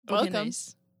Welcome. Okay,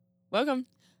 nice. Welcome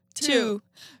to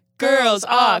Girls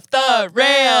Off the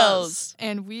Rails.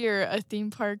 And we're a theme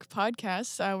park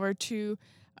podcast. We're two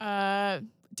WOC.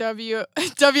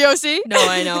 No,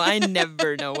 I know. I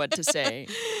never know what to say.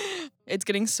 It's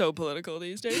getting so political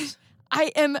these days.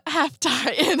 I am half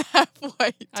Thai and half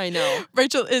white. I know.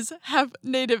 Rachel is half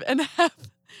native and half...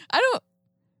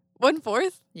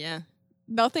 1/4? Yeah.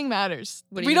 Nothing matters.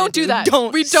 What are We you don't gonna do do? that.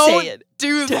 Don't we say don't it.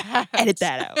 do that. Edit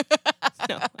that out.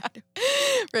 No, I don't.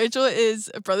 Rachel is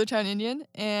a Brothertown Indian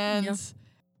and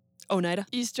Oneida.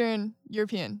 Eastern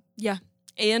European. Yeah.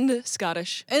 And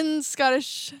Scottish. And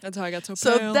Scottish. That's how I got so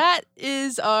So pale. that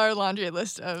is our laundry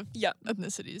list of Yeah.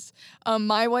 ethnicities.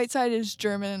 My white side is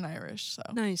German and Irish. So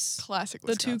Nice. classic The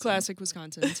Wisconsin. two classic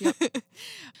Wisconsins. Yep.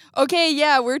 Okay,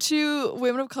 yeah, we're two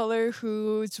women of color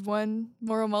who's one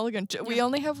moral mulligan. We Yeah.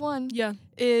 only have one. Yeah.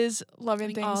 Is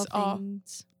loving Doing things all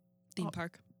things theme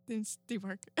park. things theme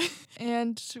park.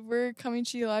 And we're coming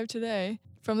to you live today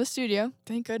from the studio.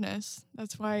 Thank goodness.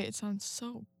 That's why it sounds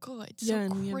so good. So Yeah,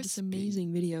 and we have this crispy.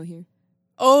 amazing video here.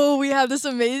 Oh, we have this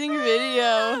amazing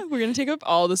video. We're gonna take up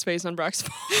all the space on Brock's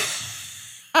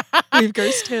phone. We've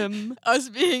cursed him. Us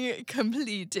being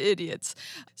complete idiots.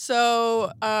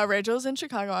 So, Rachel's in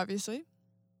Chicago, obviously.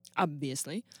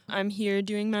 Obviously. I'm here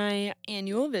doing my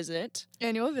annual visit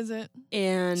Annual visit.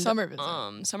 and Summer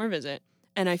visit. Summer visit.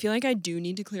 And I feel like I do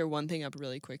need to clear one thing up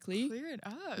really quickly, Clear it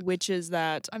up. which is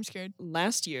that I'm scared.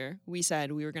 last year we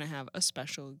said we were gonna have a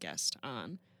special guest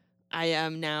on. I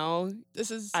am now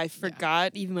I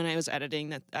forgot even when I was editing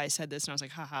that I said this and I was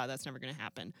like, haha, that's never gonna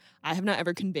happen. I have not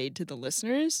ever conveyed to the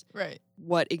listeners Right.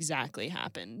 what exactly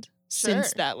happened Sure.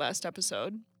 since that last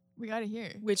episode, We gotta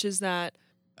hear. which is that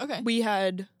Okay. we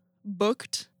had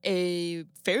booked a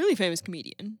fairly famous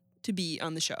comedian to be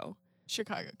on the show.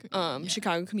 Chicago. Yeah.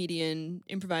 Chicago comedian,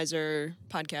 improviser,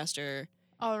 podcaster,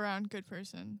 All around good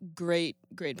person. great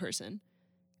person.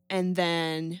 And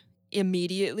then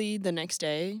immediately the next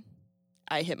day,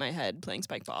 I hit my head playing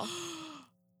spike ball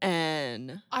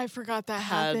and I forgot that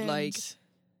had, happened. like,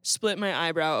 split my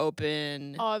eyebrow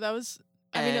open. Oh, that was...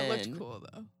 I mean, it looked and- cool,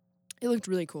 though. It looked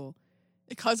really cool.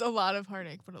 It caused a lot of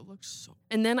heartache, but it looked so...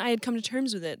 And then I had come to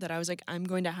terms with it that I was like, I'm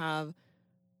going to have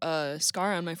a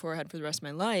scar on my forehead for the rest of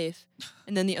my life.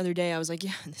 And then the other day I was like,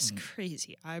 yeah, this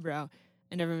crazy eyebrow.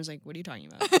 And everyone was like, what are you talking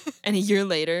about? And a year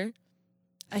later,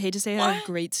 I hate to say I have What?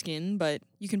 great skin, but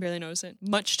you can barely notice it.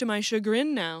 Much to my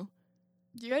chagrin now.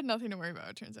 You had nothing to worry about,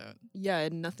 it turns out. Yeah, I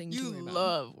had nothing to You worry about.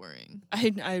 love worrying.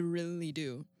 I really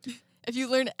do. If you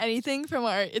learned anything from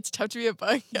our It's Tough to Be a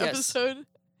Bug Yes. episode...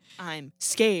 I'm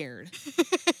scared.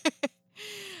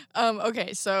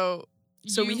 Okay, so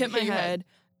So you we hit my your head,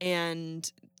 and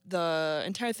the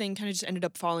entire thing kind of just ended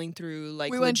up falling through,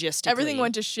 like, We logistically. Everything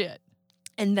went to shit.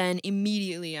 And then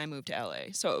immediately I moved to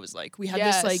LA. So it was like, we had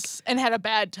Yes, this, like, and had a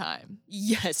bad time.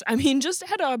 yes. I mean, just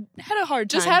had a hard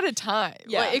time. Just had a time.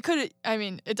 Yeah. Like, it could. I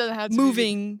mean, it doesn't have to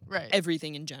moving be, right.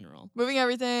 everything in general. Moving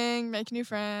everything, making new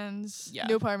friends, Yeah.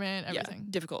 new apartment, everything.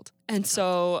 Yeah, difficult. And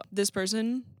so this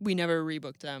person, we never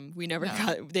rebooked them. We never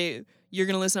No. you're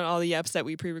going to listen to all the eps that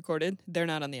we pre-recorded. They're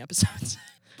not on the episodes.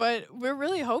 But we're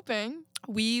really hoping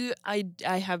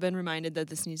I have been reminded that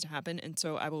this needs to happen, and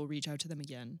so I will reach out to them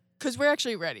again. because we're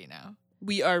actually ready now.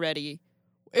 We are ready.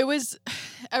 It was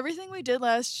everything we did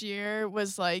last year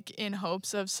was like in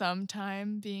hopes of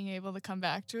sometime being able to come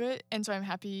back to it, and so I'm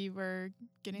happy we're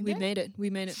getting We there. made it. We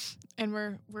made it. And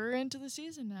we're into the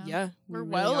season now. Yeah. we we're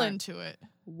really well are. into it.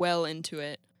 Well into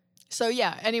it. So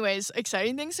yeah, anyways,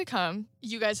 exciting things to come.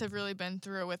 You guys have really been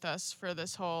through it with us for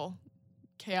this whole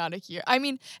chaotic year. I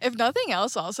mean, if nothing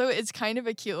else, also, it's kind of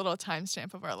a cute little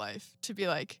timestamp of our life to be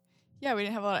like, yeah, we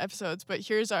didn't have a lot of episodes, but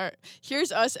here's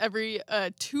us every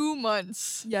 2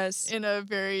 months Yes. in a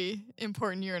very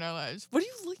important year in our lives. What are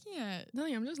you looking at? No,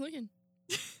 I'm just looking.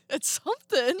 It's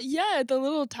something. Yeah, the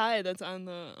little tie that's on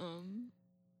the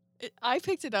I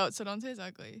picked it out, so don't say it's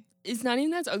ugly. it's not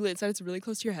even that it's ugly, it's that it's really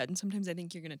close to your head, and sometimes I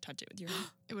think you're gonna touch it with your hand.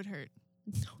 It would hurt.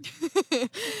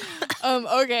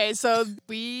 Okay, so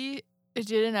we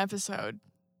did an episode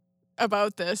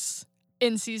about this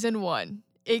in season 1.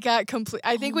 It got complete.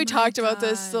 I think Oh we my talked about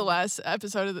this the God. last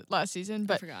episode of the last season, I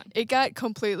but forgot. it got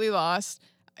completely lost.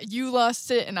 You lost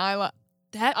it, and I lost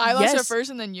Yes. it first,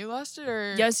 and then you lost it,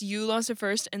 or Yes, you lost it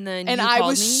first, and then And you I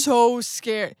called was me. so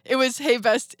scared. It was hey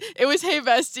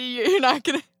bestie, you're not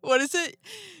gonna. What is it?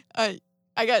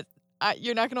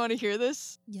 You're not gonna want to hear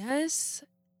this. Yes.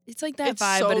 It's like that It's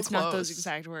vibe, so but it's not those close.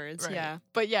 exact words. Right. Yeah.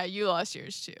 But yeah, you lost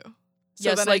yours too. So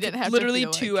yes, then like I didn't have literally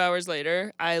to feel 2 hours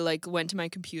later, I like went to my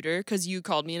computer because you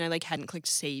called me and I like hadn't clicked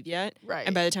save yet. Right.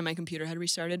 And by the time my computer had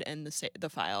restarted and the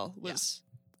file was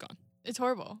It's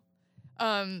horrible.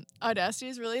 Audacity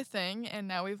is really a thing, and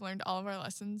now we've learned all of our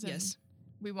lessons. And Yes.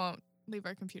 we won't leave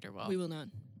our computer while We will not.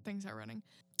 things are running.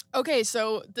 Okay,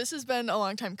 so this has been a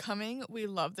long time coming. We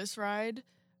love this ride.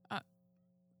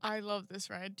 I love this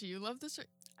ride. Do you love this?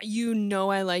 You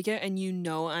know I like it, and you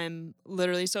know I'm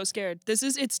literally so scared.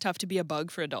 It's tough to be a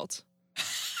bug for adults.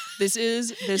 This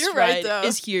You're right, ride though.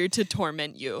 is here to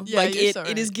torment you. Yeah, like you're so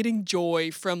it is right. getting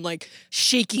joy from like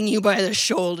shaking you by the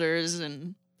shoulders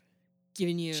and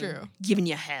giving you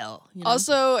hell. You know?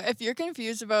 Also, if you're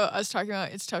confused about us talking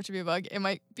about it's tough to be a bug, it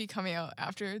might be coming out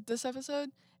after this episode,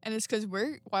 and it's because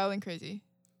we're wild and crazy.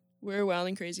 we're wild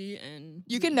and crazy, and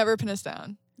You can never pin us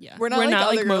down. yeah, we're not like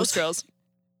other most girls.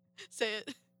 girls. Say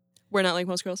it. We're not like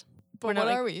most girls. But We're not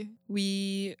what like- are we?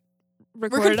 We We're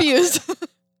record confused.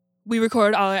 we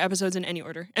record all our episodes in any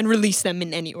order and release them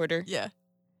in any order. Yeah.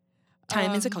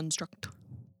 Time is a construct.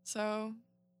 So,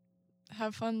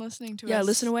 have fun listening to us. Yeah,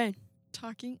 listen away.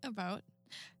 Talking about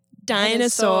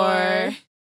Dinosaur.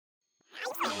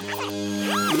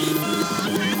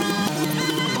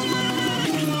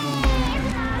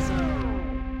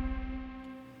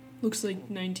 Looks like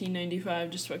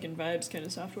 1995, just fucking vibes kind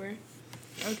of software.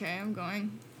 Okay, I'm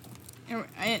going.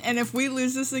 And if we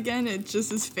lose this again, it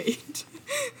just is fate.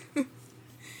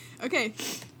 Okay.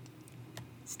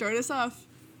 Start us off.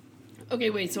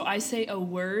 Okay, wait, so I say a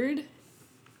word?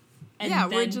 And yeah,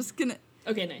 then... we're just gonna...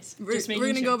 Okay, nice. We're Just making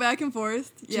gonna sure. go back and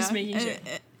forth. Just making sure.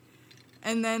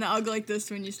 And then I'll go like this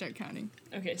when you start counting.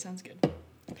 Okay, sounds good.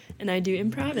 And I do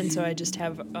improv, and so I just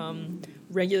have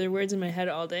regular words in my head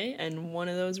all day, and one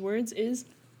of those words is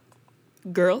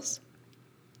girls.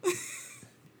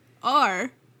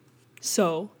 R.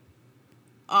 So,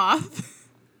 Off.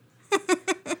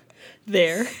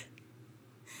 there.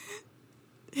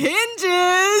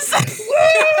 Hinges.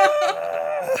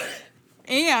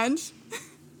 And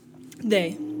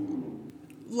They.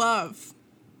 love.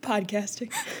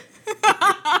 Podcasting.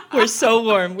 We're so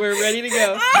warm. We're ready to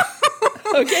go.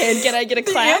 Okay, and can I get a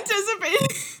clap?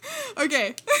 Anticipate.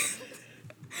 Okay.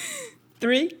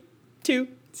 3, 2,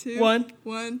 2, 1.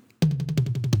 1.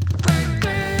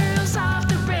 Girls off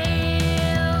the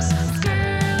rails,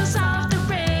 girls off the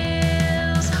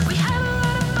rails. We have a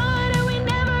lot of fun and we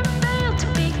never fail to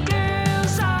be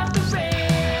girls off the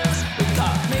rails. We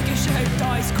got making shaped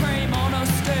ice cream on a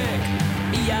stick.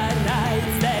 Neon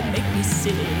lights that make me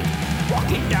sick.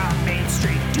 Walking down Main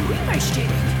Street doing my shit.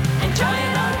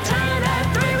 Enjoying our time at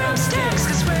 3-room sticks,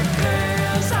 'cause we're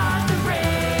girls off the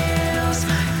rails,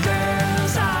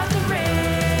 girls off the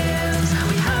rails.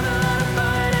 We have a lot of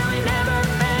fun and we never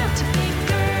fail to be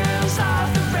girls off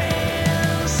the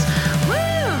rails.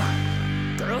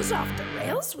 Woo! Girls off the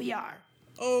rails we are.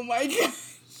 Oh my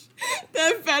gosh.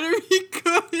 That better be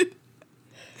good.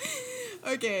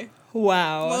 Okay.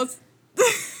 Wow. Well,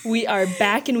 We are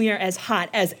back and we are as hot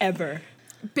as ever.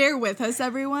 bear with us,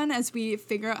 everyone, as we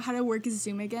figure out how to work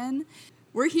Zoom again.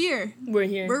 We're here. We're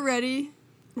here. We're ready.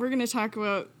 We're going to talk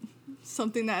about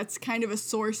something that's kind of a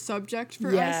sore subject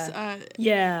for Yeah. us.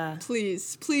 Yeah.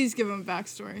 Please give them a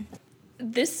backstory.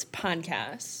 This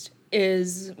podcast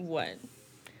is what?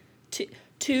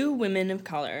 Two women of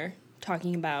color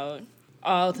talking about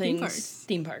all Theme things parks.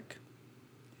 theme park.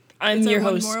 I'm It's our your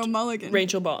one host, moral mulligan.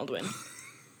 Rachel Baldwin.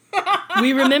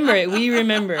 We remember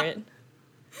it.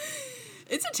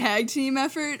 It's a tag team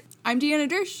effort. I'm Deanna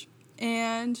Dersh,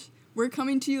 and we're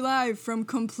coming to you live from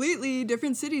completely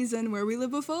different cities than where we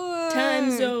lived before.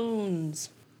 Time zones.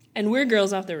 And we're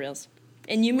girls off the rails.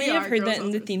 And you may We have are heard girls that in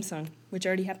off the the- theme song, which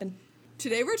already happened.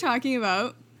 Today we're talking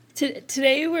about...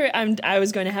 Today I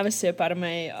was going to have a sip out of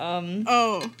my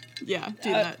Oh, yeah,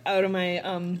 do that. out of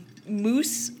my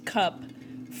moose cup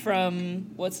from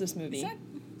what's this movie? that-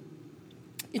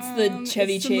 It's the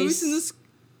Chevy it's Chase. The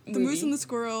moose movie. and the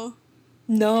squirrel.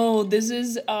 No, this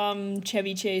is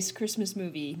Chevy Chase Christmas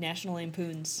movie, National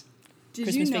Lampoon's Did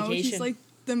Christmas you know Vacation. he's like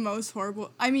the most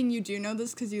horrible... I mean, you do know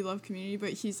this because you love Community,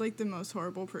 but he's like the most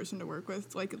horrible person to work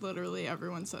with. Like, literally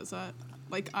everyone says that.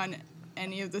 Like, on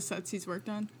any of the sets he's worked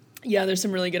on. Yeah, there's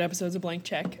some really good episodes of Blank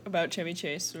Check about Chevy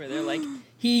Chase where they're like,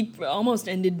 he almost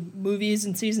ended movies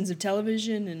and seasons of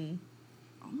television and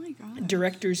Oh my god.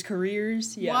 directors'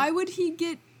 careers. Yeah. Why would he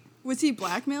get... Was he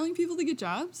blackmailing people to get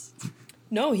jobs?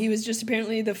 No, he was just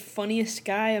apparently the funniest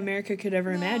guy America could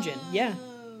ever imagine. Yeah,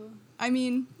 I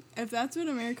mean, if that's what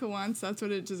America wants, that's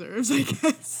what it deserves, I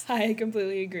guess. I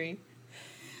completely agree.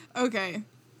 Okay.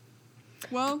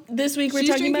 Well, This week we're She's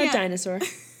talking about drinking it. Dinosaur.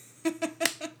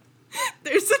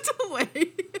 there's a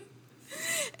delay.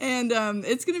 And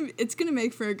it's gonna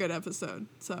make for a good episode.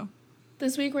 So,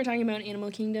 This week we're talking about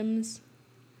Animal Kingdom's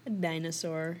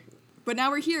Dinosaur. but now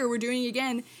we're here. We're doing it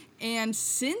again. And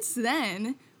since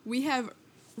then, we have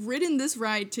ridden this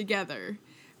ride together.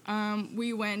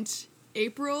 We went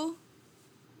April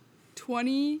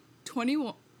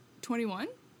 2021?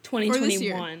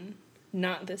 2021.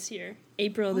 Not this year.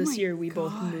 April this my year, we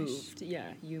both gosh. moved.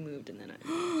 Yeah, you moved and then I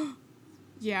moved.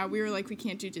 Yeah, we were like, we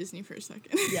can't do Disney for a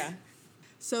second. Yeah.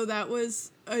 So that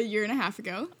was a year and a half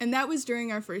ago. And that was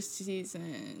during our first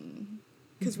season,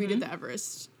 because we did the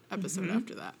Everest episode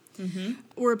after that.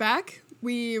 We're back.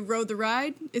 We rode the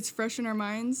ride. It's fresh in our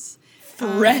minds.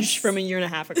 Fresh from a year and a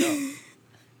half ago.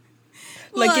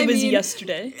 Well, like it I was mean-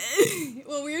 yesterday.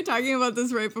 Well, we were talking about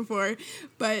this right before,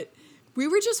 but we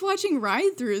were just watching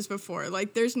ride-throughs before.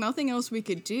 Like, there's nothing else we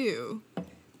could do.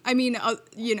 I mean,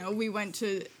 we went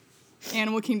to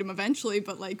Animal Kingdom eventually,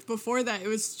 but, like, before that, it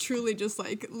was truly just,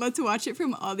 like, let's watch it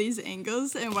from all these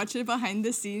angles and watch it behind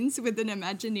the scenes with an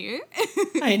Imagineer.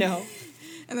 I know.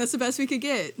 And that's the best we could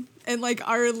get. And, like,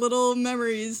 our little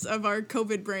memories of our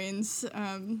COVID brains,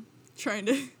 trying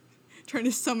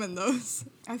to summon those.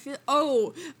 I feel...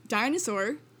 Oh,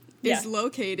 Dinosaur is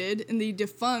located in the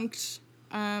defunct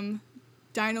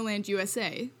Dinoland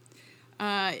USA.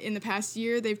 In the past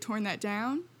year, they've torn that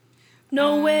down.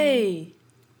 No way.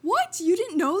 What? You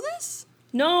didn't know this?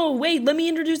 No, wait, let me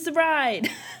introduce the ride.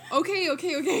 Okay.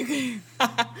 Okay.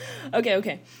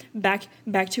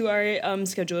 Back to our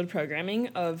scheduled programming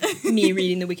of me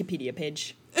reading the Wikipedia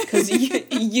page. Because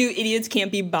you idiots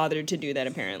can't be bothered to do that,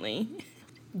 apparently.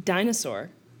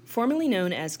 Dinosaur, formerly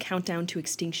known as Countdown to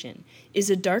Extinction, is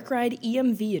a dark ride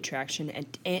EMV attraction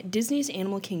at Disney's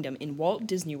Animal Kingdom in Walt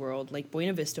Disney World, Lake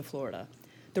Buena Vista, Florida.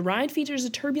 The ride features a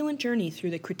turbulent journey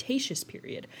through the Cretaceous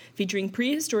period, featuring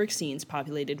prehistoric scenes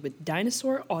populated with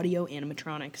dinosaur audio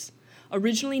animatronics.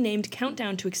 Originally named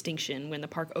Countdown to Extinction when the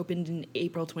park opened in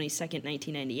April 22nd,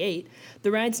 1998,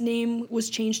 the ride's name was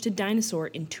changed to Dinosaur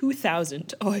in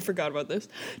 2000, oh, I forgot about this,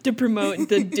 to promote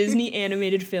the Disney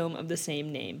animated film of the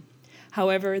same name.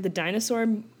 However, the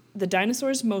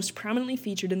dinosaurs most prominently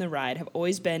featured in the ride have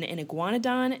always been an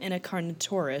iguanodon and a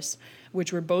carnotaurus,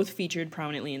 which were both featured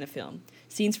prominently in the film.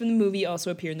 Scenes from the movie also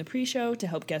appear in the pre-show to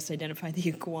help guests identify the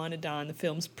iguanodon, the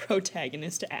film's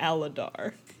protagonist,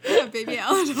 Aladar. Yeah, baby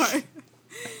Aladar.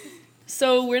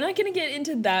 So we're not going to get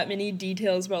into that many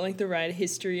details about, like, the ride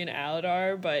history and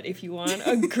Aladar, but if you want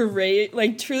a great,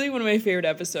 like, truly one of my favorite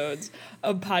episodes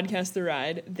of Podcast The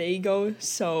Ride, they go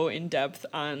so in-depth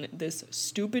on this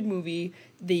stupid movie,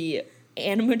 the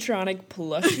animatronic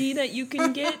plushie that you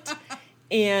can get,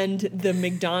 and the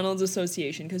McDonald's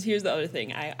Association. Because here's the other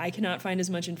thing. I cannot find as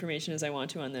much information as I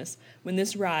want to on this. When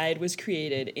this ride was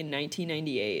created in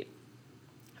 1998,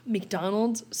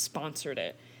 McDonald's sponsored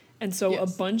it. And so a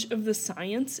bunch of the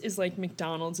science is, like,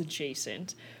 McDonald's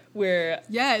adjacent, where,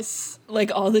 Yes.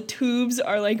 like, all the tubes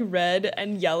are, like, red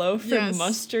and yellow for Yes.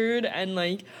 mustard, and,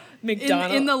 like,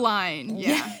 McDonald's... In the line,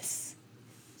 yeah.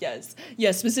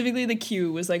 Yes, specifically the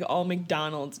queue was, like, all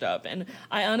McDonald's up. And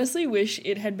I honestly wish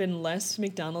it had been less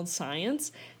McDonald's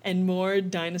science and more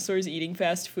dinosaurs eating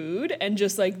fast food. And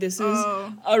just, like, this is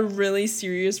a really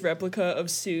serious replica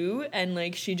of Sue. And,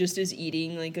 like, she just is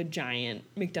eating, like, a giant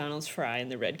McDonald's fry in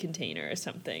the red container or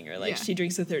something. Or, like, she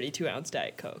drinks a 32-ounce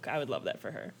Diet Coke. I would love that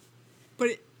for her.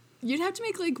 But you'd have to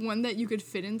make, like, one that you could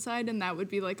fit inside, and that would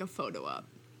be, like, a photo op.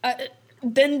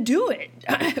 Then do it.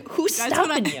 Who's That's what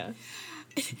stopping you?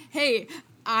 Hey,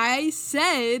 I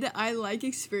said I like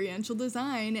experiential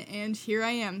design, and here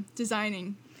I am,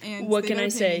 designing. And What they can I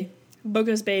better pay say? me. Book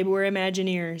us, babe, we're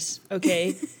Imagineers,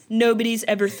 okay? Nobody's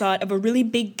ever thought of a really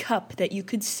big cup that you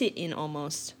could sit in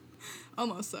almost.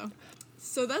 Almost, though.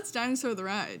 So that's Dinosaur the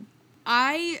Ride.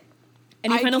 Any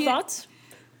I final can't- thoughts?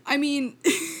 I mean...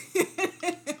 okay.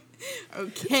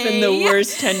 It's been the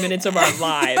worst 10 minutes of our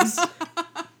lives.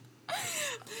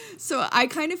 So I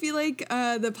kind of feel like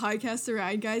the Podcast The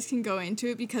Ride guys can go into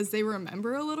it because they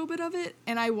remember a little bit of it,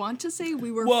 and I want to say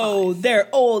we were Whoa, 5. they're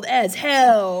old as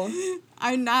hell.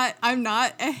 I'm not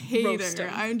a hater. Roast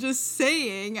 'em. I'm just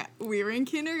saying we were in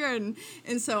kindergarten,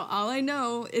 and so all I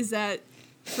know is that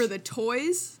for the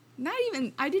toys, I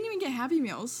didn't even get Happy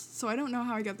Meals, so I don't know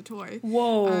how I got the toy.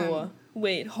 Whoa.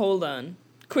 Wait, hold on.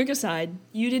 Quick aside,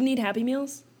 you didn't eat Happy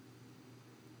Meals?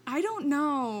 I don't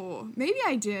know. Maybe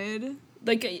I did.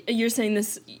 Like, you're saying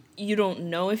this, you don't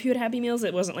know if you had Happy Meals?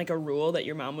 It wasn't, like, a rule that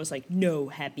your mom was like, no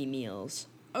Happy Meals.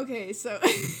 Okay, so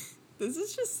this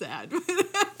is just sad.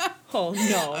 Oh,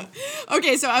 no.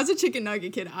 Okay, so I was a chicken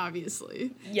nugget kid,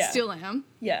 obviously. Yeah. Still am.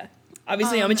 Yeah.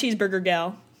 Obviously, I'm a cheeseburger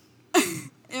gal.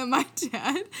 And my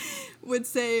dad would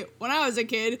say, when I was a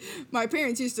kid, my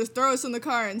parents used to throw us in the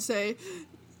car and say,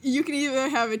 you can either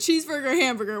have a cheeseburger or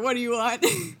hamburger. What do you want?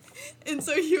 And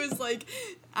so he was like,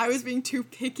 I was being too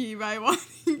picky by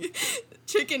wanting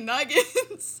chicken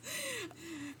nuggets.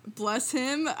 Bless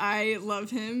him. I love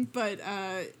him, but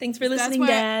Thanks for listening,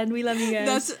 Dad. We love you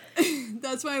guys.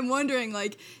 That's why I'm wondering,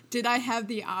 like, did I have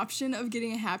the option of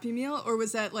getting a Happy Meal, or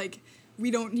was that like,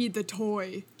 we don't need the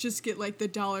toy, just get like the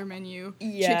dollar menu,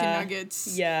 chicken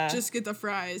nuggets, just get the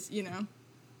fries, you know?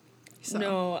 So.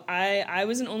 No, I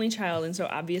was an only child, and so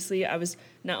obviously I was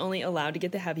not only allowed to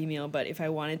get the Happy Meal, but if I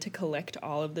wanted to collect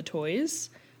all of the toys,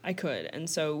 I could. And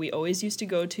so we always used to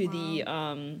go to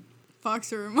the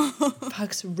Fox River Mall.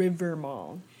 Fox River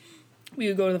Mall. We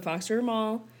would go to the Fox River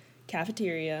Mall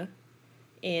cafeteria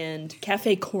and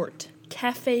Cafe Court.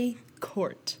 Cafe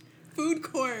Court. Food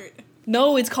court.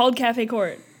 No, it's called Cafe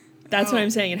Court. That's what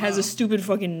I'm saying. It has a wow. stupid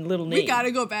fucking little name. We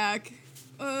gotta go back.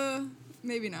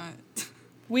 Maybe not.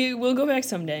 We'll go back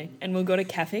someday, and we'll go to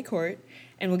Cafe Court,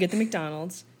 and we'll get the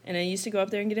McDonald's. And I used to go up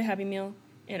there and get a Happy Meal,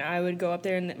 and I would go up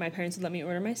there, and my parents would let me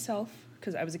order myself,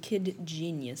 because I was a kid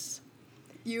genius.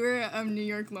 You were a New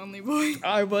York lonely boy.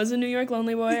 I was a New York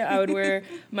lonely boy. I would wear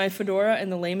my fedora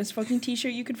and the lamest fucking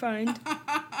t-shirt you could find.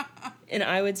 And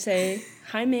I would say,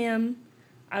 "Hi, ma'am.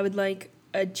 I would like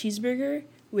a cheeseburger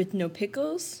with no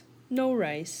pickles, no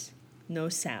rice, no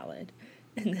salad."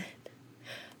 And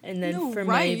then No for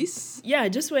rice? my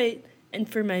just wait. And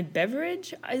for my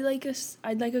beverage, I'd like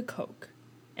a Coke.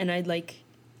 And I'd like,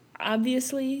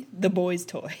 obviously, the boys'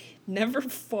 toy. Never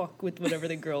fuck with whatever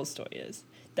the girls' toy is.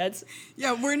 That's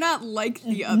We're not like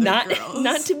the other girls.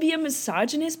 Not to be a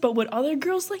misogynist, but what other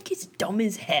girls like is dumb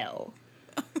as hell.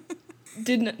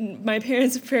 My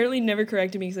parents apparently never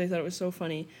corrected me because I thought it was so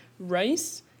funny.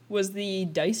 Rice was the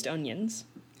diced onions.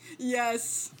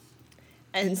 Yes.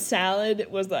 And salad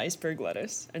was the iceberg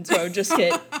lettuce. And so I would just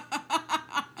get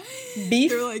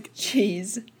beef,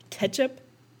 cheese, ketchup,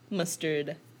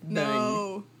 mustard, bun.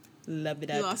 No. Love it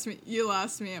up. You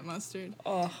lost me at mustard.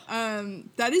 Oh.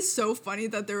 That is so funny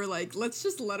that they were like, let's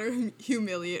just let her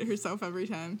humiliate herself every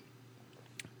time.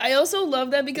 I also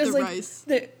love that because rice.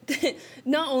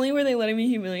 Not only were they letting me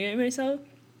humiliate myself,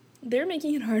 they're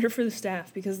making it harder for the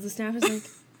staff because the staff is like,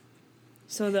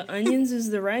 so the onions is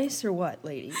the rice or what,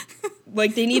 lady?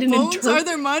 Like they need bones are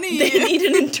their money. They need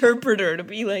an interpreter to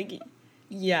be like,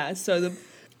 yeah. So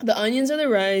the onions are the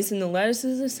rice and the lettuce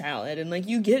is the salad, and like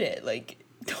you get it. Like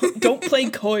don't play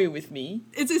coy with me.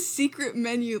 It's a secret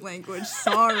menu language.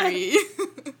 Sorry.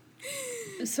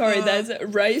 Sorry, that's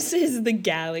rice is the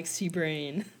galaxy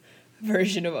brain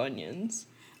version of onions.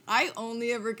 I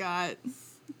only ever got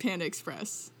Panda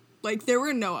Express. Like, there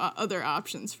were no other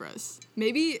options for us.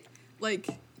 Maybe, like,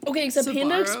 okay, except Sbarro?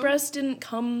 Panda Express didn't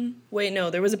come... Wait, no,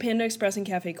 there was a Panda Express in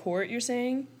Cafe Court, you're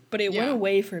saying? But it went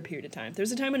away for a period of time. There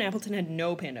was a time when Appleton had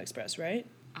no Panda Express, right?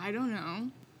 I don't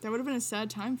know. That would have been a sad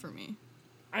time for me.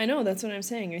 I know, that's what I'm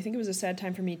saying. I think it was a sad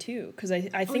time for me, too. Because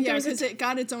I think there was because it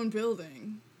got its own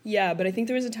building. Yeah, but I think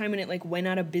there was a time when it, like, went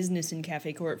out of business in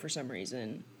Cafe Court for some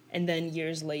reason. And then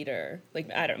years later,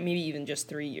 like, I don't, maybe even just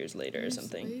 3 years later or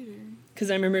something.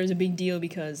 Because I remember it was a big deal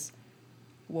because,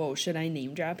 whoa, should I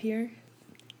name drop here?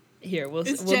 Here, we'll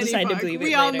decide to believe it later.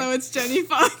 We all know it's Jenny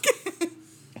Fuck.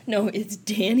 No, it's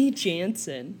Danny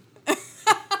Jansen.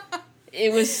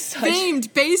 It was such...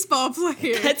 Famed baseball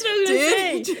player. That's what I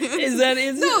was going to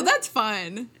say. No, that's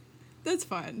fun. That's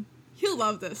fun. He'll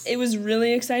love this. It was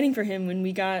really exciting for him when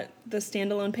we got the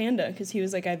standalone Panda because he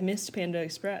was like, I've missed Panda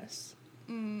Express.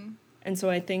 Mm. And so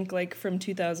I think like from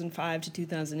 2005 to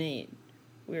 2008,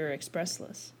 we were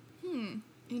expressless.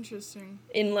 Interesting.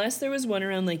 Unless there was one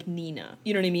around like Nina.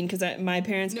 You know what I mean? Because my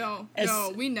parents...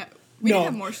 we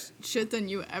have more shit than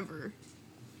you ever.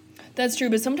 That's true,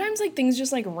 but sometimes like things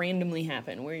just like randomly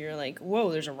happen where you're like,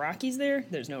 whoa, there's a Rockies there?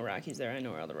 There's no Rockies there. I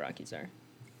know where all the Rockies are.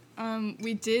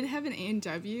 We did have an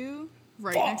A&W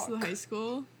right next to the high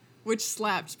school, which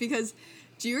slapped because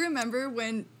do you remember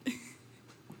when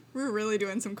we're really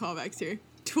doing some callbacks here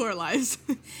to our lives?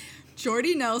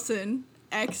 Jordy Nelson,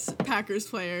 ex-Packers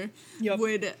player,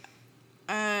 would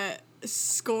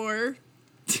score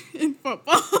in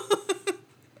football.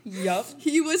 Yup.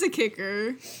 He was a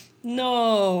kicker.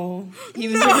 No. He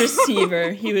was a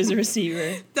receiver. He was a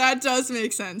receiver. That does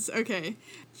make sense. Okay.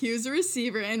 He was a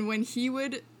receiver, and when he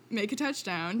would make a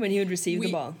touchdown... When he would receive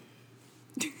the ball.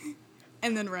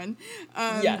 And then run.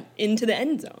 Into the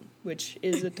end zone, which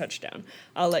is a touchdown.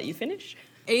 I'll let you finish.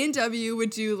 A&W would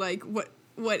do, like, what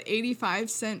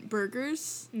 85-cent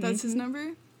burgers? That's his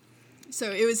number?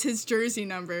 So it was his jersey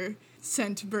number,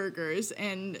 cent burgers,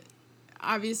 and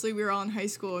obviously we were all in high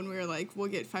school, and we were like, we'll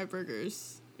get 5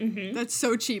 burgers. That's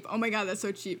so cheap. Oh, my God, that's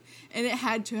so cheap. And it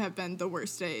had to have been the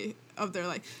worst day of their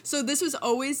life. So this was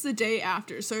always the day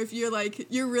after. So if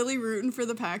you're really rooting for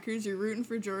the Packers, you're rooting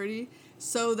for Jordy,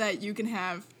 so that you can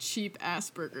have cheap ass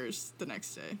burgers the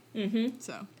next day. Mm-hmm.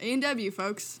 So A&W,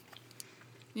 folks.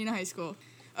 Nina High School.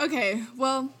 Okay,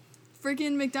 well,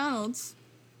 freaking McDonald's.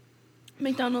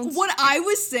 What I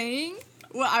was saying,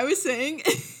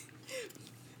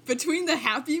 between the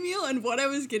Happy Meal and what I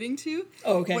was getting to,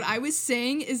 what I was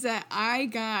saying is that I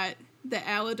got the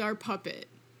Aladar puppet,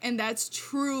 and that's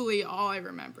truly all I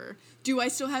remember. Do I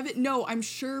still have it? No, I'm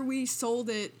sure we sold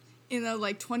it in a,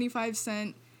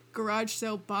 25-cent garage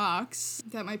sale box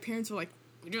that my parents were like,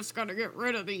 we just gotta get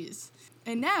rid of these.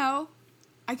 And now,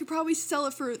 I could probably sell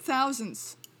it for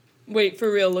thousands. Wait,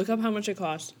 for real, look up how much it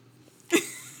costs.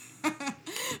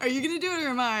 Are you gonna do it or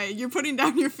am I? You're putting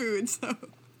down your food, so.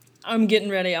 I'm getting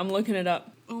ready. I'm looking it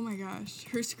up. Oh my gosh,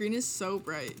 her screen is so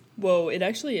bright. Whoa, it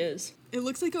actually is. It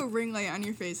looks like a ring light on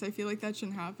your face. I feel like that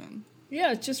shouldn't happen.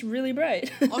 Yeah, it's just really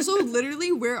bright. Also,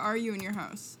 literally, where are you in your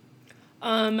house?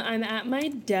 I'm at my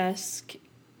desk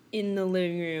in the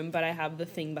living room, but I have the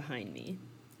thing behind me.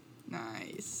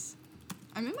 Nice.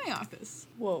 I'm in my office.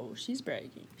 Whoa, she's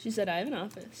bragging. She said I have an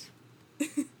office.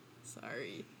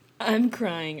 Sorry. I'm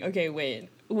crying. Okay, wait.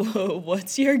 Whoa,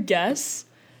 what's your guess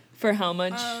for how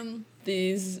much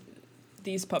these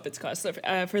puppets cost? So,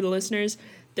 for the listeners,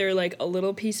 they're like a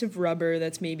little piece of rubber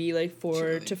that's maybe like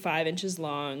 4 to 5 inches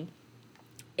long,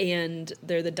 and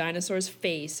they're the dinosaur's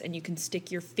face, and you can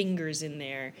stick your fingers in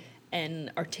there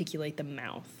and articulate the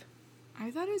mouth. I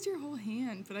thought it was your whole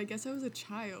hand, but I guess I was a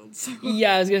child. So.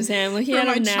 Yeah, I was gonna say I'm looking at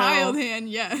them now. For my child hand,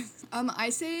 yes. I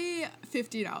say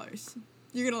 $50.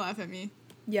 You're gonna laugh at me.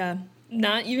 Yeah,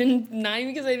 not even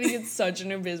because I think it's such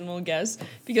an abysmal guess,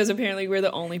 because apparently we're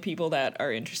the only people that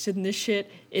are interested in this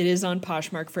shit. It is on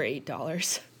Poshmark for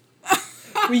 $8.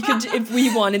 We could, if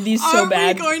we wanted these so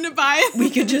bad. Are we going to buy it? We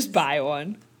could just buy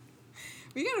one.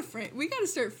 We gotta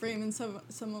start framing some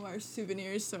of our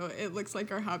souvenirs so it looks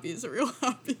like our hobby is a real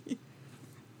hobby.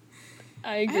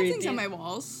 I agree. I have things on my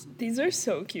walls. These are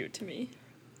so cute to me.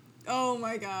 Oh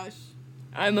my gosh.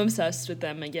 I'm obsessed with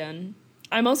them again.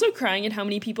 I'm also crying at how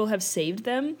many people have saved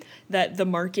them, that the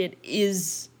market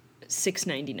is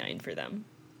 $6.99 for them.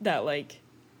 That,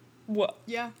 what?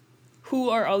 Yeah. Who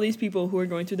are all these people who are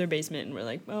going through their basement and we're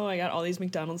like, oh, I got all these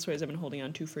McDonald's toys I've been holding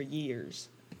on to for years.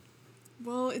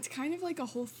 Well, it's kind of like a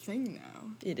whole thing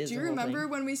now. It is. Do you remember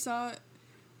when we saw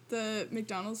the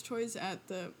McDonald's toys at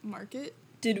the market?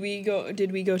 Did we go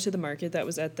to the market that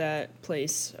was at that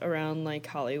place around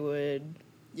Hollywood?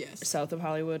 Yes. South of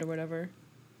Hollywood or whatever?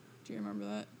 Do you remember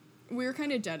that? We were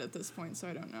kind of dead at this point, so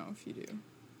I don't know if you do.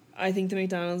 I think the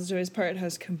McDonald's toys part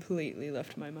has completely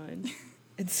left my mind.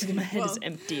 My head is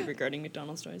empty regarding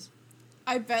McDonald's toys.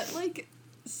 I bet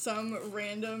some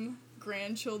random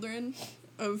grandchildren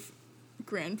of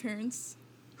grandparents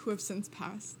who have since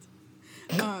passed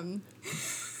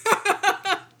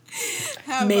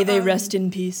may they rest in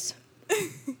peace.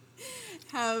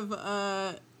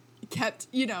 Have kept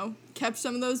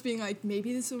some of those being like,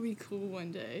 maybe this will be cool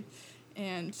one day,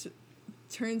 and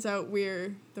turns out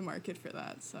we're the market for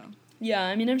that. So yeah,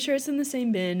 I mean, I'm sure it's in the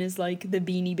same bin as the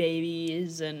Beanie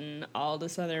Babies and all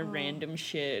this other random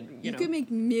shit. You know. Could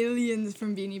make millions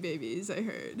from Beanie Babies. I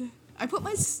heard. I put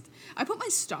my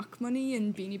stock money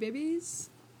in Beanie Babies.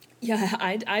 Yeah,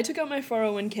 I took out my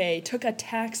 401k, took a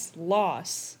tax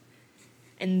loss,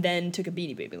 and then took a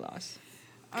Beanie Baby loss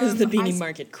because the beanie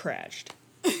market crashed.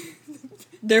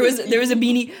 There was a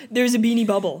beanie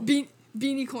bubble.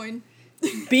 Beanie coin.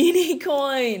 Beanie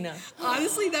coin.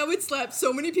 Honestly, that would slap.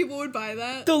 So many people would buy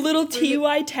that. The little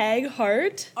TY tag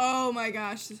heart. Oh my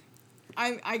gosh,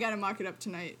 I gotta mock it up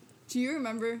tonight. Do you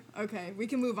remember? Okay, we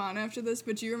can move on after this.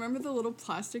 But do you remember the little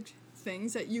plastic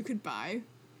things that you could buy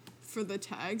for the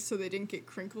tags so they didn't get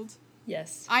crinkled?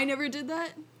 Yes. I never did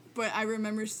that, but I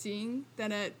remember seeing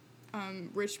that at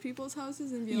rich people's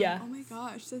houses and being like, oh my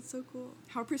gosh, that's so cool.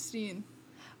 How pristine.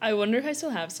 I wonder if I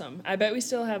still have some. I bet we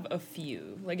still have a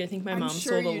few. I think my mom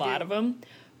sold a lot of them,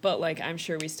 but I'm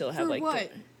sure we still have for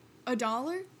what?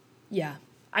 $1? Yeah.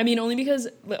 I mean, only because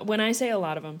when I say a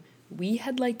lot of them, we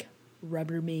had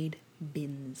Rubbermaid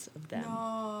bins of them.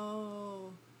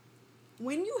 No.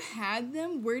 When you had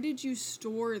them, where did you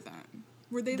store them?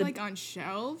 Were they on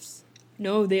shelves?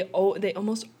 No, they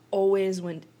almost always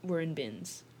were in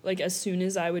bins. As soon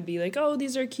as I would be oh,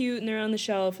 these are cute and they're on the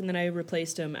shelf, and then I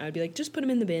replaced them, I would be just put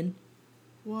them in the bin.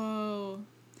 Whoa.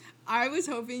 I was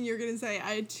hoping you were going to say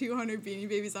I had 200 Beanie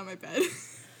Babies on my bed.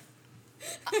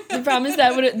 The problem is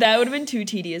that would have been too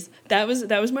tedious. That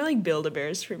was more like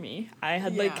Build-A-Bears for me. I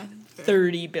had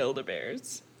 30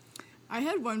 Build-A-Bears. I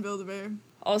had one Build-A-Bear.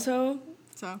 Also,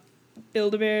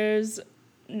 Build-A-Bears,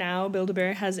 now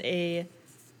Build-A-Bear has a,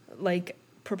 like,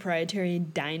 proprietary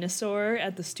dinosaur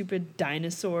at the stupid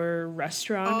dinosaur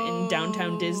restaurant in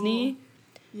downtown Disney.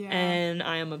 Yeah. And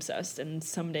I am obsessed, and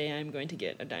someday I'm going to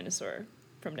get a dinosaur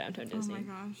from downtown Disney. Oh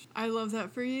my gosh. I love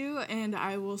that for you, and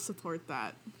I will support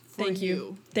that for Thank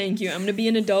you. Thank you. I'm going to be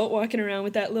an adult walking around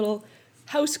with that little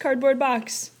house cardboard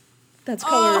box. That's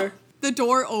color. The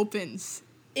door opens.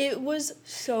 It was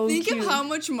so Think cute. of how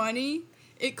much money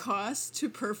it costs to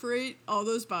perforate all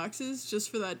those boxes just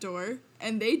for that door.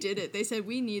 And they did it. They said,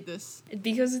 we need this.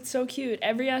 Because it's so cute.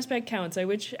 Every aspect counts. I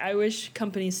wish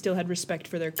companies still had respect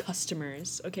for their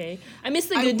customers, okay? I miss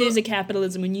the good days of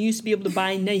capitalism when you used to be able to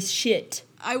buy nice shit.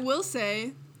 I will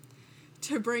say,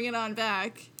 to bring it on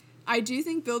back, I do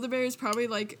think Build-A-Bear is probably,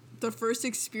 like, the first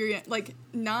experience, like,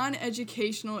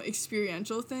 non-educational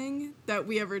experiential thing that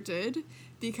we ever did.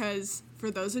 Because,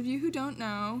 for those of you who don't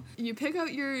know, you pick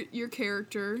out your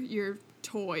character, your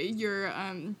toy,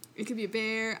 it could be a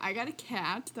bear. I got a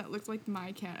cat that looked like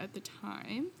my cat at the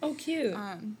time. Oh, cute.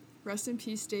 Rest in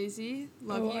peace, Daisy.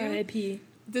 Love you. R.I.P.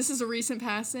 This is a recent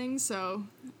passing, so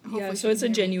hopefully Yeah, she so it's a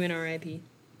can hear me. genuine R.I.P.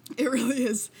 It really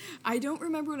is. I don't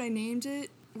remember what I named it,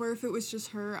 or if it was just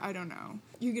her, I don't know.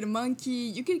 You get a monkey,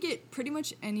 you could get pretty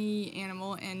much any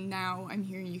animal, and now I'm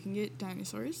hearing you can get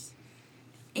dinosaurs.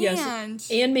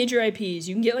 Yes, and major IPs.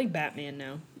 You can get, like, Batman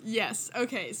now. Yes,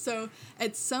 okay, so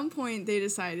at some point they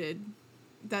decided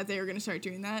that they were going to start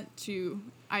doing that to,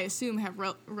 I assume, have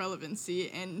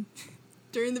relevancy, and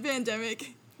during the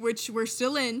pandemic, which we're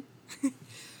still in,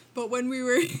 but when we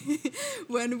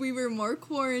were more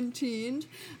quarantined,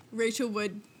 Rachel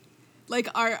would, like,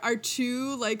 our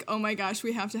two, like, oh my gosh,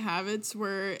 we have to have it,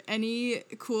 were any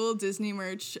cool Disney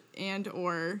merch and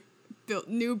or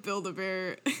new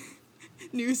Build-A-Bear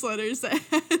newsletters that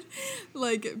had,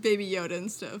 like, Baby Yoda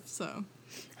and stuff, so.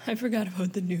 I forgot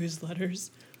about the newsletters.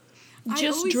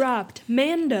 Just dropped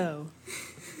Mando.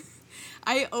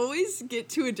 I always get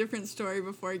to a different story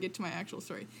before I get to my actual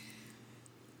story.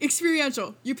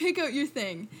 Experiential. You pick out your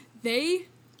thing. You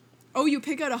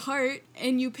pick out a heart,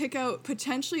 and you pick out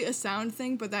potentially a sound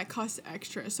thing, but that costs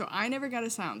extra. So I never got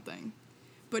a sound thing.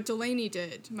 But Delaney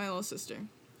did, my little sister,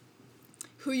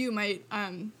 who you might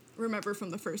remember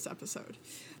from the first episode.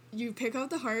 You pick out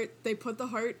the heart, they put the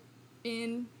heart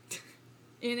in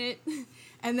it,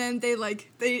 and then they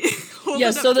hold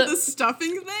it up to the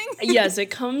stuffing thing. Yes, it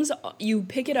comes, you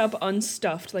pick it up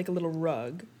unstuffed like a little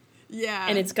rug. Yeah.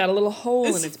 And it's got a little hole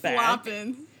in its back.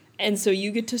 Flopping. And so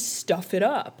you get to stuff it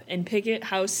up and pick it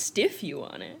how stiff you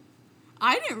want it.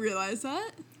 I didn't realize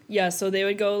that. Yeah, so they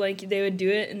would go, like, they would do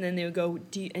it, and then they would go,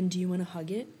 do you want to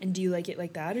hug it? And do you like it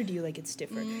like that, or do you like it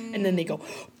stiffer? And then they go...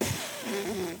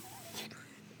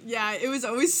 Yeah, it was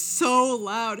always so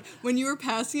loud. When you were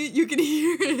passing it, you could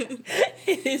hear it.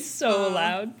 It is so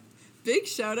loud. Big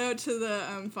shout out to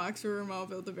the Fox River Mall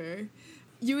Build-A-Bear.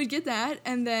 You would get that,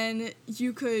 and then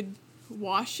you could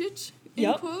wash it,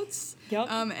 in quotes. Yep.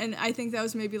 And I think that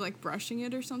was maybe, like, brushing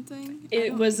it or something.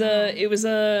 It was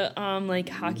a like,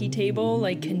 hockey table,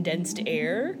 like, condensed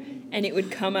air, and it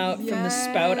would come out from the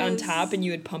spout on top, and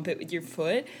you would pump it with your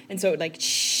foot, and so it would, like,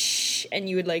 shh, and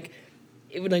you would, like,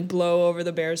 it would, like, blow over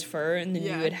the bear's fur, and then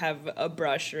you would have a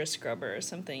brush or a scrubber or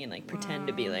something and, like, pretend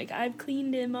to be like, I've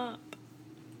cleaned him up.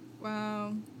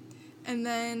 Wow. And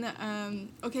then,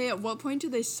 at what point do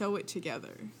they sew it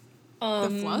together?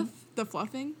 The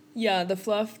fluffing? Yeah, the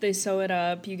fluff, they sew it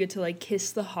up. You get to, like,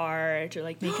 kiss the heart or,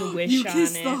 like, make a wish you on it.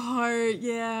 kiss the heart.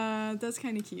 Yeah, that's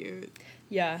kind of cute.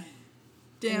 Yeah.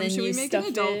 Damn, should we make an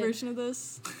adult version of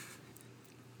this?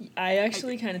 I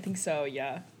actually kind of think so,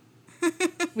 yeah.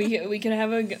 we can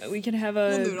have a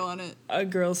we'll noodle on it. A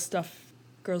girl stuff.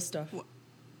 What?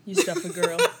 You stuff a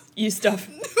girl. You stuff.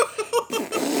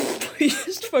 You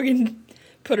just fucking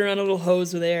put her on a little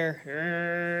hose with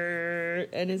air.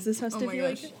 And is this how stiff you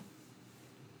like it?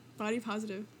 Body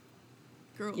positive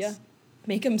girls. Yeah.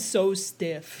 Make them so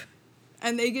stiff.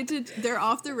 And they're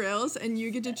off the rails, and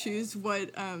you get to choose what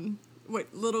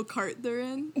little cart they're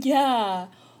in. Yeah.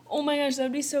 Oh my gosh,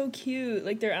 that'd be so cute.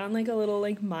 Like, they're on, like, a little,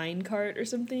 like, mine cart or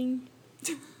something.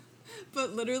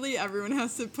 But literally everyone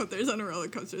has to put theirs on a roller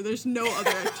coaster. There's no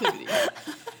other activity.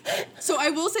 So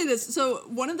I will say this. So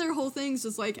one of their whole things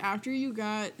was, like, after you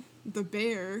got the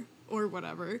bear or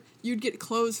whatever, you'd get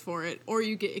clothes for it, or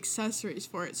you get accessories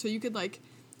for it. So you could, like,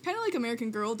 kind of like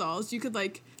American Girl dolls, you could,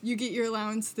 like, you get your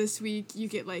allowance this week, you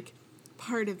get, like,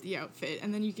 part of the outfit,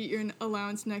 and then you get your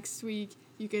allowance next week,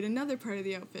 you get another part of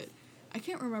the outfit. I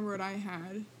can't remember what I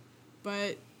had,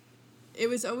 but it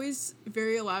was always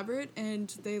very elaborate, and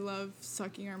they love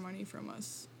sucking our money from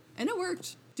us. And it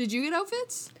worked. Did you get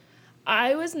outfits?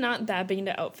 I was not that big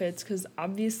into outfits because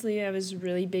obviously I was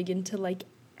really big into like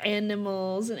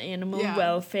animals and animal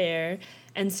welfare,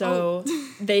 and so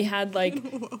they had like,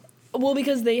 well,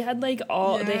 because they had like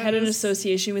they had an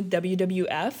association with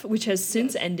WWF, which has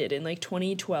since ended in like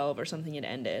 2012 or something. It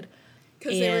ended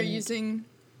because they were using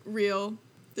real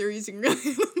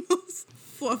animals,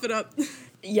 fluff it up.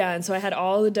 Yeah, and so I had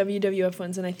all the WWF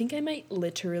ones, and I think I might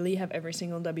literally have every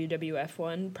single WWF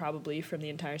one, probably from the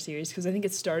entire series, because I think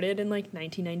it started in, like,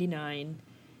 1999,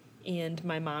 and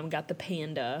my mom got the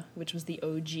Panda, which was the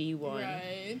OG one.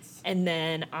 Right. And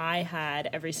then I had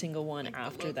every single one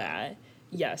after that.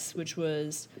 Yes, which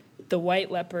was the white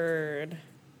leopard,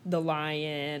 the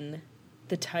lion,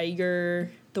 the tiger,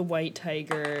 the white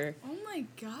tiger. Oh my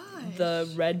gosh.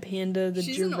 The red panda, the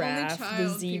She's giraffe, an only the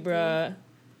child, zebra. people.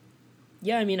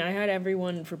 Yeah, I mean, I had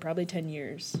everyone for probably 10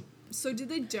 years. So did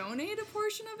they donate a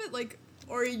portion of it? Like,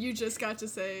 or you just got to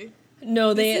say,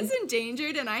 no, this is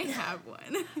endangered and I have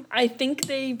one? I think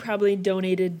they probably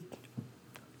donated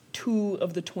 $2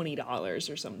 of the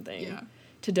 $20 or something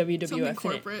to WWF. Something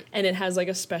corporate. And it has like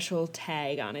a special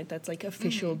tag on it that's like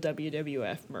official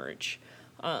WWF merch.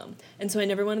 And so I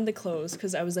never wanted the clothes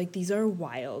because I was like, these are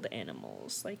wild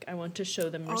animals. Like, I want to show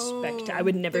them respect. I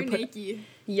would never put... naked.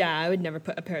 Yeah, I would never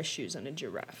put a pair of shoes on a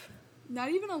giraffe.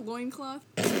 Not even a loincloth?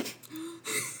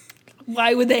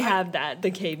 Why would they have that?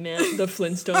 The caveman, the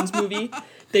Flintstones movie.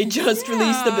 They just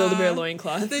released the Build-A-Bear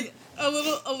loincloth.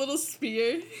 A little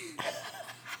spear.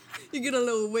 You get a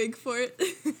little wig for it.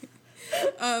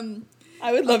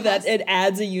 I would love that. It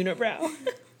adds a unibrow.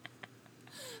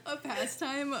 A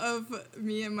pastime of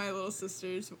me and my little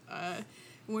sisters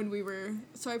when we were...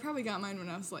 So I probably got mine when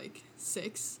I was like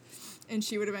 6. And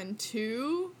she would have been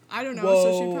 2. I don't know. Whoa.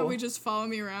 So she'd probably just follow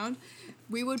me around.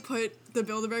 We would put the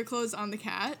Build-A-Bear clothes on the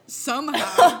cat.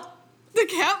 Somehow. The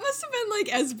cat must have been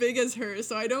like as big as her.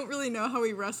 So I don't really know how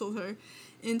we wrestled her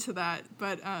into that.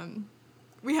 But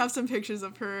we have some pictures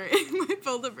of her in my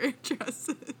Build-A-Bear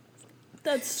dresses.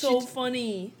 That's so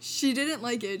funny. She didn't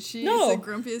like it. She was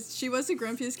the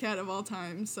grumpiest cat of all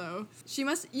time. So she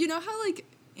must, you know how like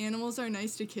animals are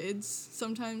nice to kids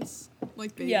sometimes,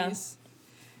 like babies. Yeah.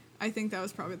 I think that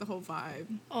was probably the whole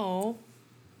vibe. Oh,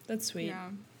 that's sweet. Yeah.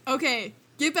 Okay,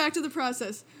 get back to the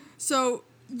process. So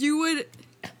you would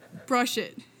brush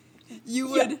it. You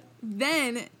would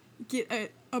then get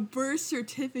a birth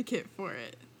certificate for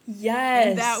it. Yes.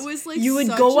 And that was like you would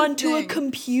such go a onto a thing.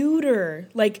 computer.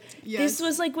 Like Yes. this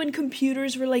was like when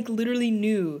computers were like literally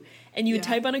new. And you would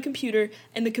Yeah. type on a computer,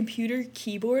 and the computer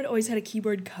keyboard always had a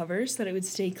keyboard cover so that it would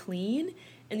stay clean.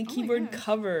 And the Oh my keyboard gosh.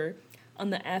 cover on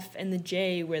the F and the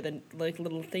J where the like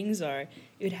little things are,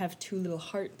 it would have 2 little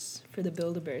hearts for the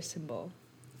Build-A-Bear symbol.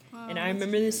 Wow, And I that's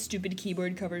remember this stupid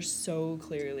keyboard cover so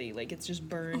clearly. Like, it's just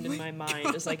burned in my mind.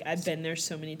 It's like, I've been there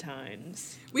so many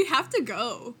times. We have to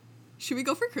go. Should we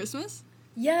go for Christmas?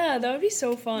 Yeah, that would be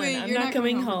so fun. Wait, I'm you're not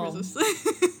coming for home.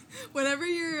 Christmas. Whenever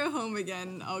you're home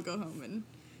again, I'll go home, and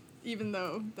even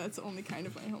though that's only kind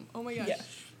of my home. Oh my gosh. Yeah.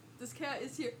 This cat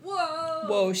is here. Whoa!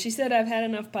 Whoa, she said I've had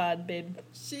enough pod, babe.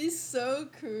 She's so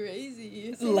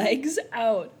crazy. Legs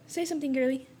out. Say something,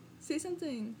 girly. Say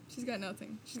something. She's got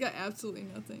nothing. She's got absolutely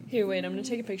nothing. Here, wait, I'm gonna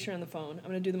take a picture on the phone. I'm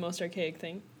gonna do the most archaic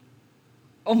thing.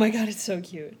 Oh my god, it's so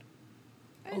cute.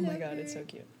 Oh my god, it's so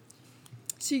cute.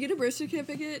 So you get a birth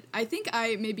certificate. I think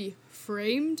I maybe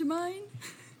framed mine.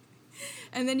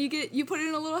 And then you put it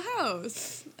in a little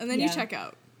house. And then you Yeah. check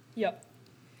out. Yep.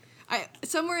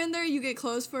 Somewhere in there you get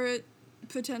clothes for it,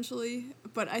 potentially.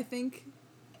 But I think,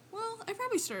 well, I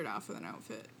probably started off with an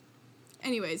outfit.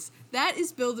 Anyways, that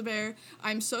is Build-A-Bear.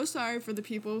 I'm so sorry for the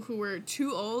people who were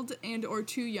too old and or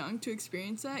too young to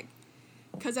experience that.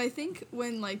 Because I think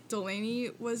when, like,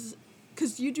 Delaney was...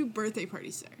 Because you do birthday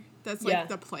parties there. That's, like,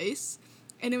 the place.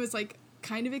 And it was, like,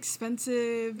 kind of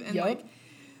expensive. And, like,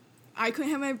 I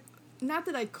couldn't have my... Not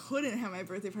that I couldn't have my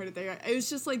birthday party there. It was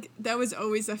just, like, that was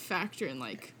always a factor in,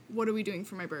 like, what are we doing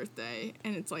for my birthday?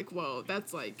 And it's like, whoa,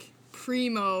 that's, like,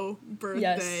 primo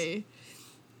birthday. Yes.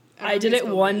 I did it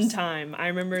one time. I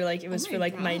remember, like, it was Oh for,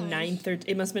 like, my gosh. 9th or...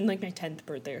 It must have been, like, my 10th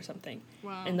birthday or something.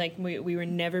 Wow. And, like, we were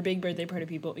never big birthday party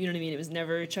people. You know what I mean? It was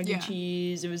never Chuck E.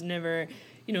 Cheese. It was never...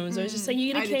 You know, it was always just, like,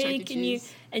 you get I a did Chuck E. cake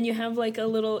Cheese. and you have, like,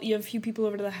 you have a few people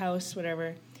over to the house,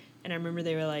 whatever. And I remember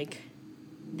they were like,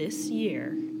 this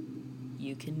year,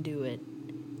 you can do it.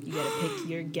 You gotta pick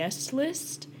your guest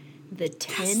list. The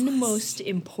 10 most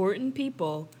important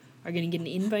people are gonna get an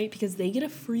invite because they get a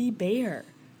free bear.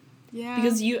 Yeah.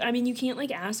 Because you can't,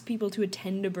 like, ask people to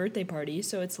attend a birthday party,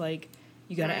 so it's like,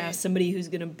 you gotta ask somebody who's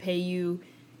gonna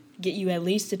get you at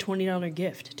least a $20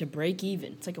 gift to break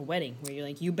even. It's like a wedding, where you're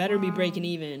like, you better be breaking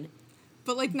even.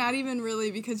 But, like, not even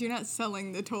really because you're not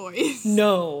selling the toys.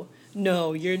 No,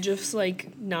 you're just,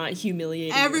 like, not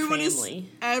humiliating your family.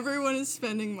 Everyone is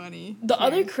spending money. The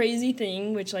other crazy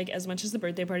thing, which, like, as much as the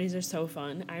birthday parties are so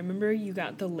fun, I remember you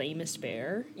got the lamest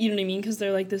bear. You know what I mean? Because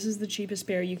they're like, this is the cheapest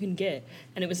bear you can get.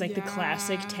 And it was, like, the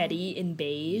classic teddy in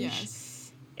beige.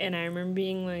 Yes. And I remember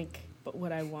being like, but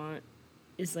what I want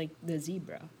is, like, the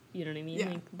zebra. You know what I mean?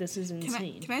 Yeah. Like, this is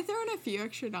insane. Can I throw in a few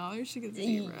extra dollars to get the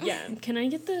zebra? Yeah. Can I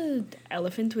get the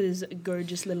elephant with his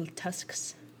gorgeous little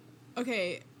tusks?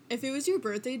 Okay, if it was your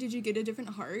birthday, did you get a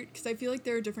different heart? Because I feel like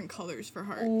there are different colors for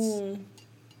hearts. Ooh.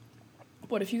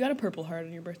 What if you got a purple heart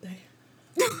on your birthday?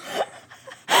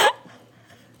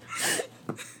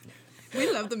 We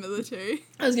love the military.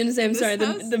 I was gonna say, I'm sorry,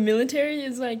 house? the military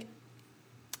is, like,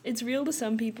 it's real to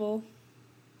some people.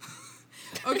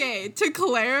 Okay, to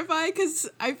clarify, because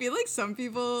I feel like some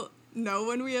people know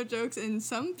when we have jokes and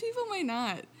some people might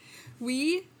not.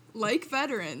 We like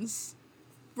veterans.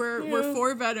 We're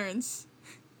for veterans.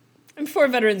 I'm for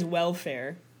veterans'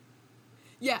 welfare.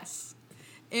 Yes.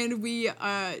 And we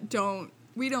don't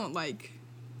like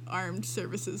armed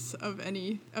services of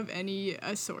any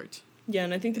sort. Yeah,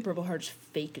 and I think the purple heart's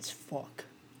fake as fuck.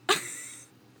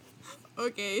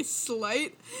 Okay,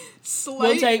 slight.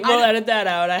 We'll edit that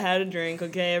out. I had a drink,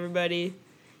 okay, everybody?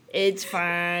 It's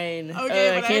fine.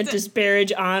 Okay, I can't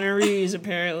disparage honorees,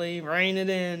 apparently. Rein it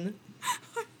in.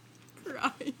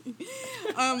 Crying.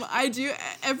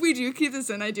 If we do keep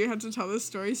this in, I do have to tell this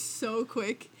story so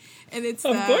quick. And it's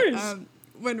of course.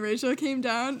 When Rachel came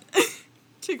down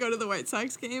to go to the White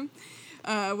Sox game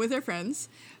with her friends,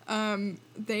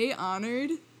 they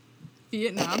honored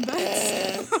Vietnam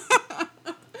vets.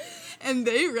 And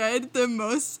they read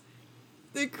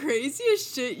the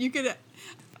craziest shit you could...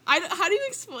 how do you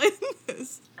explain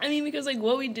this? I mean, because, like,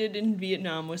 what we did in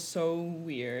Vietnam was so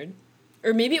weird.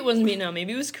 Or maybe it wasn't Vietnam.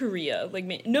 Maybe it was Korea. Like,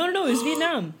 no, it was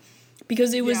Vietnam.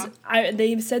 Because it was... Yeah.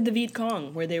 They said the Viet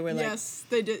Cong, where they were like... Yes,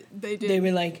 they did. They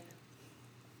were like,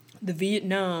 the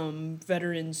Vietnam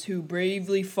veterans who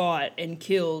bravely fought and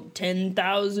killed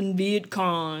 10,000 Viet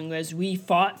Cong as we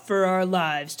fought for our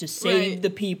lives to save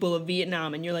the people of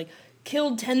Vietnam. And you're like,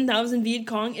 killed 10,000 Viet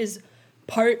Cong is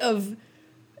part of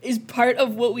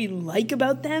what we like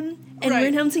about them, and we're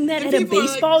announcing that at a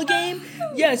baseball game.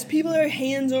 Yes, people are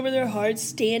hands over their hearts,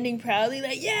 standing proudly,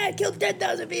 like, yeah, killed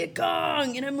 10,000 Viet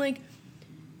Cong, and I'm like,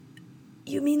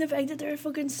 you mean the fact that there are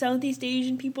fucking Southeast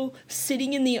Asian people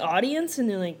sitting in the audience, and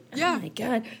they're like, oh my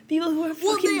god, people who are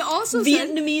fucking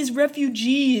Vietnamese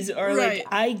refugees are like,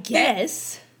 I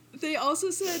guess. They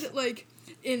also said, like,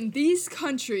 in these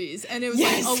countries, and it was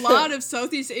like a lot of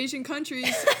Southeast Asian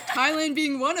countries, Thailand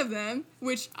being one of them,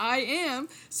 which I am,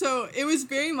 so it was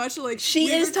very much like...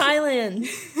 She is Thailand!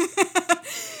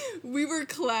 We were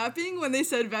clapping when they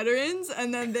said veterans,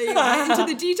 and then they went into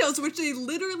the details, which they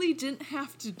literally didn't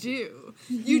have to do.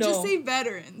 You just say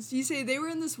veterans. You say, they were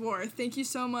in this war, thank you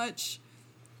so much,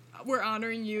 we're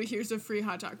honoring you, here's a free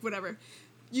hot dog, whatever.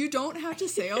 You don't have to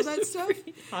say all that stuff.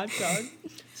 Hot dog.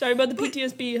 Sorry about the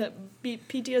PTSD.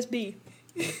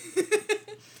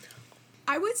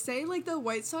 I would say, like, the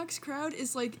White Sox crowd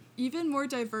is, like, even more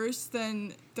diverse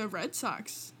than the Red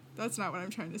Sox. That's not what I'm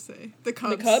trying to say. The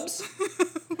Cubs. The Cubs?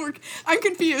 I'm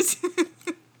confused.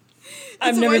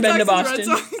 I've never been to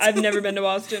Boston. I've never been to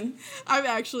Boston.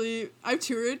 I've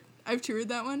toured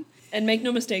that one. And make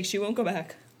no mistake, she won't go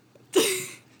back.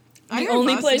 The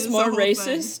only place more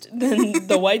racist than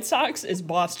the White Sox is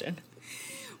Boston.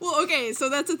 Well, okay, so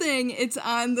that's the thing. It's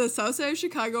on the south side of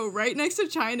Chicago, right next to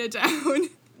Chinatown.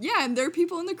 Yeah, and there are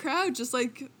people in the crowd just,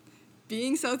 like,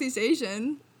 being Southeast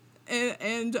Asian.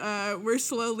 And we're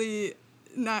slowly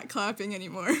not clapping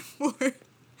anymore for...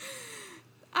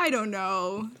 I don't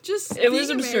know. Just being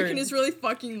American absurd. Is really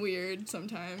fucking weird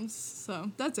sometimes.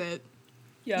 So, that's it.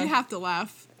 Yeah. You have to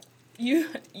laugh. You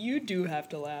do have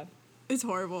to laugh. It's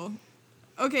horrible.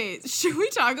 Okay, should we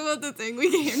talk about the thing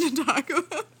we came to talk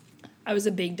about? I was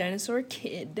a big dinosaur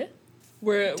kid.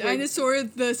 Dinosaur,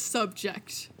 the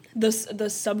subject. The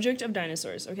subject of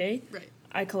dinosaurs, okay? Right.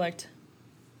 I collect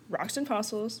rocks and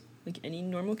fossils, like any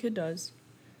normal kid does.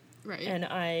 Right. And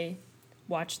I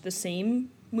watched the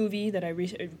same movie that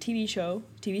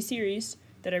TV series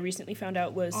that I recently found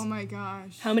out was... Oh my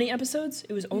gosh. How many episodes?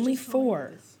 It was only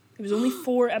 4. It was only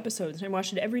 4 episodes, and I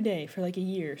watched it every day for like a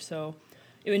year. So,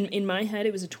 in my head,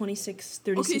 it was a 36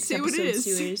 episode series.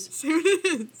 Say what it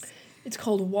is. It's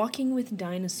called Walking with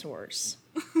Dinosaurs,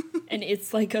 and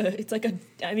it's like a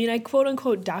I quote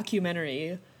unquote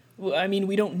documentary. I mean,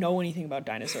 we don't know anything about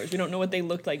dinosaurs. We don't know what they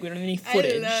looked like. We don't have any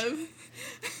footage.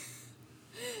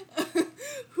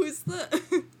 Who's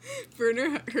the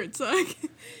Werner Herzog?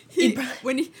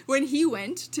 When he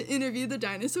went to interview the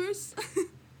dinosaurs.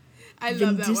 I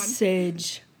love that one.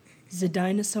 Sage, the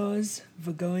dinosaurs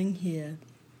were going here.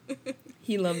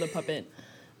 He loved the puppet.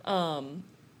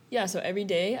 Yeah, so every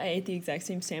day I ate the exact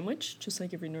same sandwich, just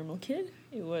like every normal kid.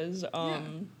 It was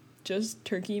just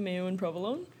turkey, mayo, and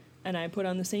provolone, and I put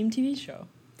on the same TV show.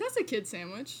 That's a kid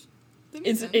sandwich. That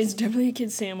makes sense. It's definitely a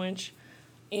kid sandwich.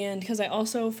 And because I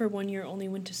also, for 1 year, only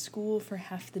went to school for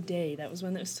half the day. That was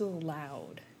when it was still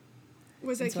allowed.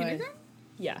 Was that kindergarten?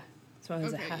 Yeah. So I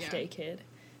was Okay, a half-day kid.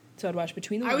 So I'd watch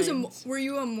Between the I Lines. was were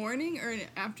you a morning or an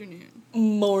afternoon?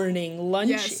 Morning. Lunch,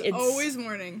 Yes, it's always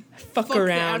morning. fuck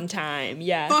around time.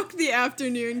 Yeah. Fuck the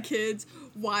afternoon, kids.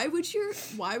 Why would you,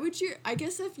 I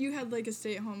guess if you had, like, a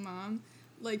stay-at-home mom,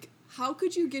 like, how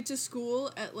could you get to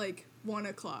school at, like, 1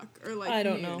 o'clock or, like, I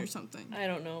don't noon know. or something? I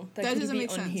don't know. That could doesn't be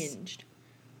make sense. Unhinged.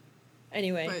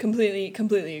 Anyway, But-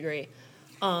 completely agree. Eat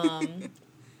Like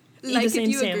the if same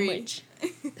you agree. sandwich.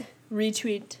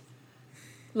 Retweet.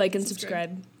 Like and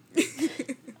subscribe.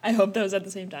 I hope that was at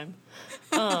the same time.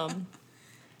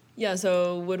 Yeah,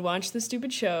 so would watch the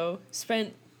stupid show,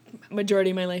 spent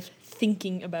majority of my life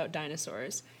thinking about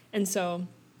dinosaurs. And so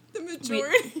The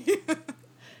majority.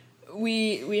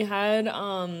 we had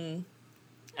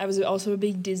I was also a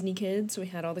big Disney kid, so we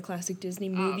had all the classic Disney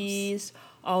movies,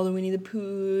 all the Winnie the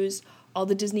Poohs, all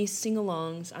the Disney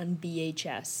sing-alongs on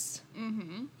VHS.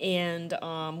 Mm-hmm.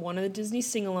 And one of the Disney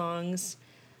sing-alongs,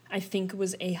 I think,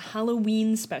 was a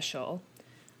Halloween special,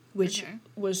 which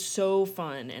was so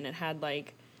fun, and it had,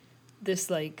 like, this,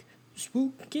 like,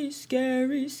 spooky,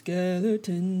 scary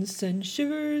skeletons send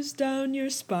shivers down your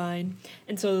spine.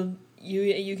 And so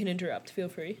you can interrupt, feel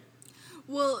free.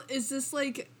 Well, is this,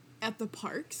 like, at the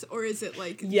parks, or is it,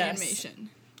 like, Yes. animation?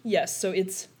 Yes, so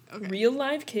it's Okay. real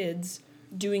live kids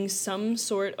doing some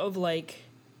sort of, like,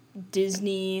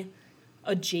 Disney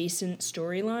adjacent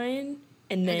storyline,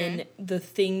 and then the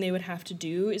thing they would have to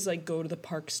do is, like, go to the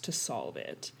parks to solve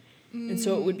it. And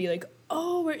so it would be like,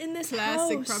 oh, we're in this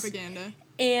Classic house. propaganda.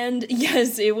 And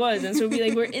yes, it was. And so it'd be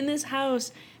like, we're in this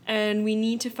house and we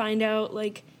need to find out,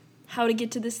 like, how to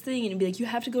get to this thing. And it'd be like, you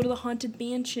have to go to the haunted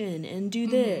mansion and do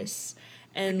this.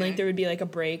 And like there would be like a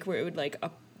break where it would like a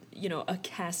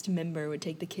cast member would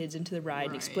take the kids into the ride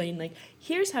and explain, like,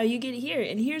 here's how you get here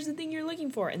and here's the thing you're looking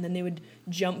for. And then they would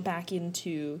jump back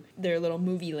into their little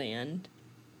movie land.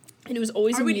 And it was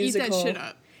always a musical. I would eat that shit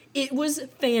up. It was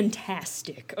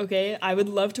fantastic, okay? I would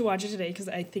love to watch it today because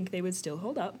I think they would still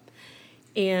hold up.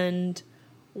 And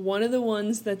one of the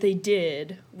ones that they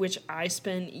did, which I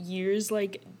spent years,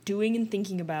 like, doing and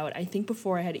thinking about, I think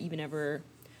before I had even ever,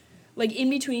 like, in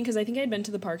between, because I think I had been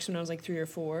to the parks when I was, like, 3 or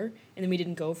 4, and then we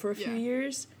didn't go for a few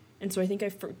years. And so I think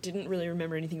I didn't really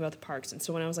remember anything about the parks. And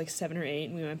so when I was, like, 7 or 8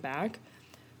 and we went back,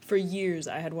 for years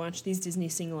I had watched these Disney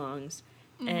sing-alongs.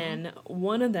 Mm-hmm. And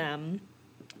one of them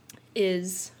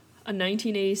is a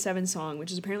 1987 song,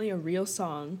 which is apparently a real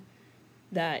song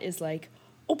that is like,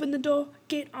 open the door,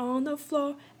 get on the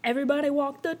floor, everybody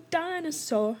walk the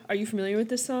dinosaur. Are you familiar with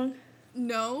this song?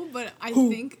 No, but I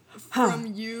think from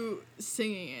you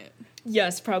singing it.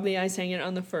 Yes, probably I sang it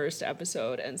on the first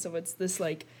episode, and so it's this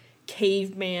like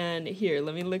caveman. Here,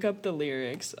 let me look up the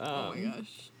lyrics. Oh my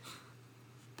gosh.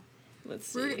 Let's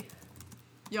see.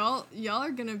 Y'all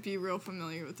are gonna be real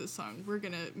familiar with this song. We're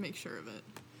gonna make sure of it.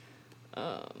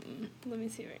 Let me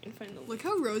see if I can find the. Look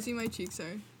how rosy my cheeks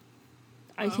are.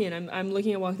 I can't. I'm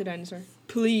looking at Walk the Dinosaur.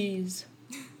 Please.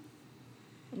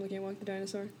 I'm looking at Walk the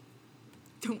Dinosaur.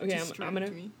 Don't Okay, distract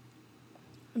me.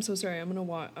 I'm so sorry. I'm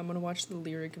gonna watch the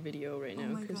lyric video right now.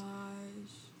 Oh my gosh.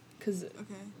 Cause.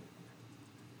 Okay.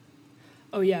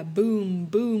 Oh yeah, boom,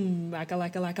 boom, like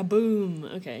a boom.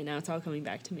 Okay, now it's all coming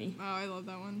back to me. Wow, I love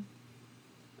that one.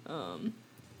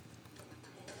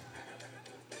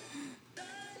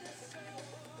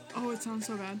 Oh, it sounds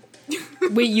so bad.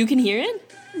 Wait, you can hear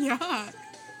it? Yeah.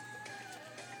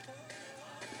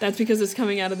 That's because it's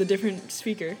coming out of the different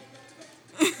speaker.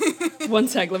 One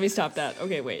sec, let me stop that.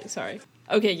 Okay, wait, sorry.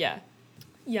 Okay, yeah.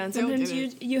 Yeah, and sometimes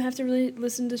you have to really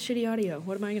listen to shitty audio.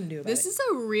 What am I going to do about it? This is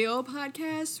a real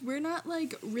podcast. We're not,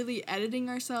 like, really editing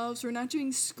ourselves. We're not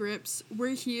doing scripts.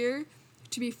 We're here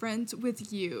to be friends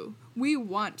with you. We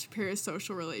want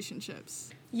parasocial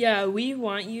relationships. Yeah, we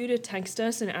want you to text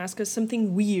us and ask us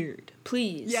something weird.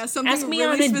 Please. Yeah, something ask me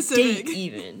really on a specific. date,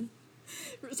 even.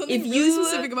 Something really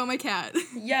specific about my cat.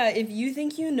 Yeah, if you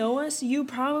think you know us, you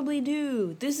probably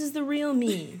do. This is the real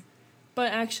me.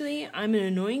 But actually, I'm an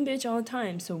annoying bitch all the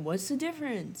time, so what's the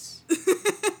difference?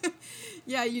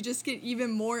 Yeah, you just get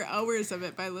even more hours of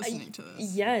it by listening to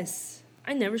this. Yes.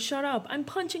 I never shut up. I'm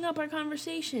punching up our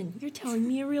conversation. You're telling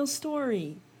me a real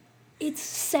story. It's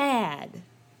sad.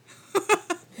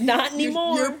 Not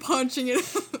anymore. You're punching it.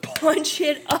 Punch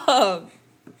it up.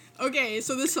 Okay,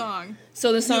 so the song.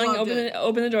 So the song, loved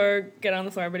open the door, get on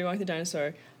the floor, everybody walk the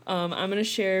dinosaur. I'm going to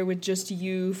share with just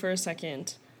you for a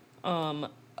second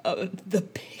the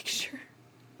picture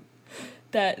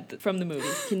that from the movie.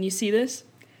 Can you see this?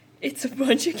 It's a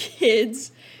bunch of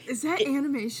kids. Is that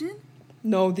animation?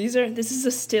 No, this is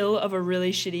a still of a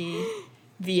really shitty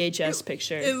VHS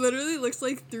picture. It literally looks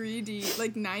like 3D,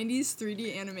 like 90s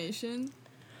 3D animation.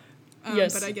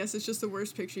 Yes. But I guess it's just the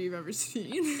worst picture you've ever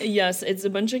seen. Yes, it's a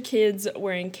bunch of kids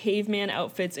wearing caveman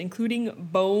outfits, including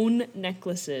bone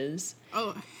necklaces.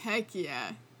 Oh, heck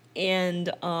yeah.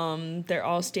 And they're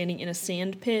all standing in a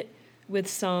sand pit with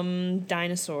some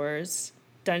dinosaur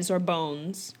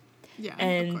bones. Yeah,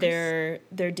 And of course.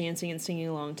 they're dancing and singing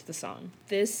along to the song.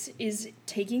 This is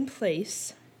taking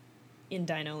place in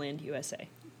Dino Land, USA.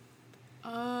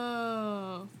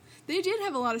 Oh. They did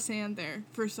have a lot of sand there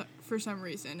for some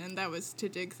reason, and that was to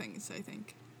dig things, I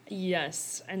think.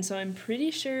 Yes, and so I'm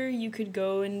pretty sure you could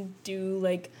go and do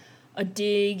like a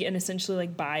dig and essentially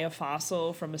like buy a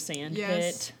fossil from a sand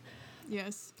pit.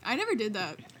 Yes. I never did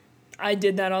that. I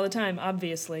did that all the time,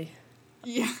 obviously.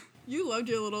 Yeah. You loved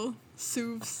your little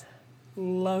souvs.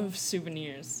 Love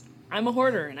souvenirs. I'm a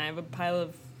hoarder and I have a pile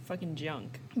of fucking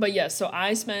junk. But yeah, so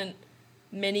I spent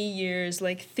many years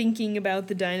like thinking about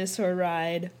the dinosaur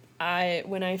ride.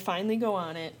 When I finally go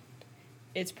on it,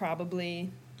 I'm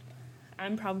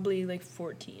probably like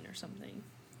 14 or something.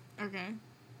 Okay.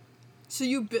 So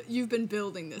you've been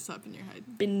building this up in your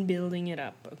head. Been building it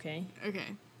up, okay?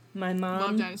 Okay. My mom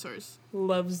Love dinosaurs.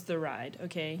 loves the ride,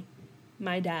 okay?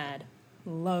 My dad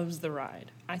loves the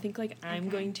ride. I think like I'm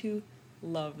going to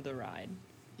love the ride.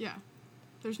 Yeah.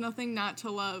 There's nothing not to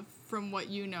love from what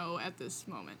you know at this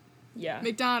moment. Yeah.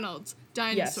 McDonald's,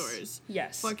 dinosaurs.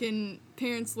 Yes. Fucking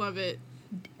parents love it.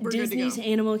 We're Disney's good to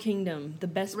go. Animal Kingdom, the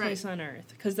best Right. place on earth.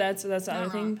 Because that's the Not other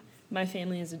thing. wrong. My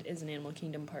family is an Animal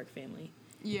Kingdom park family.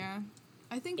 Yeah.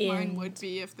 I think mine And- would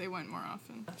be if they went more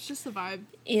often. It's just the vibe.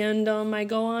 And I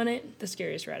go on it, the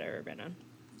scariest ride I've ever been on.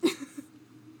 The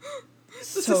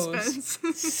so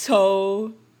suspense.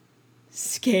 so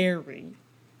scary.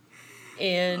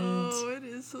 And Oh, it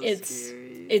is so it's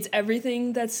scary. it's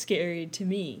everything that's scary to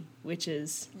me, which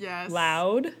is Yes.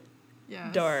 loud,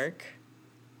 Yes. dark,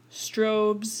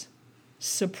 strobes,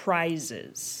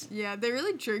 surprises. Yeah, they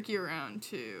really jerk you around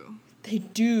too. They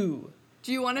do.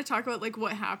 Do you want to talk about like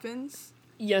what happens?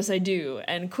 Yes, I do.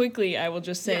 And quickly, I will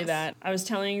just say Yes. that I was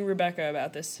telling Rebecca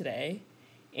about this today.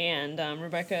 And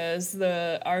Rebecca is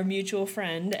our mutual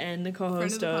friend and the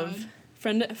co-host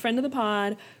friend of the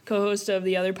pod, co-host of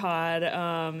the other pod.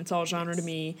 It's all genre to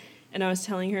me. And I was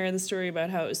telling her the story about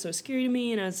how it was so scary to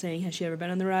me. And I was saying, has she ever been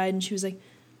on the ride? And she was like,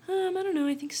 I don't know.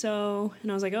 I think so.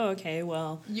 And I was like, oh, okay,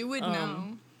 well. You would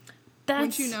know.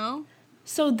 That's, Would you know?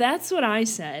 So that's what I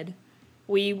said.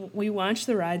 We watched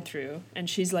the ride through. And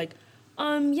she's like,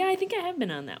 yeah, I think I have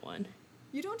been on that one.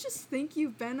 You don't just think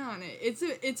you've been on it.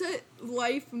 It's a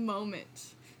life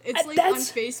moment. It's like that's-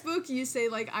 on Facebook you say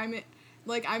like I'm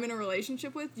in a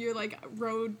relationship with, you're like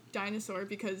road dinosaur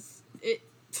because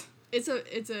it's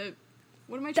a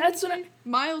what am I trying That's to what say?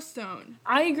 Milestone.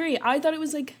 I agree. I thought it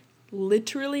was like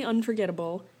literally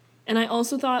unforgettable. And I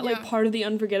also thought like Yeah. part of the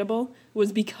unforgettable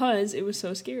was because it was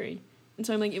so scary. And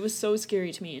so I'm like, it was so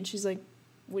scary to me. And she's like,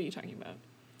 what are you talking about?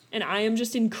 And I am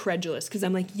just incredulous because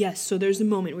I'm like, yes, so there's a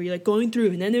moment where you're like going through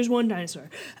and then there's one dinosaur.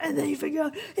 And then you figure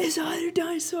out it's another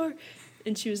dinosaur.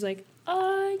 And she was like,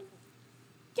 yeah,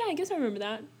 I guess I remember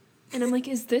that. And I'm like,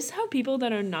 is this how people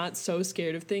that are not so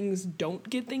scared of things don't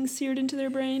get things seared into their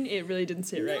brain? It really didn't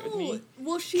sit right with me.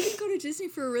 Well, she didn't go to Disney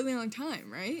for a really long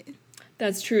time, right?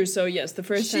 That's true. So yes, the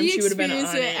first time She she would have been on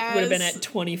experienced it it would have been as- at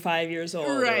 25 years old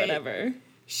or Right. whatever.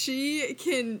 She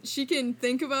can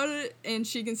think about it and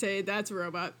she can say that's a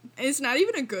robot. And it's not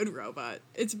even a good robot.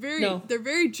 They're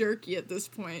very jerky at this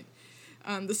point.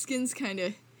 The skin's kind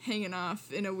of hanging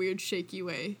off in a weird shaky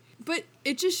way. But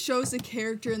it just shows the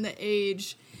character and the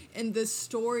age and the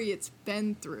story it's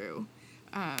been through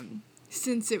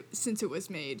since it was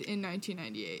made in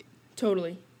 1998.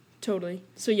 Totally.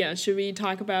 So yeah, should we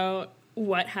talk about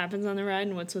what happens on the ride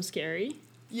and what's so scary?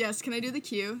 Yes, can I do the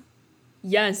cue?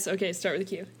 Yes. Okay, start with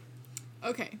the cue.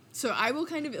 Okay, so I will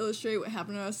kind of illustrate what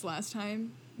happened to us last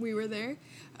time we were there.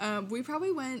 We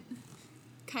probably went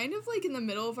kind of like in the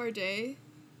middle of our day,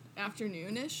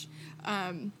 afternoon-ish,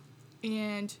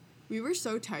 and we were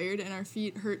so tired and our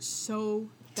feet hurt so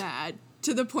bad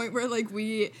to the point where like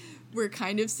we were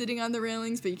kind of sitting on the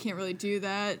railings, but you can't really do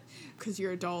that because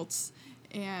you're adults.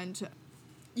 And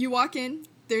you walk in,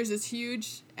 there's this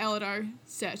huge Aladar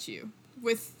statue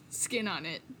with skin on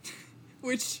it.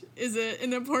 which is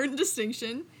an important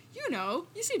distinction. You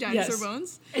see dinosaur Yes.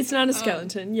 bones. It's not a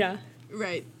skeleton, yeah.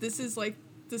 Right. This is like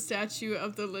the statue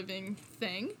of the living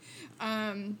thing.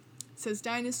 It says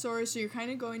dinosaur, so you're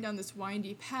kind of going down this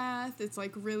windy path. It's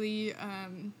like really,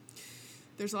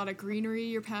 there's a lot of greenery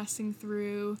you're passing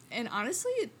through. And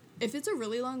honestly, if it's a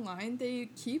really long line, they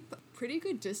keep pretty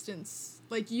good distance.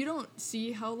 Like, you don't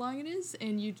see how long it is,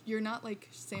 and you're not, like,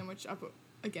 sandwiched up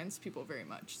against people very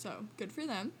much. So, good for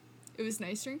them. It was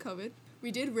nice during COVID.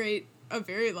 We did wait a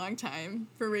very long time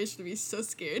for Rachel to be so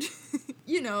scared.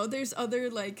 There's other,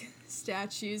 like,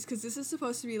 statues, because this is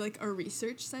supposed to be, like, a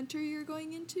research center you're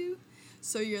going into.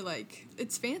 So you're, like,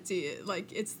 it's fancy.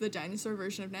 Like, it's the dinosaur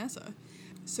version of NASA.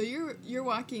 So you're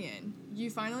walking in. You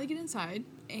finally get inside,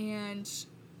 and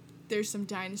there's some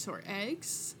dinosaur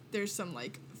eggs. There's some,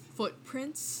 like,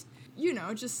 footprints.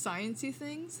 Just sciencey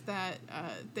things that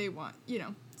they want,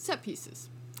 set pieces.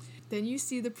 Then you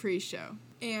see the pre-show.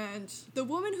 And the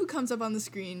woman who comes up on the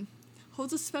screen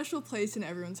holds a special place in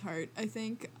everyone's heart, I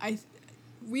think.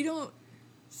 We don't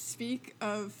speak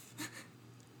of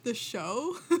the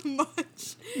show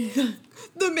much.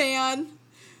 The man.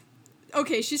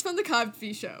 Okay, she's from the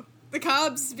Cosby Show. The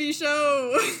Cosby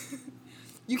Show.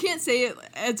 You can't say it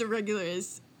as regularly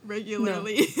as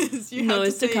you have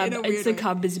to say it in a weird it's the way.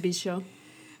 Cosby Show.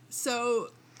 So,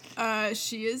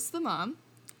 she is the mom,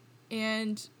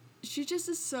 and she just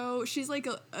is she's like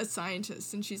a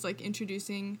scientist, and she's like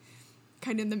introducing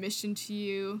kind of the mission to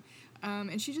you,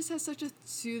 and she just has such a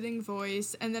soothing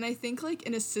voice. And then I think like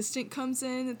an assistant comes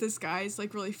in, this guy's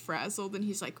like really frazzled, and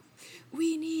he's like,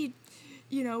 we need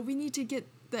to get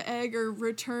the egg or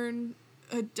return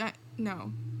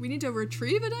we need to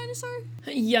retrieve a dinosaur?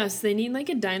 Yes, they need like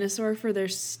a dinosaur for their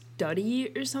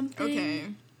study or something. Okay.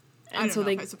 I don't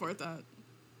know if I support that.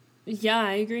 Yeah,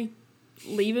 I agree.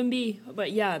 Leave him be.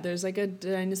 But yeah, there's like a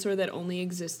dinosaur that only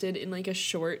existed in like a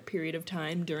short period of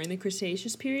time during the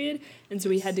Cretaceous period. And so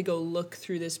we had to go look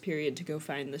through this period to go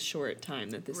find the short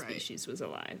time that the species was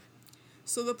alive.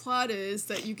 So the plot is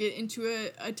that you get into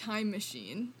a time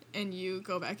machine and you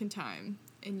go back in time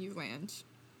and you land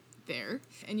there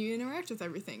and you interact with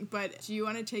everything. But do you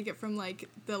want to take it from like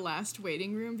the last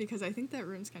waiting room? Because I think that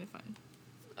room's kind of fun.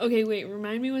 Okay, wait,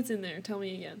 remind me what's in there. Tell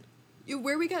me again.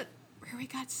 Where we got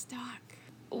stuck.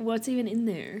 What's even in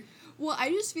there? Well, I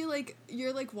just feel like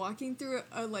you're like walking through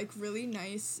a like really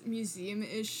nice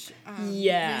museum-ish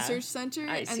research center,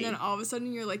 and then all of a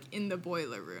sudden you're like in the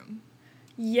boiler room.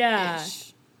 Yeah.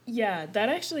 Yeah, that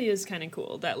actually is kind of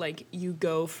cool. That like you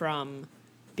go from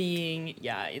being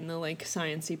in the like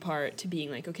sciencey part to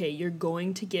being like, okay, you're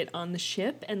going to get on the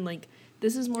ship, and like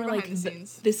this is more like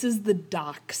this is the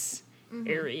docks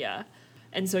area.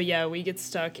 And so, yeah, we get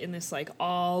stuck in this, like,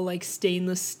 all, like,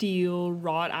 stainless steel,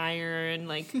 wrought iron,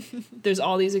 like, there's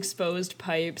all these exposed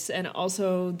pipes, and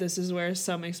also this is where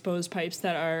some exposed pipes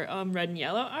that are red and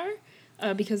yellow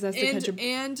are, because that's the ketchup...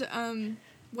 And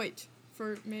white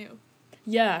for mayo.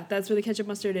 Yeah, that's where the ketchup,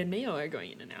 mustard, and mayo are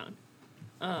going in and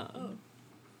out.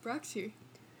 Brock's here.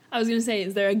 I was going to say,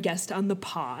 is there a guest on the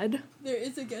pod? There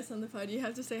is a guest on the pod. You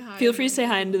have to say hi. Feel free to say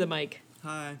hi into the mic.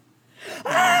 Hi.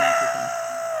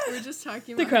 We're just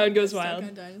talking about the crowd goes wild.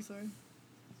 On dinosaur.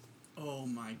 Oh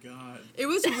my god. It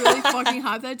was really fucking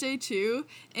hot that day too,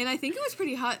 and I think it was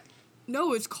pretty hot. No,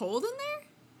 it was cold in there?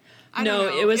 I don't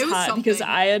know. It was hot something. because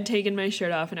I had taken my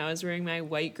shirt off and I was wearing my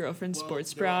white girlfriend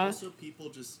sports there bra. Are also people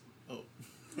just... Oh,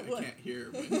 I can't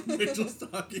hear when Rachel's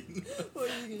talking. What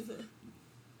are you going to say?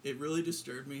 It really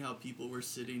disturbed me how people were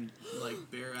sitting,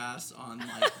 like, bare ass on,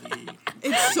 like, the...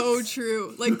 It's so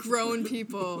true. Like, grown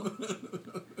people.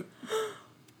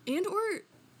 And or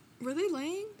were they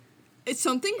laying? It's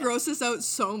something grossed us out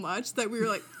so much that we were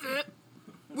like,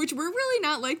 which we're really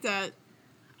not like that.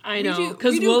 I know,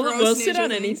 because we'll sit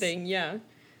on anything. Yeah,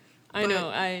 I know.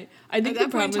 I think the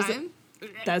problem is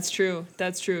that's true.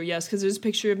 That's true. Yes, because there's a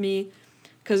picture of me,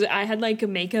 because I had like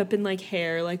makeup and like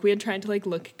hair. Like we had tried to like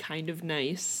look kind of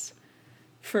nice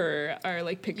for our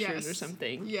like pictures or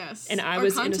something. Yes. And I our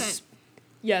was content. in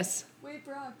a. Yes. Wait,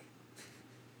 Brock.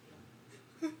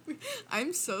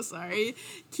 I'm so sorry.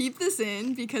 Keep this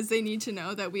in because they need to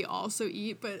know that we also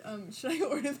eat, but should I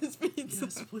order this pizza?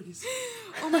 Yes, please.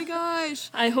 Oh my gosh.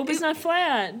 I hope it's not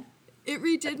flat. It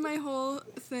redid my whole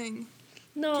thing.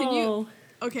 No. Can you...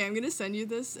 Okay, I'm going to send you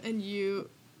this and you...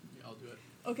 Yeah, I'll do it.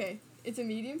 Okay, it's a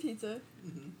medium pizza,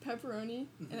 pepperoni,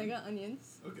 and I got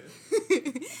onions. Okay.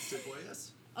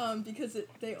 Yes. Because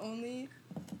they only...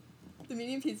 The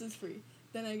medium pizza is free.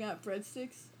 Then I got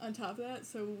breadsticks on top of that,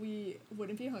 so we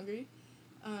wouldn't be hungry.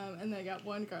 And then I got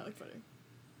one garlic butter.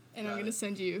 And I'm gonna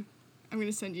send you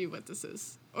what this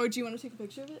is. Or do you want to take a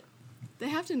picture of it? They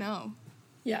have to know.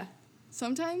 Yeah.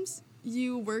 Sometimes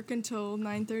you work until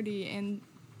 9:30 and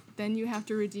then you have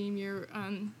to redeem your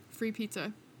free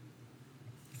pizza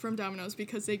from Domino's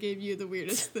because they gave you the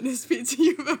weirdest, thinnest pizza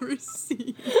you've ever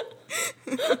seen.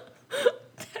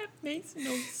 That makes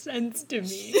no sense to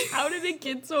me. How did it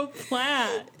get so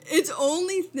flat? It was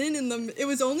only thin in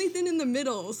the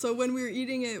middle. So when we were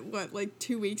eating it, like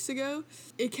 2 weeks ago,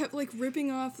 it kept like ripping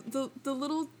off the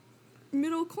little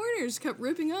middle corners kept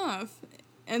ripping off.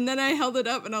 And then I held it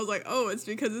up and I was like, oh, it's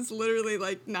because it's literally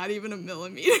like not even a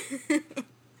millimeter.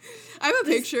 I have a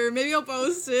picture. Maybe I'll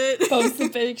post it. Post the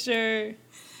picture.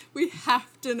 We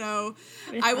have to know.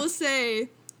 I will say,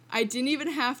 I didn't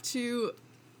even have to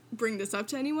bring this up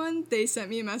to anyone. They sent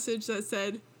me a message that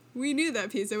said, we knew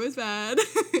that pizza was bad.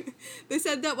 They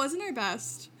said that wasn't our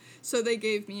best. So they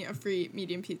gave me a free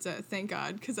medium pizza, thank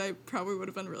God, because I probably would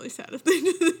have been really sad if they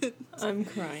didn't. I'm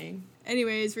crying.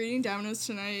 Anyways, we're eating Domino's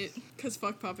tonight, because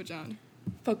fuck Papa John.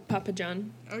 Fuck Papa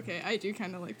John. Okay, I do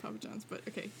kind of like Papa John's, but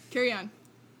okay, carry on.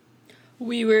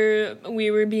 We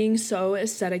were being so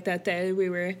aesthetic that day. We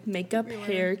were makeup,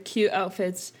 hair, cute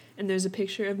outfits, and there's a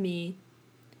picture of me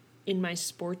in my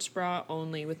sports bra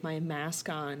only with my mask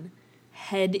on,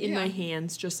 head in my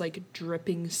hands, just like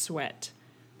dripping sweat,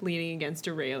 leaning against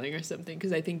a railing or something.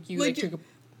 Because I think you took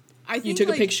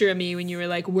a picture of me when you were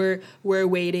like, we're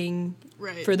waiting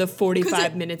for the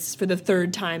 45 minutes for the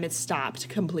third time. It stopped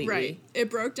completely. Right.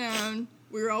 It broke down.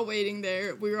 We were all waiting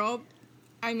there. We were all,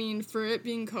 I mean, for it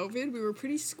being COVID, we were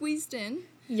pretty squeezed in.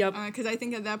 Yep. Because I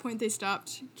think at that point they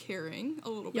stopped caring a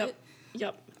little bit.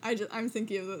 Yep. I'm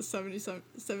thinking of the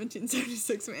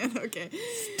 1776 man. Okay.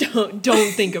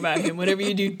 Don't think about him. Whatever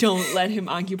you do, don't let him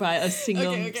occupy a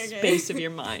single space of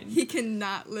your mind. He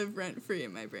cannot live rent free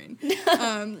in my brain.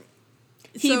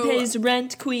 He pays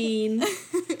rent, queen.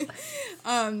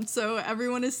 So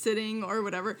everyone is sitting or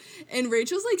whatever, and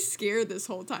Rachel's like scared this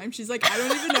whole time. She's like, I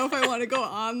don't even know if I want to go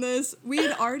on this. We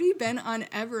had already been on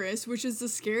Everest, which is the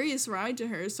scariest ride to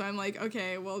her. So I'm like,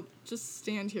 okay, well, just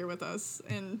stand here with us.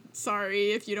 And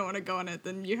sorry if you don't want to go on it,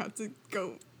 then you have to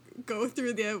go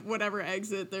through the whatever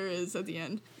exit there is at the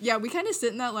end. Yeah, we kind of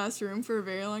sit in that last room for a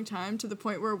very long time to the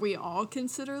point where we all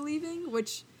consider leaving,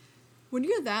 which when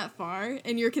you're that far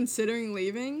and you're considering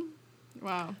leaving,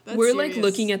 wow, that's We're serious. like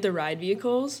looking at the ride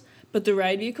vehicles, but the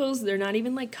ride vehicles, they're not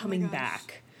even like coming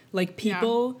back. Like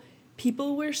people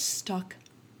were stuck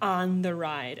on the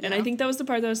ride. And I think that was the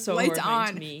part that was so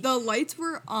horrifying to me. The lights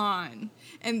were on.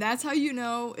 And that's how you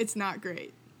know it's not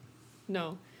great.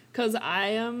 No. Because I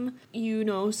am,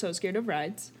 so scared of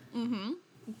rides. Mm-hmm.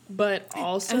 But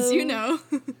also, as you know,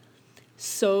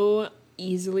 so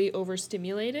easily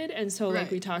overstimulated. And so,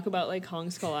 like, we talk about, like, Hong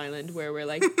Skull Island, where we're,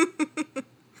 like,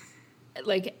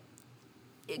 like,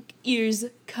 ears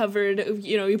covered,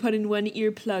 you put in one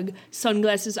earplug,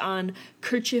 sunglasses on,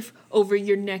 kerchief over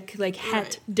your neck, like,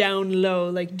 hat down low.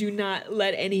 Like, do not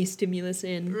let any stimulus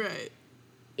in. Right.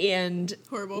 And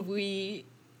horrible.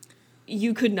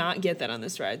 You could not get that on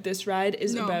this ride. This ride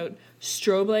is about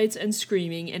strobe lights and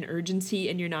screaming and urgency,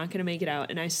 and you're not going to make it out.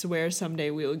 And I swear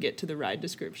someday we will get to the ride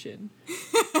description.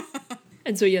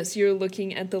 And so, yes, you're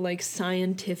looking at the, like,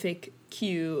 scientific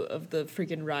queue of the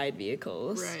freaking ride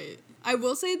vehicles. Right. I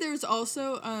will say there's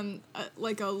also,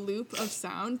 like, a loop of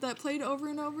sound that played over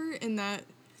and over in that,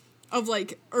 of,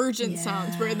 like, urgent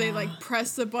sounds where they, like,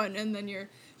 press the button and then your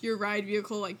ride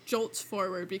vehicle, like, jolts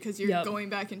forward because you're going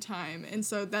back in time. And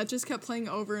so that just kept playing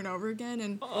over and over again.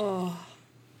 And,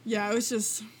 yeah,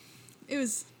 it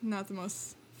was not the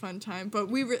most fun time. But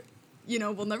we were,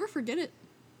 we'll never forget it.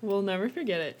 We'll never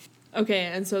forget it. Okay,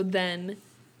 and so then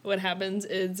what happens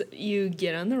is you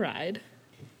get on the ride,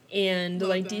 and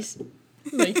like Dee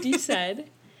said,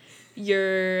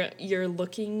 you're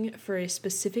looking for a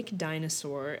specific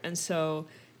dinosaur, and so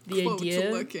the Quote,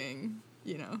 idea looking.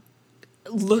 I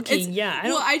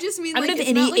just mean, I don't like, have it's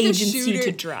any not like agency a shooter.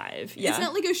 to drive. Yeah, it's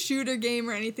not like a shooter game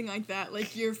or anything like that.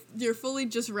 Like, you're fully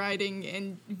just riding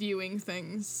and viewing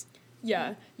things.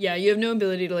 Yeah, you have no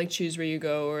ability to, like, choose where you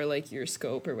go or, like, your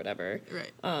scope or whatever.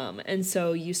 Right. And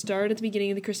so you start at the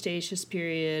beginning of the Cretaceous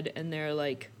period, and they're,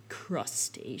 like,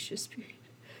 Crustaceous period.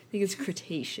 I think it's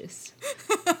Cretaceous.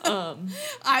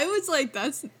 I was like,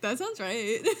 that sounds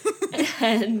right.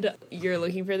 And you're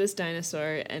looking for this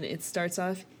dinosaur, and it starts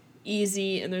off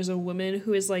easy, and there's a woman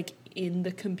who is, like, in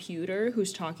the computer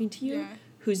who's talking to you,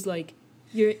 who's like,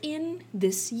 you're in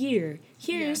this year.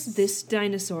 Here's this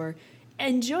dinosaur.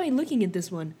 Enjoy looking at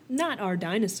this one, not our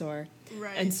dinosaur.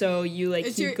 Right. And so you, like,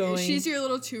 keep going. She's your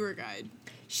little tour guide.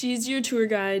 She's your tour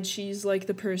guide. She's, like,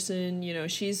 the person,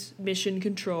 she's mission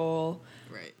control.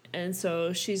 Right. And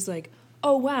so she's like,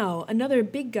 oh wow, another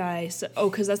big guy. So,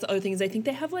 because that's the other thing is I think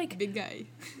they have like Big guy.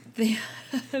 they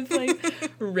have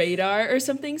like radar or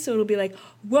something, so it'll be like,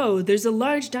 whoa, there's a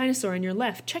large dinosaur on your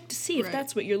left. Check to see if Right.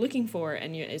 that's what you're looking for,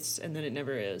 and and then it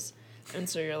never is. And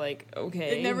so you're like,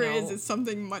 okay, It never no. is. It's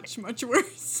something much, much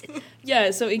worse.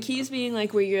 Yeah, so it keeps being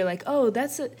like where you're like, oh,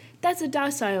 that's a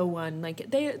docile one. Like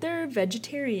they're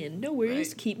vegetarian. No worries,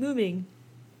 Right. keep moving.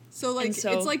 So, like,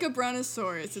 so- it's like a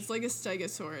brontosaurus. It's like a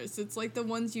stegosaurus. It's like the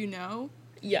ones you know.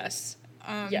 Yes.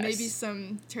 Yes. Maybe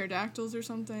some pterodactyls or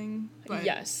something. But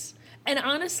Yes. And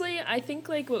honestly, I think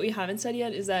like what we haven't said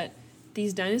yet is that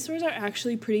these dinosaurs are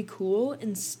actually pretty cool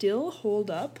and still hold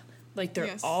up. Like they're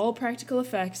Yes. all practical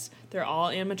effects. They're all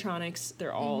animatronics.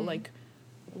 They're all like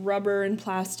rubber and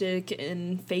plastic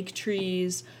and fake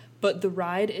trees, but the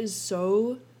ride is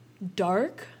so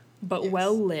dark but Yes.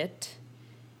 well lit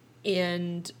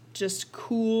and just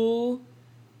cool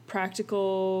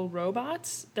practical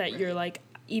robots that you're like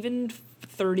even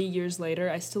 30 years later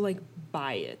I still like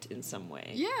buy it in some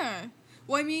way. Yeah.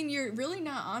 Well, I mean, you're really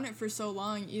not on it for so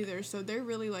long either. So they're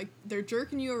really like, they're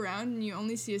jerking you around and you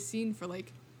only see a scene for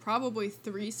like probably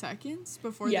 3 seconds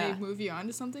before Yeah. they move you on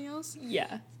to something else.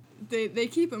 Yeah. They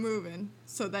keep it moving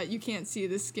so that you can't see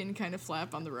the skin kind of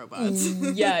flap on the robots.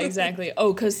 Yeah, exactly.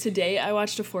 Oh, because today I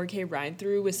watched a 4K ride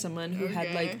through with someone who had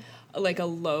Okay. like a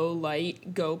low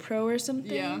light GoPro or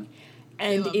something. Yeah.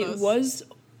 And love it those.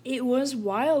 was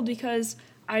wild because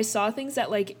I saw things that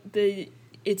like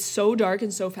it's so dark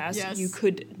and so fast Yes. you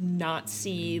could not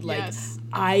see like Yes.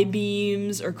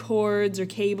 I-beams or cords or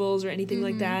cables or anything Mm-hmm.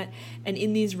 like that. And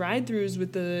in these ride throughs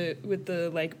with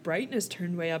the like brightness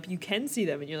turned way up, you can see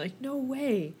them and you're like, no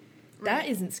way. That Right.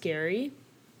 isn't scary.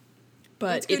 But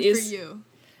That's good it is for you.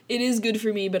 it is good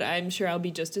for me, but I'm sure I'll be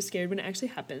just as scared when it actually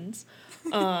happens.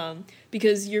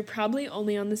 Because you're probably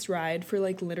only on this ride for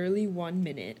like literally 1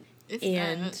 minute. If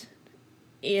and that.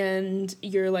 and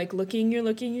you're like looking,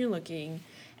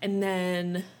 and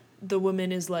then the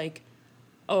woman is like,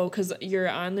 oh, because you're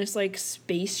on this like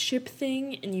spaceship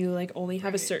thing and you like only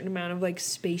have a Right. certain amount of like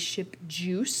spaceship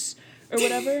juice or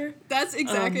whatever. That's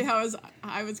exactly how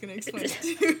I was going to explain it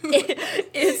too.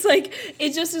 It's like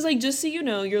it just is like, just so you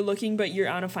know, you're looking but you're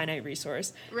on a finite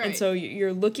resource. And Right. so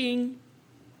you're looking,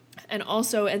 and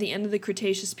also at the end of the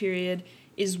Cretaceous period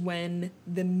is when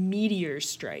the meteor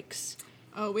strikes.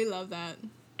 Oh, we love that.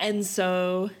 And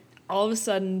so all of a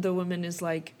sudden the woman is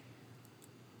like,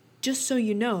 just so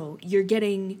you know, you're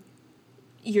getting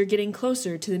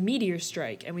closer to the meteor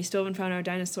strike, and we still haven't found our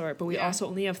dinosaur, but we Yeah. also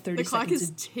only have 30 The clock seconds.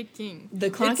 is ticking. The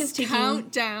clock It's is ticking.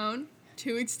 Countdown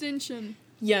to extinction.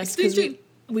 Yes, because Extinction.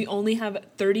 we only have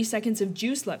 30 seconds of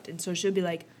juice left, and so she'll be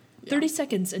like, 30 Yeah.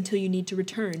 seconds until you need to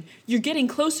return. You're getting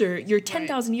closer. You're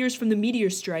 10,000 years from the meteor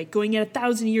strike, going at a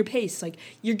 1,000-year pace. Like,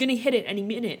 you're going to hit it any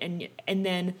minute. And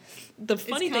then the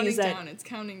funny thing is that, It's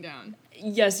counting down.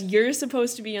 yes, you're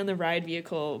supposed to be on the ride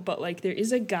vehicle, but, like, there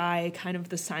is a guy, kind of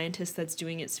the scientist that's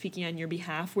doing it, speaking on your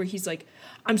behalf, where he's like,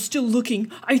 I'm still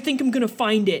looking. I think I'm going to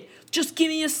find it. Just give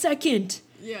me a second.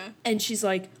 Yeah. And she's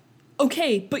like,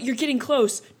 okay, but you're getting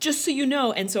close, just so you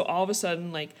know. And so all of a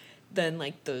sudden, like, then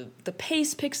like the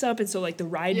pace picks up, and so like the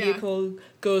ride Yeah. vehicle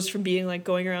goes from being like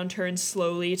going around turns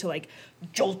slowly to like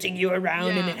jolting you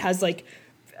around, and Yeah. it has like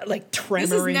tremor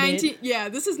This is in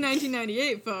this is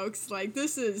 1998, folks. Like,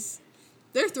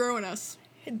 they're throwing us.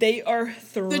 it. They are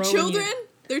throwing Their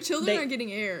you. children They- are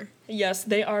getting air. Yes,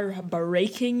 they are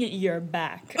breaking your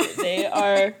back.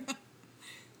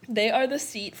 They are the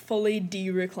seat fully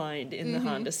de-reclined in the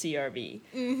Honda CRV.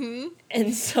 Mm-hmm.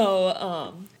 And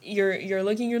so you're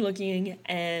looking,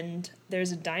 and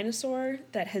there's a dinosaur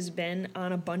that has been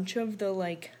on a bunch of the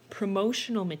like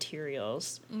promotional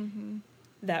materials. Mm-hmm.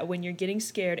 That when you're getting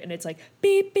scared and it's like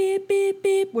beep beep beep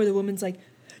beep, where the woman's like,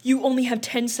 you only have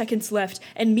 10 seconds left,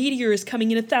 and meteor is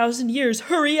coming in 1,000 years.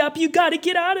 Hurry up, you gotta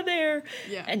get out of there.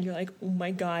 Yeah. And you're like, oh my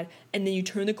God. And then you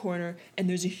turn the corner, and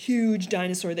there's a huge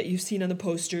dinosaur that you've seen on the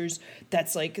posters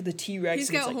that's like the T-Rex. He's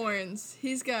and it's got like, horns.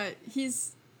 He's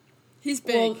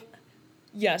big. well,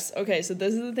 yes, okay, so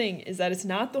this is the thing, is that it's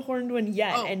not the horned one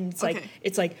yet, Oh, and it's okay.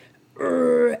 like,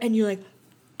 and you're like,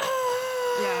 ah!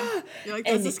 Yeah. You're like,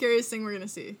 that's And- the scariest thing we're gonna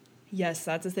see. Yes,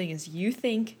 that's the thing, is you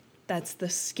think that's the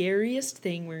scariest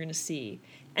thing we're gonna see.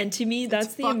 And to me,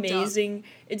 that's the fucked up. amazing,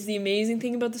 it's the amazing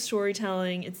thing about the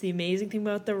storytelling, it's the amazing thing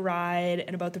about the ride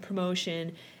and about the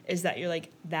promotion, is that you're like,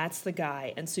 that's the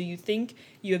guy. And so you think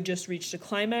you have just reached a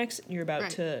climax, and you're about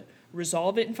Right. to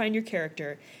resolve it and find your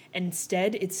character, and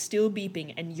instead it's still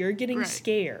beeping, and you're getting Right.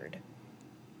 scared,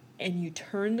 and you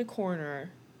turn the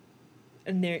corner,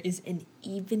 and there is an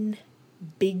even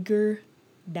bigger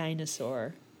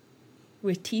dinosaur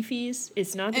with Teefies.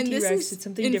 It's not the And T-Rex. this is It's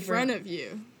something in different. front of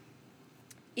you.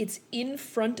 It's in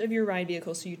front of your ride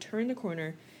vehicle, so you turn the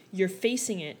corner, you're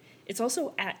facing it. It's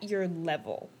also at your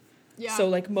level. Yeah. So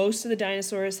like most of the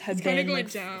dinosaurs have it's kind of been going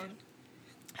like down.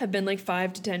 have been like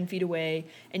 5 to 10 feet away,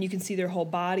 and you can see their whole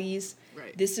bodies.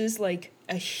 Right. This is like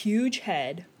a huge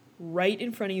head right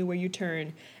in front of you where you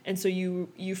turn, and so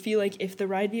you feel like if the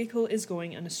ride vehicle is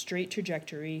going on a straight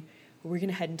trajectory, we're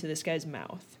gonna head into this guy's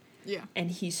mouth. Yeah.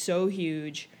 And he's so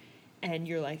huge, and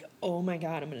you're like, oh my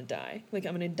god, I'm gonna die. Like,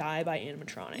 I'm gonna die by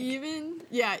animatronic.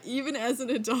 Even as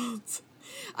an adult.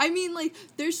 I mean, like,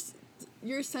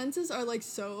 your senses are, like,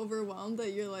 so overwhelmed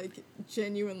that you're, like,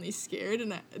 genuinely scared,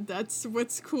 and that's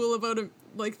what's cool about,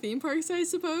 like, theme parks, I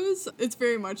suppose. It's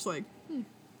very much like,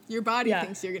 your body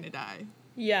thinks you're gonna die.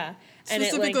 Yeah. And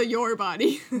Specifically your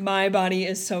body. my body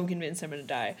is so convinced I'm gonna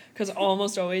die. Because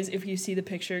almost always, if you see the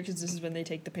picture, because this is when they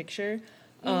take the picture,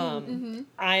 I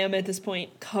am at this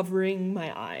point covering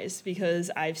my eyes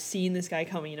because I've seen this guy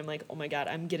coming, and I'm like, oh my god,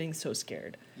 I'm getting so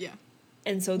scared. Yeah.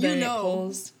 And so then it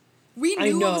pulls. We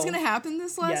knew what was know. gonna happen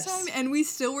this last Yes. time, and we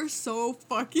still were so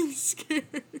fucking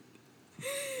scared.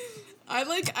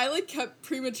 I kept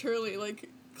prematurely, like,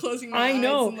 closing my eyes. I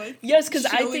know. And, like, Yes, because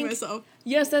I shielding think. myself.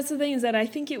 Yes, that's the thing, is that I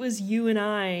think it was you and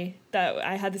I that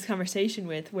I had this conversation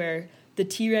with where the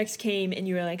T-Rex came and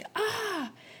you were like,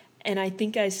 ah! And I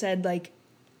think I said, like,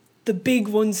 the big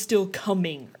one's still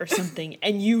coming or something.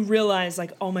 And you realize,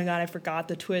 like, oh my god, I forgot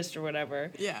the twist or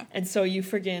whatever. Yeah. And so you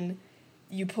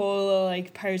pull,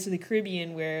 like, Pirates of the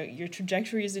Caribbean where your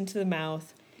trajectory is into the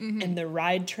mouth and the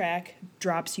ride track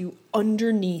drops you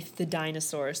underneath the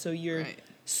dinosaur. So you're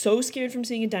so scared from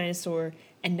seeing a dinosaur,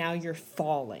 and now you're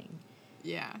falling.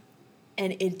 Yeah.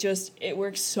 And it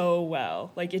works so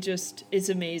well. Like, it's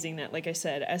amazing that, like I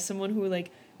said, as someone who,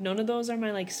 like, none of those are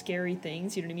my, like, scary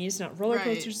things, you know what I mean? It's not roller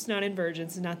coasters, it's not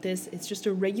inversions, it's not this. It's just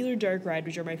a regular dark ride,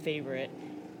 which are my favorite,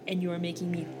 and you are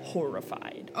making me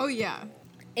horrified. Oh, yeah.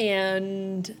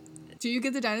 And Do you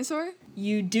get the dinosaur?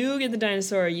 you do get the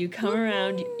dinosaur. You come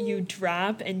around, you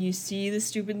drop, and you see the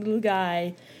stupid little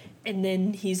guy, and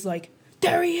then he's like,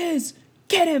 there he is!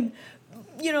 Get him!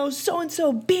 You know,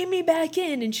 so-and-so, beam me back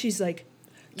in. And she's like,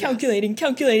 calculating,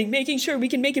 making sure we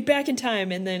can make it back in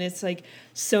time. And then it's like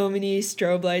so many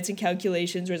strobe lights and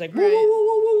calculations where it's like, whoa, Right. whoa,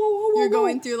 whoa, whoa, whoa, whoa, whoa, You're whoa.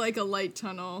 going through, like, a light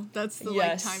tunnel. That's the,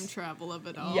 Yes. like, time travel of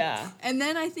it all. Yeah. And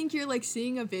then I think you're, like,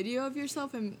 seeing a video of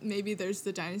yourself, and maybe there's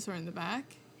the dinosaur in the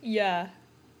back. Yeah.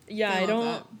 Yeah, I I love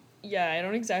don't... Yeah, I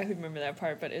don't exactly remember that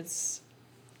part, but it's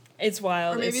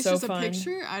wild. Or maybe it's so just fun. a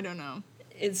picture? I don't know.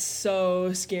 It's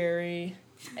so scary.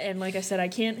 And like I said, I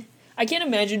can't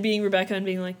imagine being Rebecca and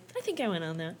being like, I think I went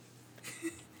on that.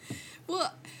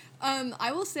 Well,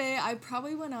 I will say I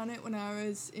probably went on it when I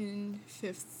was in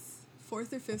 4th or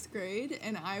 5th grade,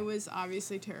 and I was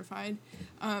obviously terrified.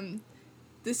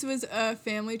 This was a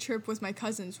family trip with my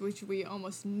cousins, which we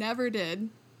almost never did.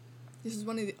 This is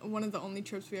one of the only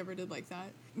trips we ever did like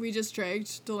that. We just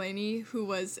dragged Delaney, who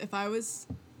was, if I was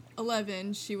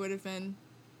 11, she would have been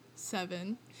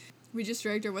 7. We just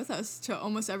dragged her with us to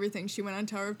almost everything. She went on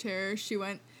Tower of Terror. She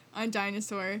went on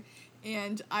Dinosaur.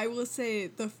 And I will say,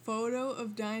 the photo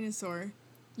of Dinosaur,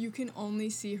 you can only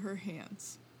see her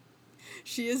hands.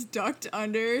 She is ducked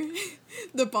under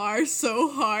the bar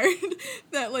so hard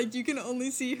that, like, you can only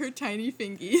see her tiny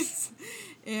fingies.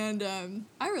 And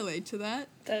I relate to that.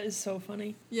 That is so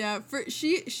funny. Yeah,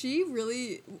 she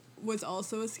really was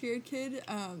also a scared kid,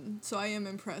 so I am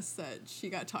impressed that she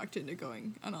got talked into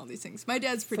going on all these things. My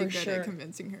dad's pretty good at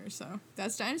convincing her, so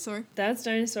that's Dinosaur. That's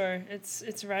Dinosaur.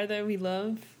 It's a ride that we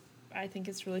love. I think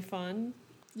it's really fun.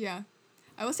 Yeah.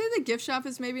 I will say the gift shop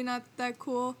is maybe not that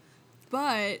cool,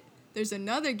 but there's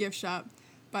another gift shop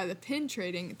by the pin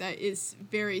trading that is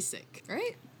very sick,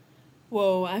 right?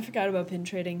 Whoa, I forgot about pin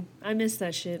trading. I missed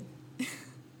that shit.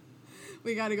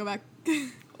 We gotta go back.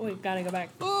 Wait, gotta go back.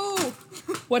 Oh!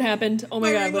 What happened? Oh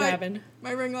my god, ring what light. happened?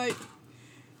 My ring light.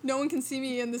 No one can see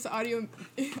me in this audio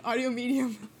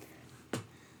medium.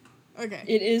 Okay.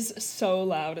 It is so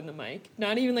loud in the mic.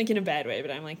 Not even like in a bad way, but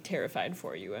I'm like terrified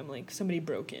for you. I'm like, somebody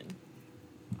broke in.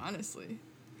 Honestly.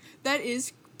 That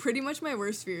is pretty much my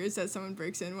worst fear, is that someone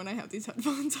breaks in when I have these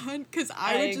headphones on, because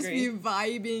I would just be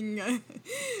vibing.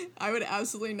 I would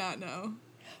absolutely not know.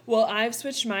 Well, I've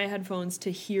switched my headphones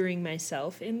to hearing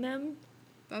myself in them.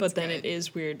 That's then good. it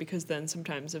is weird because then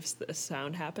sometimes if a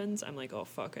sound happens, I'm like, oh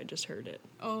fuck, I just heard it.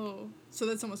 Oh, so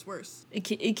that's almost worse. It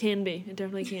can be. It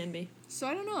definitely can be. So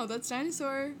I don't know. That's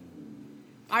Dinosaur.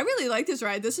 I really like this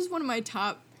ride. This is one of my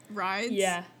top rides.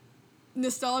 Yeah.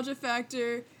 Nostalgia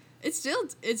factor. It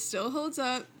still holds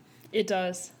up. It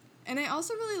does. And I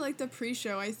also really like the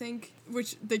pre-show, I think,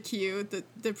 which the queue,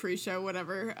 the pre-show,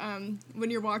 whatever. When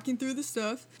you're walking through the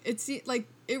stuff,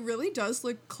 it really does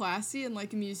look classy and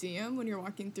like a museum when you're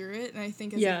walking through it. And I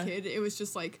think as a kid, it was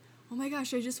just like, oh my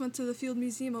gosh, I just went to the Field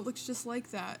Museum. It looks just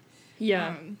like that.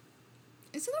 Yeah. And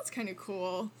so that's kind of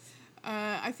cool.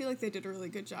 I feel like they did a really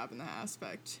good job in that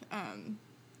aspect. And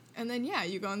then, yeah,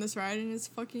 you go on this ride and it's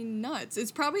fucking nuts.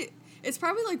 It's probably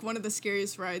like one of the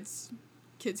scariest rides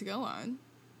kids go on.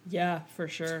 Yeah, for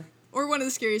sure. Or one of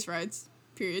the scariest rides,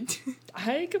 period.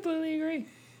 I completely agree.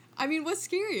 I mean, what's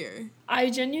scarier?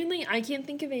 I can't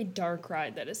think of a dark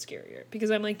ride that is scarier. Because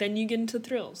I'm like, then you get into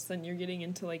thrills. Then you're getting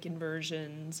into, like,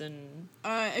 inversions and...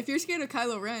 If you're scared of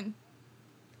Kylo Ren,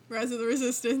 Rise of the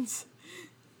Resistance,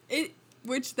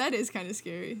 which that is kind of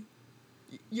scary.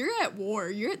 You're at war.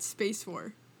 You're at space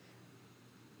war.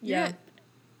 You're at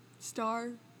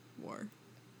Star War.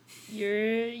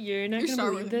 You're not going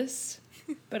to believe this,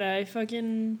 but I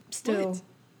fucking still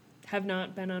have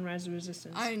not been on Rise of the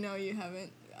Resistance. I know you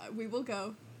haven't. We will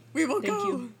go. We will go.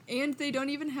 You. And they don't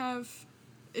even have...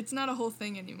 It's not a whole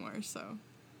thing anymore, so...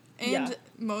 And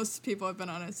most people have been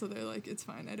on it, so they're like, it's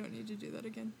fine. I don't need to do that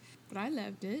again. But I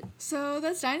loved it. So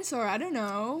that's Dinosaur. I don't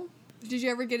know. Did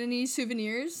you ever get any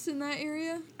souvenirs in that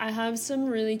area? I have some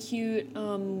really cute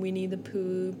Winnie the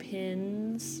Pooh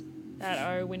pins that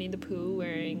are Winnie the Pooh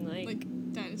wearing,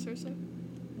 like dinosaur stuff?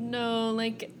 No,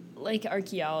 like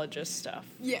archaeologist stuff.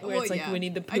 Yeah, where it's like Winnie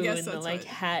the Pooh and the like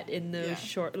hat in the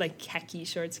short, like khaki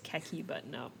shorts, khaki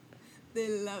button up. They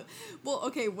love... Well,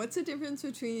 okay, what's the difference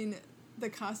between the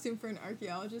costume for an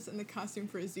archaeologist and the costume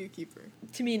for a zookeeper?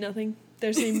 To me, nothing.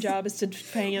 Their same job is to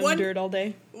hang out in the dirt all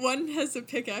day. One has a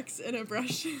pickaxe and a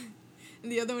brush,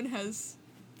 and the other one has...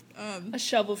 a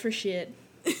shovel for shit.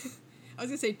 I was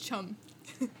gonna say chum.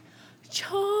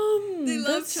 Chum! They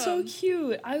love That's chum. so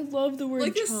cute. I love the word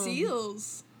like chum. Like the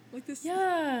seals. Like this.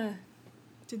 Yeah.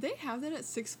 Did they have that at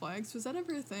Six Flags? Was that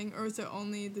ever a thing, or was it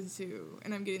only the zoo?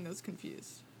 And I'm getting those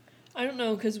confused. I don't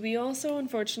know, because we also,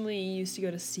 unfortunately, used to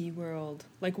go to SeaWorld,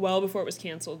 like, well before it was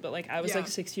canceled, but, like, I was, like,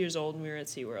 6 years old when we were at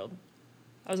SeaWorld.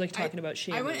 I was, like, talking about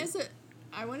shaving. I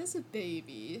went as a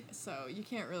baby, so you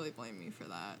can't really blame me for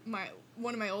that.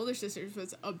 One of my older sisters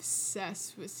was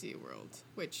obsessed with SeaWorld,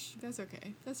 which, that's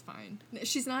okay. That's fine.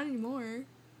 She's not anymore.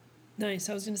 Nice.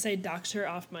 I was going to say dox her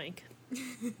off mic.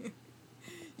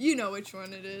 You know which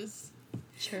one it is.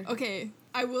 Sure. Okay,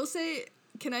 I will say...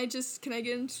 Can I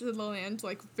get into the land,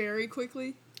 like, very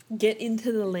quickly? Get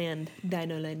into the land,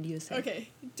 Dinoland USA. Okay,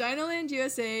 Dinoland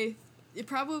USA, it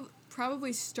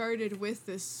probably started with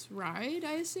this ride,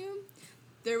 I assume.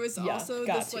 There was also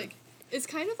this, like, it's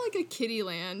kind of like a kiddie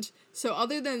land. So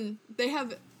other than, they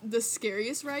have the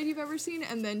scariest ride you've ever seen,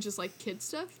 and then just, like, kid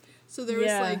stuff. So there was,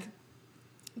 like,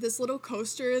 this little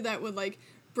coaster that would, like,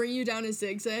 bring you down a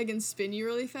zigzag and spin you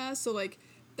really fast. So, like,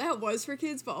 that was for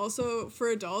kids, but also for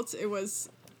adults, it was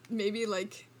maybe,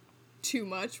 like, too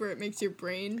much where it makes your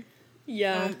brain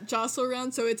jostle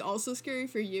around, so it's also scary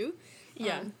for you.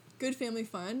 Yeah. Good family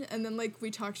fun. And then, like,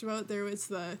 we talked about, there was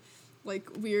the, like,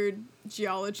 weird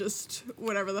geologist,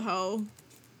 whatever the hell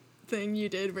thing you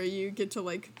did where you get to,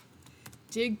 like,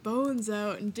 dig bones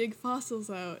out and dig fossils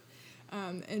out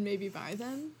and maybe buy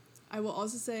them. I will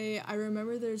also say, I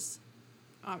remember there's...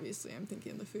 Obviously, I'm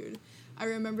thinking of the food. I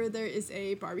remember there is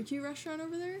a barbecue restaurant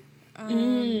over there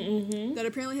that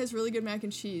apparently has really good mac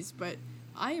and cheese, but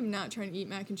I am not trying to eat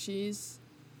mac and cheese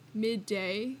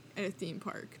midday at a theme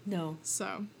park. No.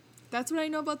 So, that's what I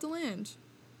know about the land.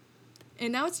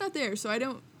 And now it's not there, so I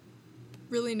don't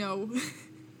really know.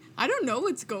 I don't know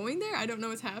what's going there. I don't know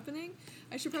what's happening.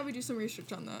 I should probably do some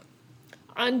research on that.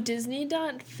 On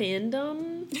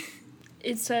Disney.fandom,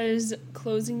 it says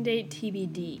closing date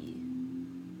TBD.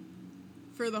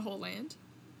 For the whole land?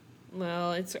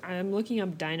 Well, I'm looking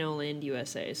up Dinoland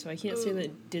USA, so I can't say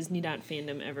that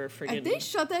Disney.fandom ever forget. If they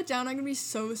shut that down, I'm gonna be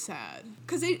so sad.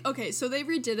 Cause so they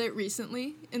redid it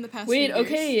recently in the past. Wait,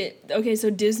 few years. okay. So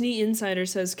Disney Insider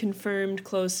says confirmed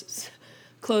closed.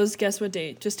 Guess what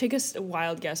date? Just take a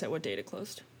wild guess at what date it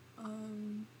closed.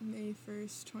 May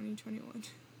 1st, 2021.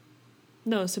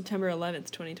 No, September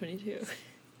 11th, 2022.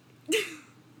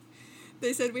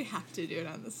 They said we have to do it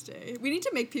on this day. We need to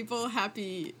make people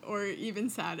happy or even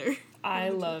sadder. I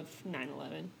love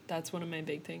 9/11. That's one of my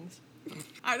big things.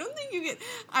 I don't think you get...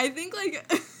 I think,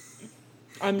 like...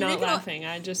 I'm not laughing.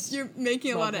 You're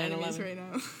making a lot of enemies right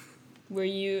now.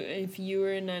 If you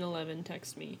were in 9/11,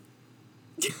 text me.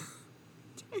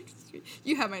 Text me.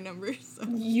 You have my number. So.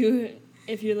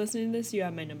 If you're listening to this, you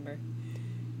have my number.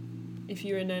 If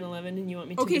you were in 9/11 and you want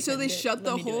me to... Okay, so they shut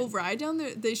the whole ride down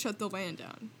there? They shut the land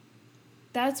down?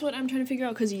 That's what I'm trying to figure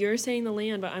out, because you're saying the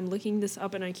land, but I'm looking this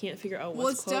up and I can't figure out Well,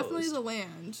 what's it's closed. definitely the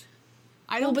land.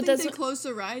 I Well, don't but think that's they what- closed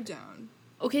the ride down.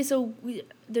 Okay, so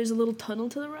there's a little tunnel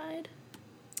to the ride?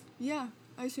 Yeah,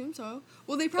 I assume so.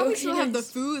 Well, they probably Okay, still have the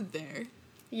nice. food there.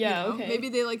 Yeah, you know? okay. Maybe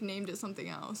they, like, named it something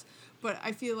else. But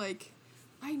I feel like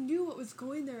I knew what was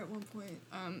going there at one point.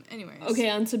 Anyways. Okay,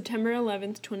 on September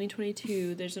 11th,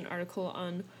 2022, there's an article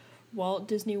on Walt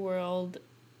Disney World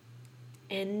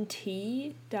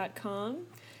NT.com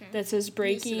that says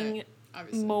breaking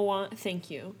Obviously. Thank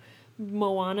you.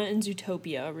 Moana and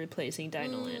Zootopia replacing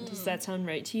Dino Land. Does that sound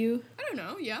right to you? I don't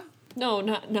know, yeah. No,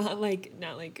 not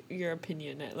like your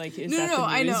opinion. Like, is No, that no,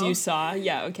 I the news know. you saw?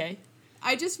 Yeah, okay.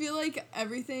 I just feel like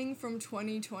everything from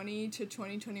 2020 to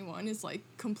 2021 is, like,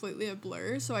 completely a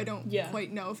blur, so I don't Yeah.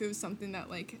 quite know if it was something that,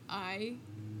 like, I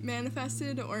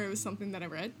manifested or it was something that I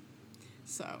read.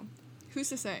 So, who's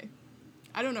to say?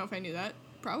 I don't know if I knew that.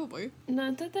 Probably.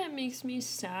 Not that that makes me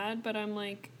sad, but I'm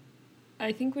like,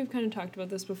 I think we've kind of talked about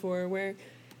this before, where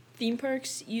theme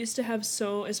parks used to have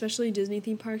especially Disney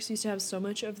theme parks used to have so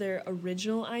much of their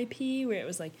original IP, where it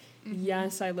was like,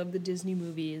 yes, I love the Disney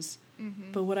movies,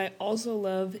 but what I also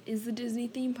love is the Disney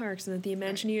theme parks, and that the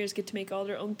Imagineers get to make all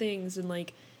their own things, and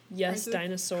like, yes, Right, the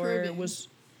Dinosaur Caribbean. was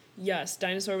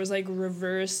like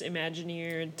reverse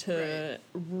Imagineered to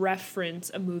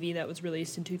reference a movie that was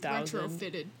released in 2000.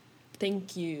 Retrofitted.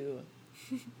 Thank you.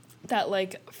 That,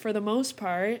 like, for the most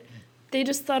part, they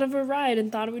just thought of a ride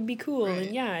and thought it would be cool. Right.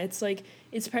 And yeah, it's like,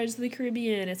 it's Pirates of the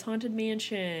Caribbean, it's Haunted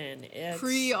Mansion, it's...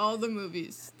 Pre all the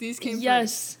movies. These came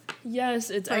Yes,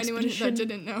 it's for anyone that Expedition,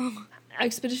 didn't know.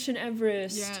 Expedition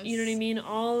Everest, you know what I Yes. mean?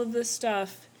 All of this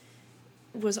stuff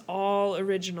was all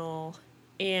original,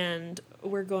 and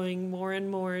we're going more and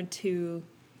more to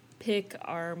pick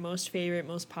our most favorite,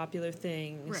 most popular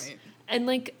things. Right. And,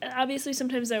 like, obviously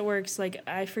sometimes that works. Like,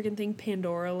 I freaking think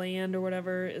Pandora Land or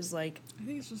whatever is, like... I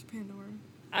think it's just Pandora.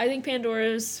 I think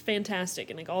Pandora's fantastic.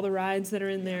 And, like, all the rides that are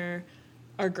in there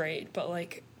are great. But,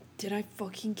 like, did I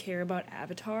fucking care about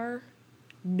Avatar?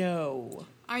 No.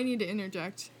 I need to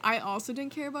interject. I also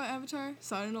didn't care about Avatar.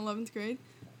 Saw it in 11th grade.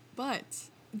 But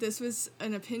this was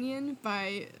an opinion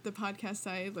by the podcast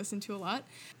I listen to a lot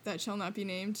that shall not be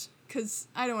named. Because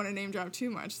I don't want to name drop too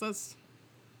much.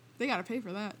 They gotta pay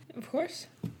for that. Of course.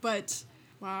 But,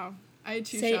 wow. I had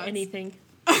two Say shots. anything.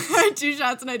 I had 2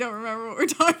 shots and I don't remember what we're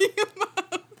talking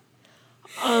about.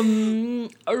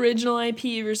 Original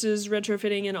IP versus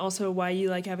retrofitting, and also why you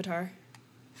like Avatar.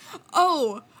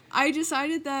 Oh, I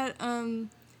decided that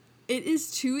it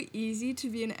is too easy to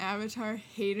be an Avatar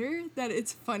hater, that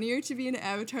it's funnier to be an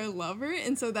Avatar lover,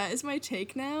 and so that is my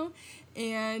take now.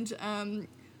 And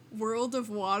World of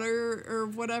Water or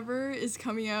whatever is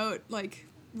coming out, like,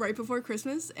 right before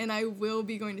Christmas, and I will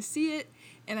be going to see it,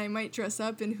 and I might dress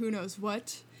up in who knows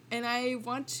what. And I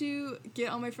want to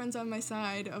get all my friends on my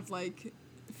side of, like,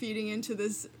 feeding into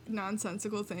this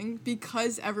nonsensical thing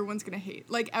because everyone's gonna hate.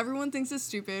 Like, everyone thinks it's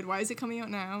stupid. Why is it coming out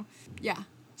now? Yeah.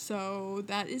 So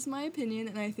that is my opinion,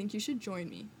 and I think you should join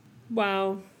me.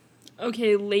 Wow.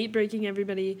 Okay, late breaking,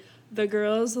 everybody. The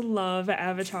girls love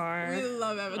Avatar. We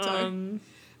love Avatar.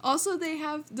 Also, they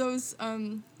have those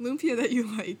lumpia that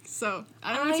you like, so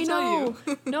I don't know what to tell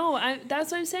you. No,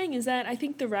 that's what I'm saying, is that I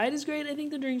think the ride is great, I think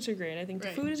the drinks are great, I think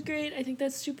Right. the food is great, I think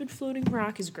that stupid floating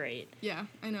rock is great. Yeah,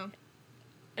 I know.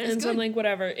 And It's so I'm good. like,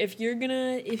 whatever, if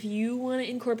you want to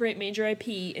incorporate major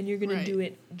IP and you're going Right. to do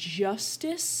it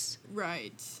justice,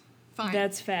 Right. Fine.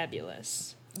 that's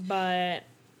fabulous. But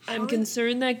I'm How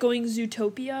concerned that going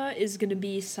Zootopia is going to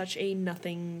be such a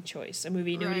nothing choice. A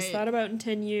movie nobody's Right. thought about in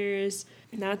 10 years,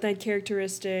 not that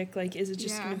characteristic. Like, is it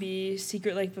just Yeah. going to be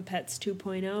Secret Life of Pets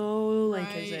 2.0? Like,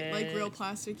 right. is it... Like real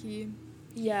plasticky.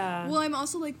 Yeah. Well, I'm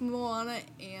also like Moana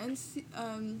and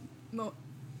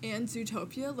and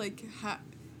Zootopia. Like,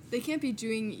 they can't be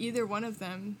doing either one of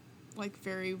them like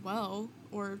very well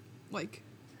or like.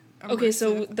 Okay,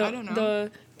 so immersive. I don't know.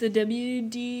 the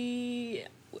WNT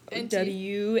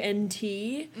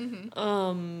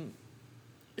Mm-hmm.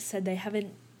 said they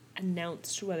haven't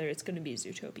announced whether it's going to be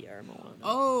Zootopia or Moana.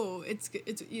 Oh, it's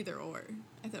either or.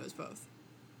 I thought it was both.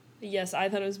 Yes, I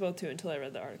thought it was both too until I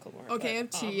read the article more. Okay,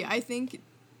 but, FT. I think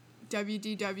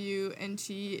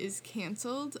WDWNT is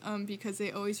canceled because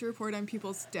they always report on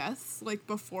people's deaths like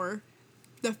before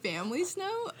the families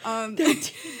know.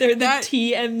 they're the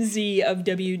TMZ of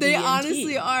WDNT. They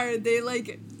honestly are. They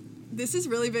like, this is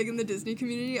really big in the Disney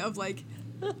community of like,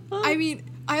 I mean,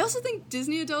 I also think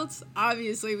Disney adults,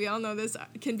 obviously, we all know this,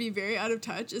 can be very out of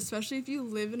touch, especially if you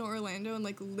live in Orlando and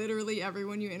like literally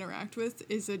everyone you interact with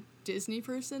is a Disney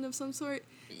person of some sort.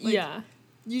 Like, yeah.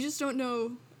 You just don't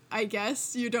know, I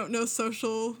guess, you don't know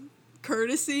social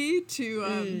courtesy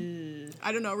to,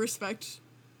 I don't know, respect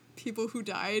people who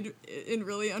died in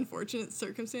really unfortunate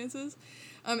circumstances.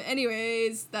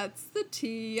 Anyways, that's the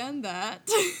tea on that.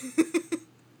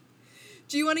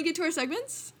 Do you want to get to our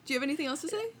segments? Do you have anything else to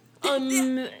say?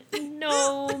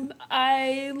 No,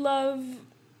 I love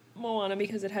Moana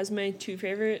because it has my two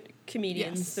favorite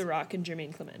comedians, Yes. The Rock and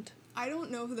Jermaine Clement. I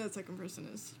don't know who that second person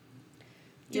is.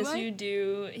 Yes, I? you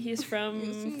do. He's from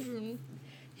Yes, you do.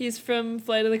 he's from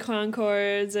Flight of the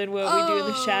Conchords and What We Do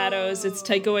in the Shadows. It's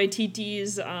Taika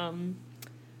Waititi's.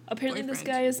 Apparently, this Boyfriend.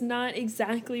 guy is not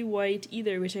exactly white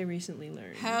either, which I recently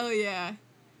learned. Hell yeah.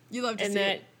 You love to And see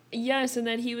that it. yes, and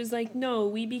that he was like, no,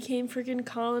 we became freaking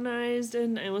colonized,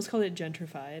 and I almost called it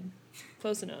gentrified.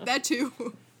 Close enough. That too.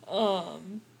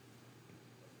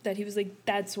 That he was like,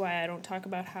 that's why I don't talk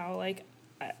about how, like,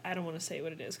 I don't want to say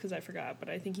what it is because I forgot, but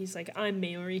I think he's like, I'm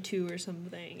Maori too or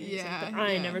something. And he's like, Yeah, but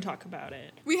I yeah. never talk about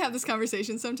it. We have this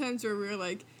conversation sometimes where we're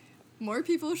like, more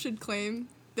people should claim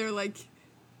they're like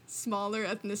smaller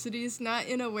ethnicities, not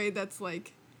in a way that's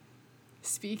like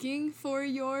speaking for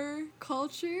your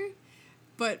culture,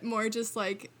 but more just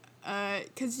like,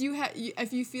 because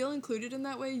if you feel included in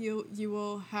that way, you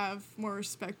will have more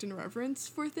respect and reverence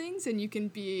for things, and you can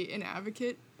be an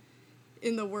advocate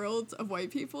in the world of white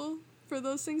people for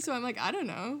those things. So I'm like, I don't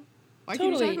know. Why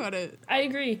can't you Totally. talk about it? I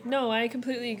agree. No, I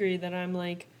completely agree that I'm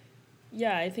like,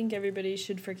 yeah, I think everybody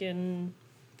should freaking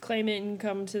claim it and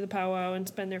come to the powwow and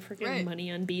spend their freaking Right.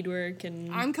 money on beadwork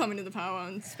and I'm coming to the powwow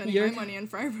and spending You're- my money on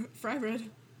fry bread.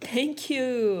 thank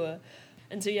you.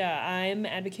 And so yeah, I'm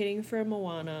advocating for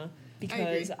Moana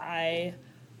because I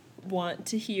want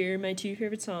to hear my two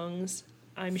favorite songs,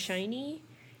 I'm Shiny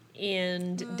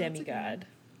and that's a good Demigod.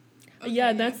 Okay.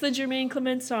 Yeah, that's the Jermaine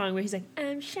Clement song where he's like,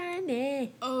 I'm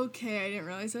shiny. Okay, I didn't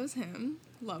realize that was him.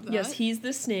 Love that. Yes, he's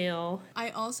the snail. I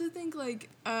also think like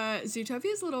Zootopia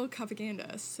is a little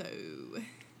propaganda, so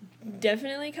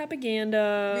Definitely we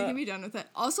propaganda. can be done with that.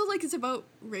 Also, like it's about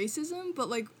racism, but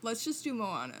like let's just do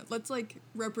Moana. Let's like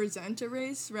represent a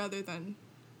race rather than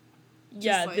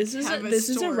Yeah, like, this is have a a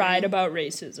story. ride about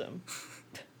racism.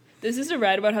 This is a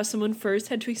ride about how someone first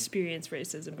had to experience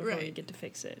racism before you Right. get to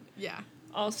fix it. yeah.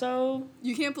 Also,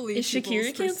 You can't believe is Shakira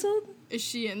people's canceled? Is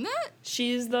she in that?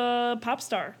 She's the pop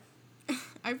star.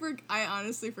 I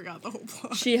honestly forgot the whole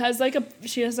plot. She has like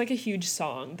a huge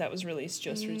song that was released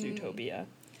just for Zootopia.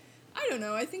 I don't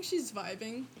know. I think she's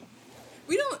vibing.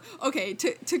 We don't. Okay,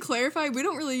 to clarify, we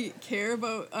don't really care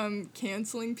about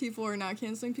canceling people or not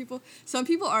canceling people. Some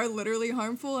people are literally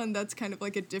harmful, and that's kind of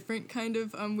like a different kind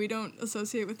of. We don't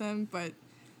associate with them, but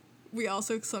we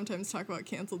also sometimes talk about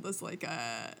canceled as like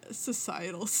a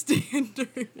societal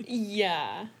standard.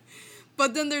 Yeah.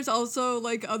 But then there's also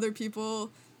like other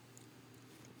people.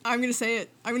 I'm gonna say it.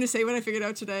 I'm gonna say what I figured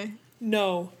out today.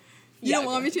 No. You Yeah, don't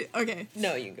want go me to? Okay.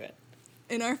 No, you good.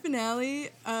 In our finale,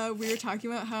 we were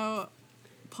talking about how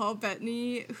Paul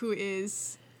Bettany, who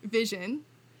is Vision,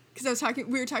 because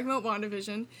we were talking about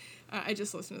WandaVision. I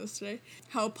just listened to this today.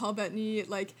 How Paul Bettany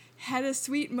like had a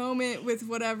sweet moment with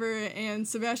whatever, and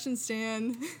Sebastian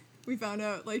Stan, we found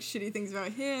out like shitty things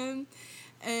about him,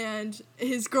 and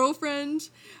his girlfriend,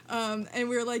 and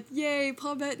we were like, yay,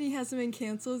 Paul Bettany hasn't been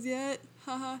canceled yet,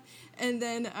 haha. And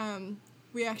then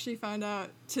we actually found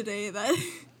out today that.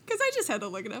 Because I just had to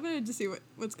look it up. I had to see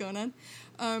what's going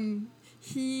on.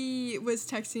 He was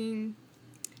texting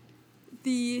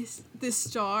the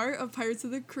star of Pirates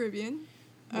of the Caribbean,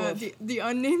 the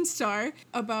unnamed star,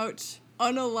 about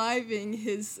unaliving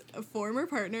his former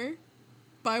partner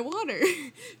by water.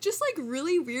 Just like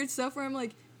really weird stuff where I'm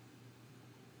like,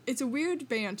 it's a weird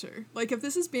banter. Like if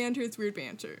this is banter, it's weird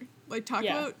banter. Like talk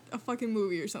about a fucking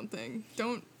movie or something.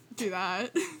 Don't do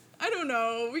that. I don't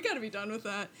know. We gotta be done with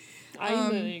that. I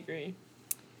completely agree.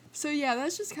 So yeah,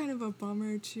 that's just kind of a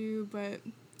bummer too, but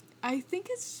I think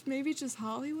it's maybe just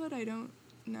Hollywood. I don't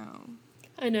know.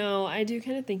 I know. I do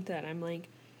kind of think that. I'm like,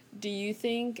 do you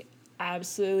think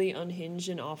absolutely unhinged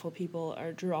and awful people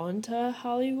are drawn to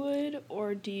Hollywood,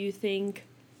 or do you think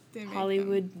They make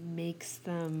Hollywood makes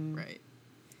them them, right.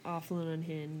 awful and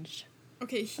unhinged?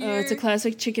 Okay, here. Oh, it's a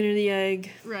classic chicken or the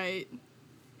egg. Right.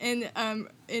 And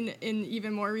in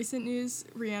even more recent news,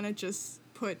 Rihanna just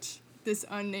put this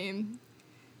unnamed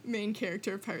main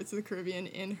character of Pirates of the Caribbean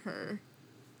in her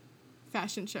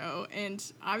fashion show,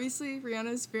 and obviously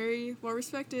Rihanna's very well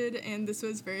respected, and this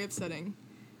was very upsetting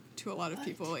to a lot of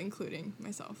people, including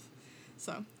myself.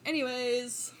 So,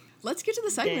 anyways, let's get to the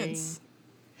segments.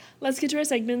 Let's get to our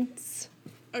segments.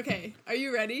 Okay, are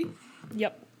you ready?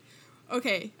 Yep.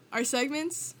 Okay, our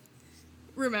segments,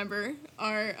 remember,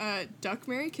 are Duck,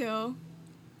 Marry, Kill.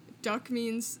 Duck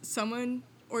means someone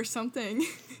or something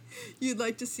you'd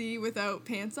like to see without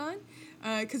pants on,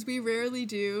 because we rarely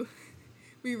do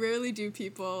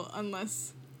people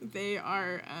unless they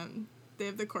are they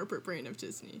have the corporate brain of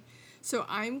Disney. So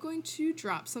I'm going to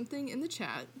drop something in the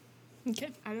chat. Okay.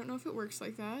 I don't know if it works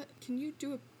like that. Can you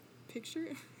do a picture?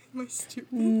 Am I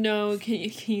stupid? No, can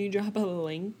you drop a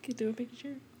link to a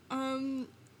picture? I don't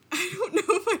know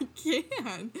if I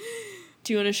can.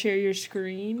 Do you want to share your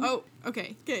screen? Oh,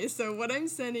 okay. Okay, so what I'm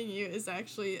sending you is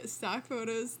actually stock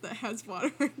photos that has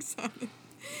watermarks on it.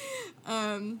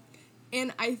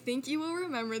 And I think you will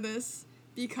remember this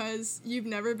because you've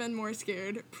never been more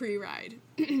scared pre-ride.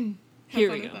 Here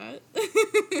we go.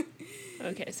 That.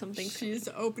 Okay, something's She's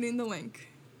opening the link.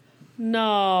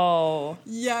 No.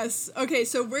 Yes. Okay,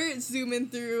 so we're zooming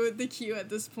through the queue at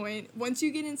this point. Once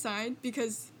you get inside,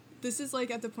 because this is like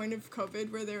at the point of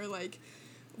COVID where they were like,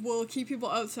 we'll keep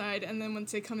people outside, and then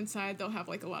once they come inside, they'll have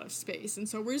like a lot of space. And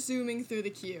so we're zooming through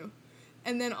the queue.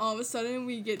 And then all of a sudden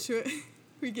we get to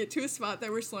a spot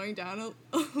that we're slowing down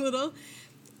a little,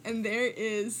 and there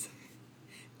is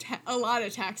a lot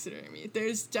of taxidermy.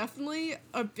 There's definitely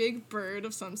a big bird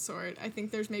of some sort. I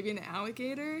think there's maybe an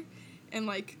alligator and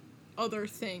like other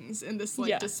things in this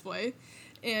like display.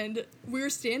 And we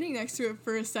were standing next to it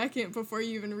for a second before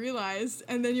you even realized,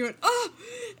 and then you went, oh!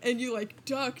 And you like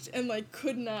ducked and like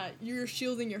could not. You were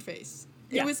shielding your face.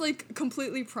 Yeah. It was like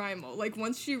completely primal. Like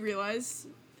once she realized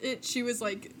it, she was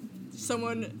like,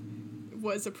 someone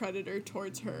was a predator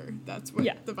towards her. That's what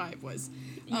the vibe was.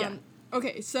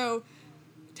 Okay, so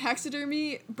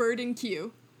taxidermy, bird, and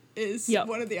queue is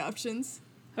one of the options.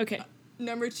 Okay.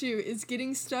 Number 2 is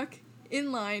getting stuck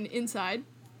in line inside.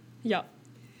 Yep.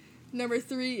 Number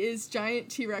 3 is giant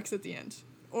T-Rex at the end,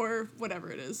 or whatever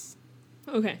it is.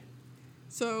 Okay.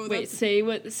 So wait, say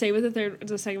what the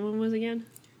second one was again?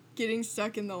 Getting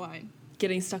stuck in the line.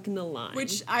 Getting stuck in the line.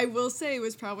 Which I will say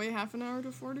was probably half an hour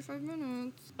to 45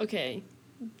 minutes. Okay.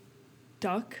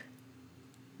 Duck,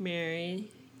 marry,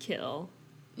 kill.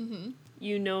 Mm-hmm.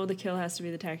 You know the kill has to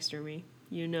be the taxidermy.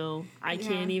 You know I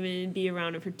can't even be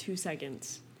around it for 2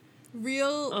 seconds.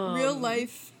 Real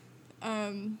life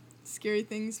scary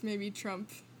things maybe trump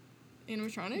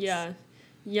animatronics. Yeah.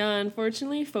 Yeah,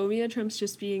 unfortunately, phobia trumps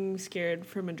just being scared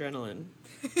from adrenaline.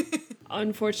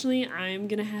 Unfortunately, I'm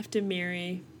going to have to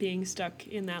marry being stuck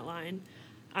in that line.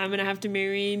 I'm going to have to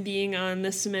marry being on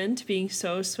the cement, being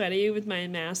so sweaty with my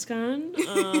mask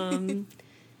on.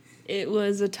 It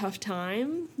was a tough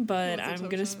time, but I'm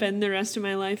going to spend the rest of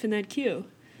my life in that queue.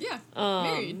 Yeah,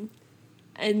 married.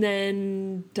 And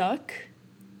then duck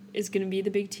is going to be the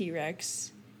big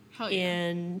T-Rex. Hell yeah.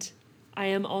 And I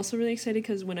am also really excited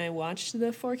because when I watched the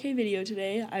 4K video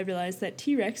today, I realized that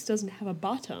T-Rex doesn't have a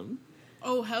bottom.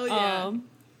 Oh, hell yeah.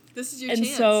 This is your chance.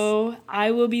 And so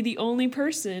I will be the only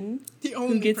person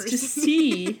who gets to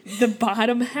see the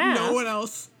bottom half. No one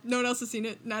else has seen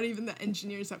it. Not even the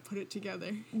engineers that put it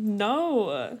together.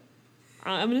 No.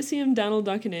 I'm going to see him Donald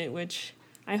Duck in it, which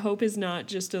I hope is not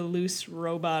just a loose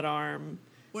robot arm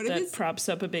that props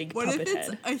up a big puppet head. What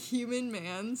if it's a human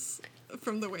man's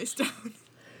from the waist down?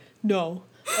 No.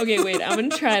 Okay, wait. I'm gonna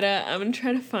try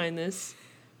to find this.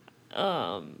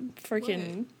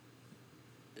 Freaking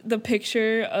the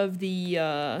picture of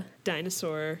the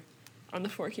dinosaur on the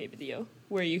 4K video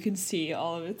where you can see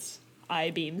all of its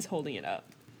eye beams holding it up.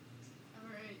 All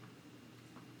right.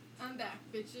 I'm back,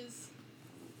 bitches.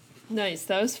 Nice.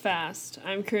 That was fast.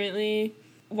 I'm currently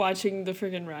watching the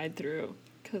friggin' ride through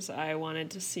because I wanted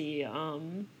to see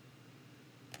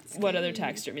what other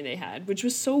taxidermy they had, which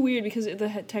was so weird because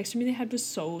the taxidermy they had was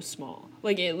so small.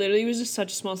 Like, it literally was just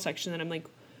such a small section that I'm like,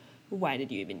 why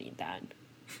did you even need that?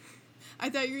 I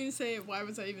thought you were going to say, why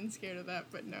was I even scared of that?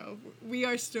 But no, we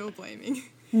are still blaming.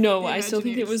 No, I still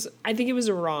think it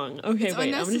was wrong. Okay, it's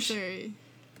wait, unnecessary.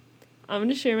 I'm going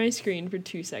to share my screen for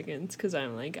 2 seconds because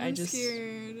I'm like, I'm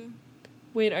scared.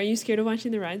 Wait, are you scared of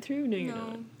watching the ride through? No, you're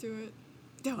not. No, do it.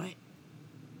 Do it.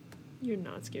 You're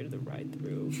not scared of the ride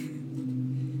through.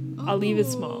 I'll leave it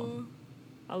small.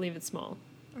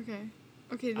 Okay.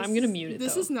 Okay. I'm gonna mute it.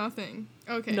 This is nothing.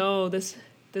 Okay. No, this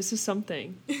is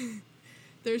something.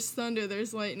 There's thunder.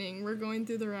 There's lightning. We're going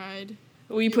through the ride.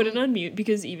 We put it on mute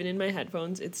because even in my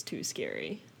headphones, it's too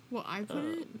scary. Well, I put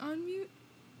it on mute.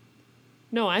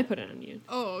 No, I put it on mute.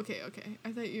 Oh, okay.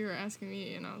 I thought you were asking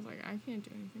me, and I was like, I can't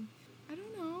do anything. I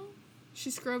don't know.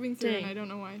 She's scrubbing through, and I don't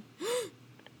know why.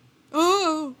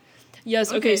 Oh.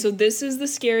 Yes, okay, so this is the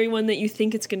scary one that you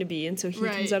think it's going to be, and so he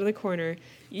comes out of the corner.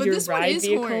 But your this ride one is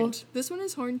vehicle, horned. This one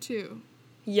is horned, too.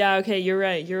 Yeah, okay, you're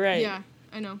right. Yeah,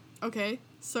 I know. Okay,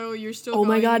 so you're still going. Oh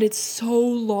my god, it's so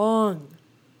long.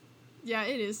 Yeah,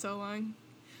 it is so long.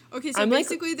 Okay, so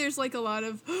basically there's like a lot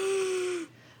of...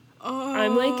 Oh.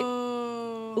 I'm,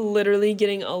 like, literally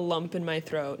getting a lump in my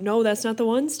throat. No, that's not the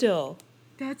one still.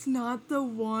 That's not the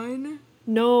one?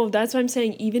 No, that's what I'm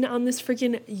saying. Even on this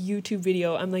freaking YouTube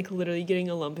video, I'm, like, literally getting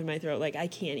a lump in my throat. Like, I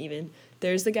can't even.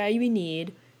 There's the guy we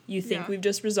need. You think Yeah. we've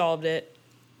just resolved it.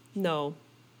 No.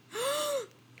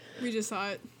 We just saw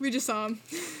it. We just saw him.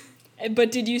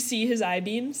 But did you see his eye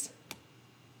beams?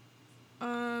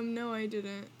 No, I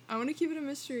didn't. I want to keep it a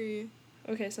mystery.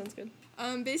 Okay, sounds good.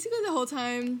 Basically the whole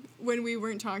time when we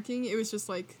weren't talking, it was just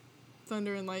like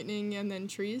thunder and lightning and then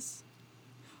trees.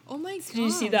 Oh my gosh. Did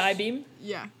you see the eye beam?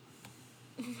 Yeah.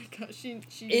 Oh my gosh, she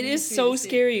It is needs me so to see it.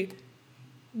 scary.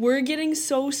 We're getting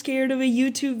so scared of a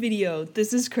YouTube video.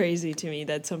 This is crazy to me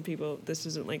that some people, this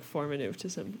isn't like formative to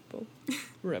some people.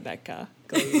 Rebecca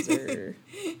Glazer.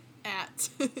 At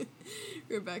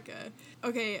Rebecca.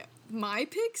 Okay, my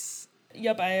picks.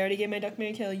 Yep, I already gave my duck,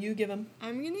 marry, kill. You give them.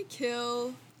 I'm gonna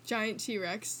kill giant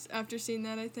T-Rex after seeing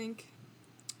that, I think.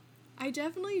 I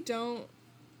definitely don't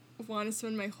want to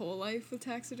spend my whole life with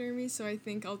taxidermy, so I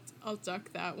think I'll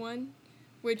duck that one,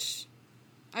 which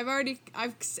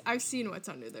I've seen what's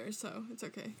under there, so it's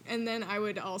okay. And then I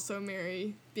would also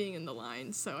marry being in the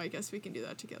line, so I guess we can do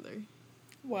that together.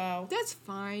 Wow. That's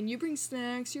fine. You bring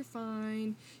snacks, you're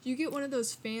fine. You get one of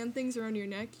those fan things around your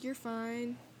neck, you're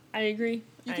fine. I agree.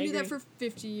 You can do that for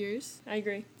 50 years. I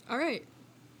agree. All right.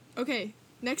 Okay,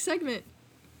 next segment.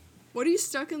 What are you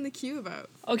stuck in the queue about?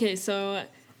 Okay, so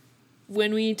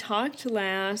when we talked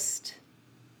last,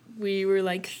 we were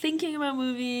like thinking about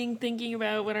moving, thinking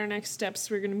about what our next steps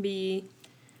were going to be.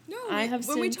 No,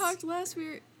 when we talked last,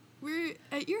 we were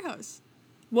at your house.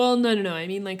 Well, no. I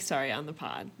mean, like, sorry, on the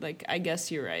pod. Like, I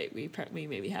guess you're right. We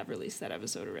maybe have released that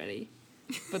episode already.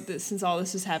 But since all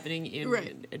this is happening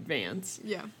in advance.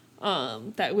 Yeah.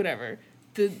 That, whatever.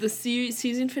 The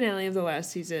season finale of the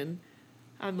last season,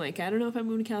 I'm like, I don't know if I'm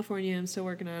moving to California. I'm still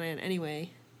working on it.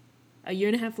 Anyway, a year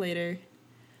and a half later,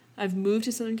 I've moved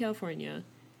to Southern California.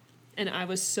 And I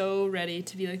was so ready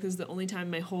to be like, this is the only time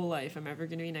in my whole life I'm ever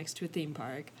going to be next to a theme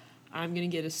park. I'm going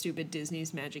to get a stupid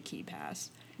Disney's Magic Key Pass.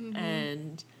 Mm-hmm.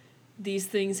 And these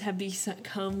things have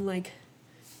become, like,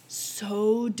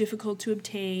 so difficult to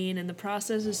obtain, and the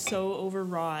process is so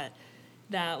overwrought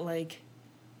that, like,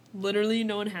 literally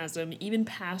no one has them. Even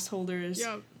pass holders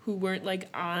who weren't, like,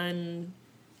 on,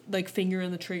 like, finger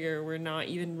on the trigger were not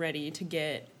even ready to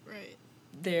get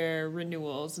their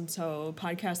renewals. And so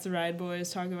Podcast The Ride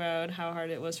Boys talk about how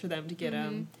hard it was for them to get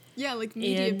them. Yeah, like,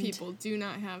 media people do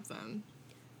not have them.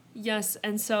 Yes,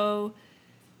 and so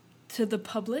to the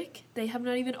public, they have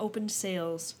not even opened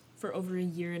sales for over a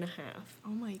year and a half. Oh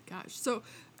my gosh. So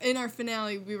in our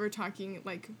finale, we were talking,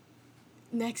 like,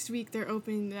 next week they're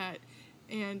opening that,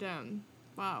 and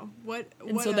wow.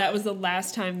 That was the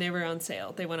last time they were on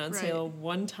sale. They went on sale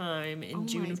one time in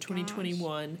June of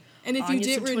 2021. And if August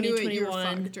you didn't renew it, you were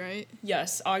 2021, fucked, right?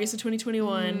 Yes, August of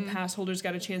 2021, pass holders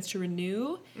got a chance to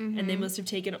renew, and they must have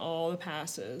taken all the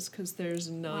passes because there's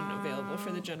none available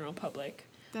for the general public.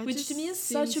 That Which just to me is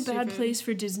such a bad stupid. place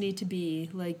for Disney to be.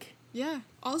 Like, yeah.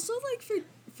 Also, like,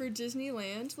 for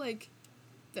Disneyland, like,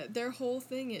 their whole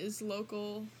thing is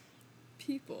local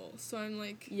people. So I'm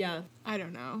like, yeah. I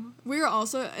don't know. We were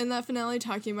also in that finale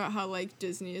talking about how, like,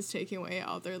 Disney is taking away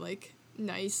all their, like,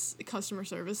 nice customer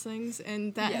service things,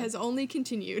 and that has only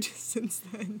continued since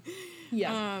then.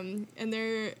 Yeah. And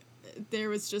there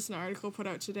was just an article put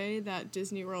out today that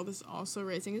Disney World is also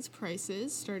raising its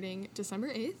prices starting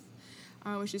December 8th.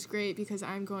 Which is great because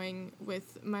I'm going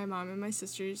with my mom and my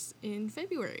sisters in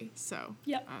February. So,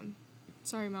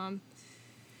 sorry, Mom.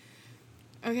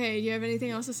 Okay, do you have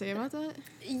anything else to say about that?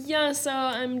 Yeah, so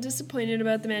I'm disappointed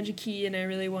about the Magic Key, and I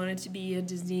really wanted to be a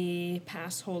Disney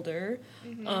pass holder.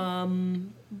 Mm-hmm.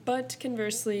 But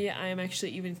conversely, I'm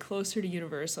actually even closer to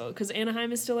Universal, because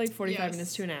Anaheim is still like 45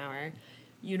 minutes to an hour.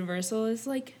 Universal is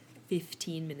like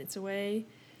 15 minutes away.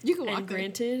 You can walk and there.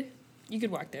 Granted, you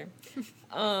could walk there.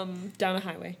 Down a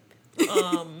highway.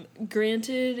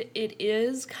 Granted, it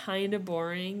is kind of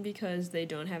boring because they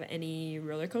don't have any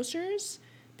roller coasters,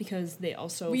 because they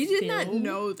also We did not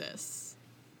know this.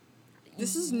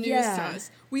 This is news to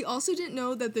us. We also didn't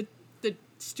know that the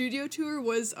studio tour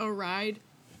was a ride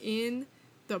in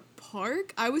the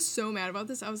park. I was so mad about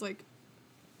this. I was like,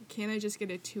 can't I just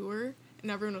get a tour? And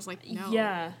everyone was like, no.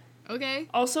 Yeah. Okay.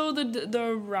 Also,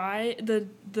 the ride,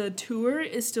 the tour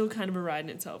is still kind of a ride in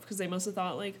itself, because they must have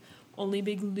thought, like, only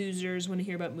big losers want to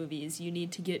hear about movies. You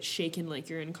need to get shaken like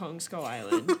you're in Kong Skull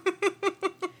Island.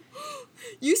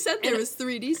 You said there was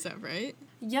 3D stuff, right?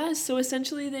 Yeah, so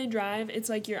essentially they drive, it's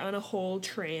like you're on a whole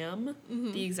tram,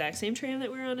 the exact same tram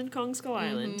that we were on in Kong Skull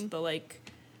Island, the, like,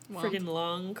 friggin'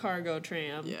 long cargo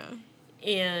tram. Yeah.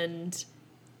 And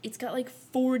it's got like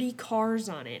 40 cars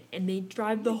on it, and they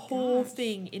drive the whole gosh.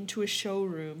 thing into a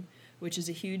showroom, which is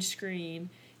a huge screen.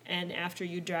 And after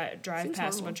you drive Seems past a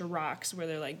horrible. bunch of rocks where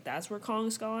they're like, that's where Kong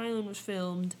Skull Island was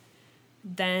filmed,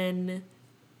 then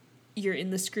you're in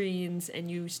the screens and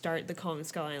you start the Kong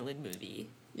Skull Island movie.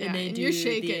 Yeah, they and you're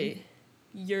shaking.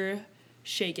 You're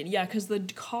shaking. Yeah, because the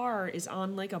car is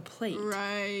on like a plate.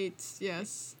 Right.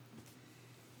 Yes.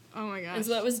 Oh my gosh. And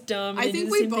so that was dumb. I They think did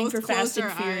the we same thing both for closed Fast and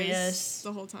our Furious. eyes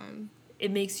the whole time.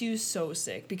 It makes you so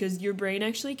sick because your brain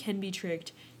actually can be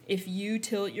tricked if you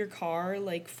tilt your car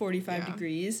like 45 Yeah.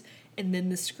 degrees and then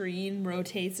the screen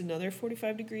rotates another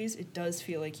 45 degrees. It does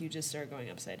feel like you just start going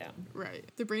upside down. Right.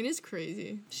 The brain is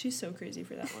crazy. She's so crazy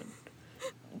for that one.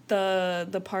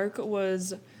 The park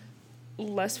was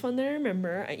less fun than I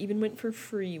remember. I even went for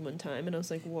free one time and I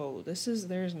was like, whoa,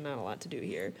 there's not a lot to do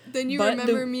here. Then you But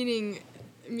remember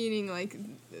meaning like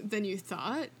than you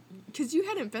thought? Because you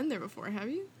hadn't been there before, have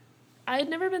you? I had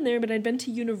never been there, but I'd been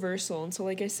to Universal, and so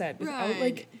like I said, without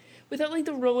Right. like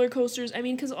the roller coasters. I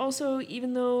mean, because also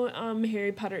even though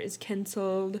Harry Potter is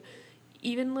canceled,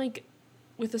 even like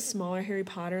with a smaller Harry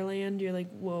Potter land, you're like,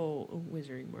 whoa, a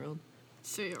Wizarding World.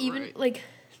 So you're Even right.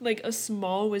 like a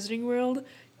small Wizarding World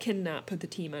cannot put the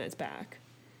team on its back.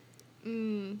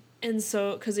 Mm. And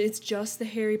so, because it's just the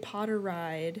Harry Potter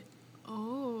ride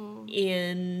Oh.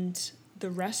 and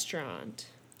the restaurant.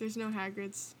 There's no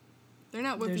Hagrids. They're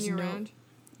not whipping There's you no- around.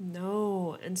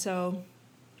 No, and so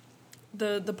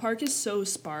the park is so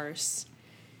sparse.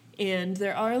 And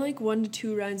there are like 1 to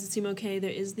 2 rides that seem okay. There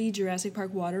is the Jurassic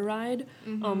Park water ride,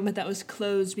 but that was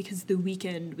closed because The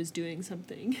Weeknd was doing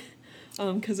something.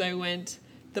 Because I went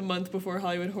the month before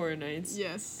Hollywood Horror Nights.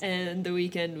 Yes. And The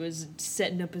Weeknd was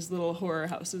setting up his little horror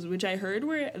houses, which I heard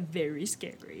were very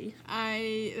scary.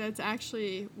 That's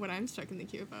actually what I'm stuck in the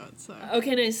queue about, so.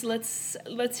 Okay, nice. Let's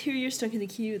hear you're stuck in the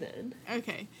queue then.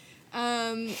 Okay.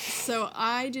 So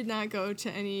I did not go to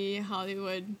any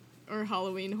Hollywood or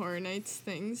Halloween Horror Nights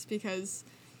things because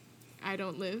I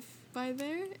don't live by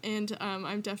there, and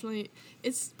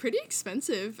it's pretty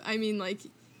expensive. I mean, like,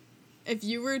 if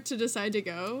you were to decide to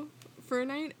go for a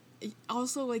night,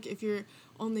 also, like, if you're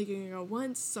only gonna go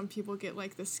once, some people get,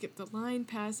 like, the skip the line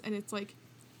pass, and it's, like,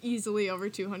 easily over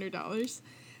 $200.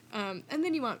 And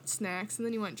then you want snacks, and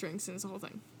then you want drinks, and it's a whole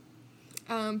thing.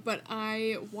 But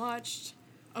I watched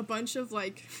a bunch of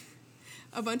vloggers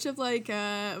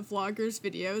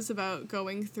videos about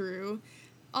going through.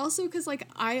 Also, because like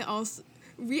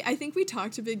I think we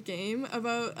talked a big game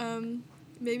about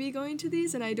maybe going to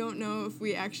these, and I don't know if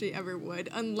we actually ever would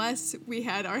unless we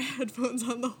had our headphones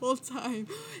on the whole time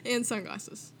and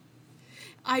sunglasses.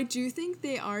 I do think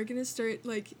they are gonna start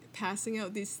like passing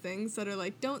out these things that are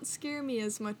like, don't scare me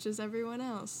as much as everyone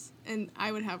else, and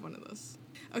I would have one of those.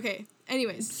 Okay.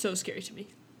 Anyways. So scary to me.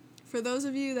 For those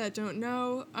of you that don't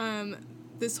know,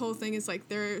 this whole thing is like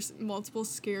there's multiple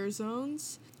scare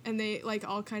zones, and they like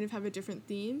all kind of have a different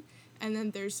theme. And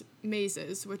then there's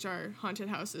mazes, which are haunted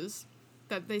houses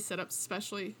that they set up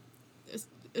especially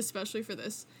for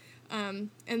this. And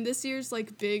this year's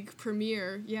like big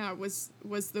premiere, was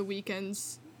The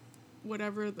Weeknd's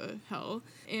whatever the hell,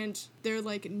 and their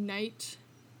like night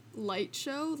light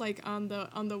show like on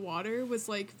the water was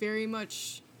like very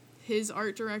much his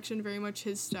art direction, very much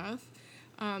his stuff.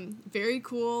 Very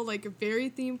cool, like very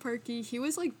theme parky. He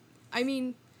was like, I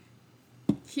mean,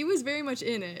 he was very much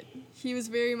in it. He was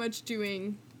very much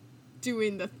doing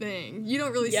the thing. You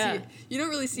don't really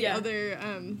see Yeah. other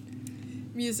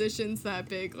musicians that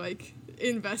big like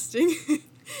investing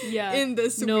Yeah. in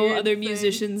this No weird other thing.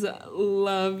 musicians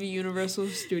love Universal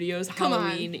Studios Come on.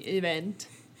 Halloween event.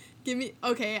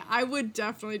 Okay, I would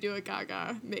definitely do a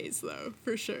Gaga maze though,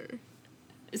 for sure.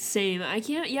 Same. I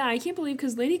can't believe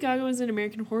because Lady Gaga was in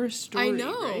American Horror Story. I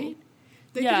know. Right?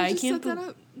 They Yeah, could've I just can't set that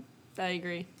up. I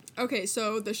agree. Okay,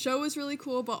 so the show was really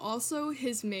cool, but also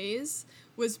his maze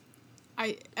was,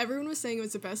 everyone was saying it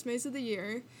was the best maze of the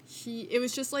year. It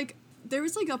was just like, there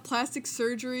was like a plastic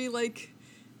surgery, like,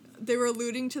 they were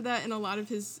alluding to that in one of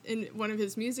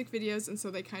his music videos, and so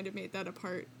they kind of made that a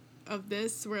part of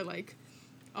this, where like,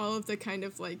 all of the kind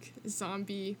of like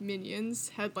zombie minions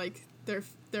had like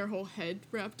their whole head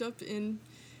wrapped up in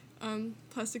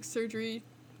plastic surgery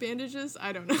bandages.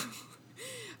 I don't know.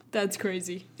 That's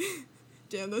crazy.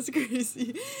 Damn, that's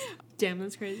crazy. Damn,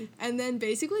 that's crazy. And then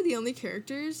basically the only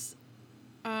characters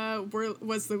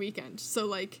was The Weeknd. So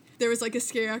like there was like a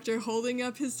scare actor holding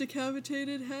up his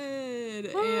decapitated head,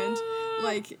 and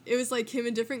like it was like him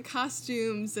in different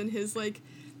costumes, and his like,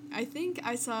 I think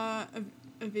I saw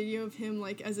a video of him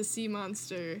like as a sea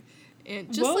monster,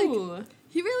 And just like Whoa.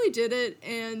 he really did it,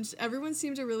 and everyone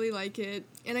seemed to really like it.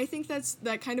 And I think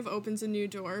that kind of opens a new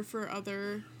door for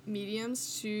other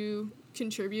mediums to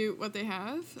contribute what they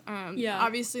have. Yeah.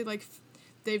 Obviously, like,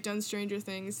 they've done Stranger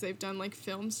Things, they've done, like,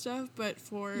 film stuff, but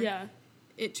for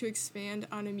it to expand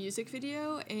on a music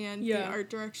video and the art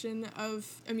direction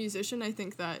of a musician, I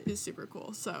think that is super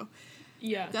cool. So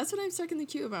that's what I'm stuck in the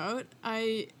queue about.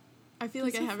 I feel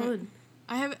like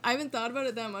I haven't thought about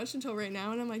it that much until right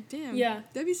now, and I'm like, damn,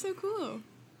 that'd be so cool.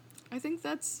 I think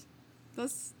that's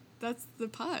the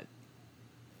pot.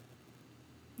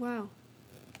 Wow.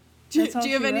 Do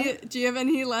you have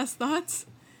any last thoughts?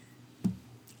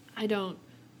 I don't.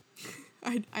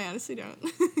 I honestly don't.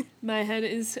 My head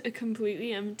is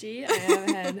completely empty.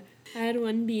 I had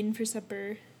one bean for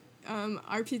supper.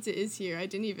 Our pizza is here. I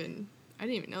didn't even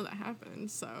know that happened.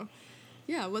 So,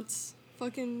 yeah, let's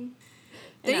fucking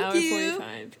An hour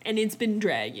 45. And it's been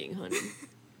dragging, honey.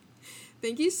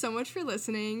 Thank you so much for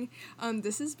listening.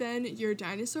 This has been your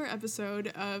dinosaur episode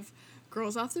of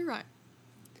Girls Off the Ride.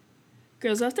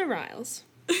 Girls off the riles.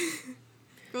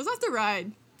 Girls Off the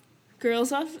Ride.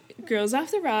 Girls off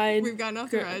the ride. We've gotten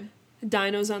off the ride.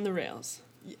 Dinos on the rails.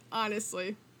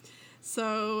 Honestly.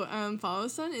 So, follow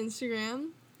us on Instagram.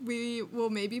 We will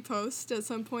maybe post at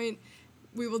some point.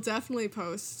 We will definitely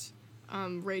post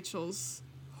Rachel's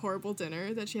horrible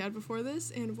dinner that she had before this.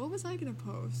 And what was I going to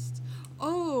post?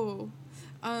 Oh,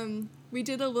 we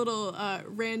did a little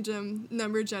random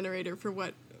number generator for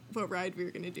what ride we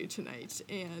were going to do tonight.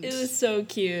 And It was so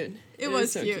cute. It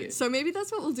was so cute. So maybe that's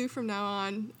what we'll do from now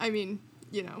on. I mean,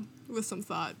 with some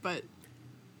thought, but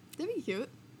that'd be cute.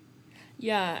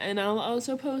 Yeah, and I'll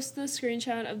also post the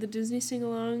screenshot of the Disney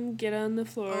sing-along, get on the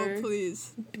floor. Oh,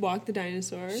 please. Walk the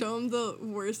dinosaur. Show them the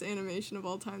worst animation of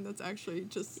all time that's actually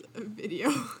just a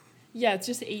video. Yeah, it's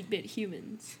just 8-bit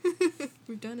humans.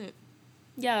 We've done it.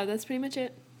 Yeah, that's pretty much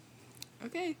it.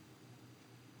 Okay.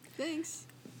 Thanks.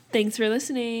 Thanks for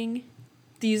listening.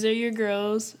 These are your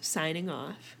girls signing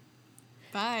off.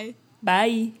 Bye.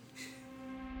 Bye.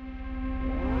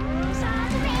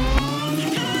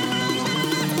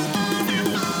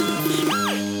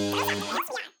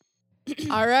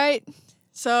 All right.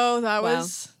 So that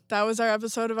was our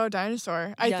episode about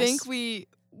dinosaur. I think we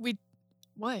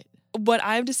what? What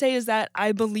I have to say is that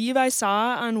I believe I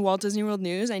saw on Walt Disney World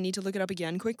News, I need to look it up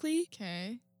again quickly,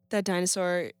 Okay. that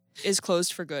dinosaur is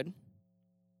closed for good.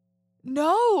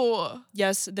 No.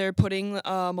 Yes, they're putting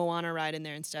a Moana ride in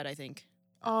there instead, I think.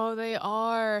 Oh, they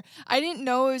are. I didn't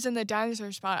know it was in the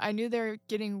dinosaur spot. I knew they were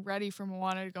getting ready for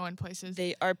Moana to go in places.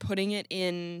 They are putting it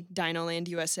in Dinoland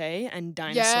USA, and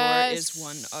Dinosaur is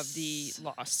one of the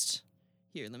lost.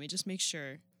 Here, let me just make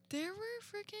sure. There were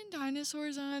freaking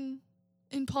dinosaurs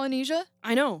in Polynesia?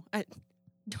 I know.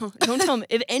 Don't tell me.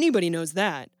 If anybody knows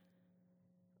that.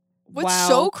 What's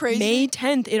so crazy? May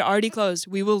 10th, it already closed.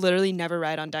 We will literally never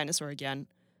ride on Dinosaur again.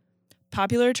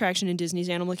 Popular attraction in Disney's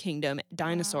Animal Kingdom,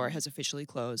 Dinosaur has officially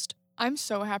closed. I'm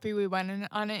so happy we went in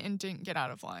on it and didn't get out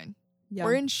of line. Yeah.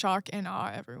 We're in shock and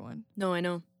awe, everyone. No, I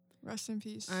know. Rest in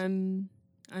peace. I'm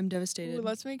devastated. Ooh,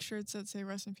 let's make sure it says say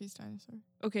rest in peace, dinosaur.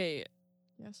 Okay.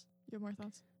 Yes. You have more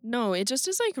thoughts? No, it just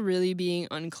is like really being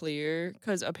unclear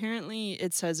because apparently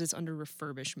it says it's under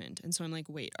refurbishment. And so I'm like,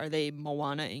 wait, are they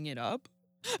Moana-ing it up?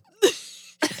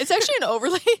 It's actually an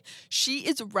overlay. She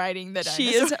is riding the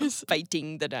She dinosaurs. is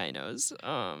fighting the dinos.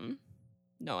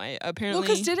 No, I apparently. Well,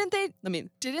 because didn't they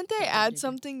Yeah, add maybe.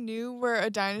 something new where a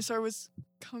dinosaur was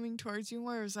coming towards you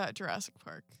more? Or was that Jurassic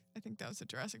Park? I think that was a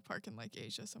Jurassic Park in like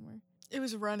Asia somewhere. It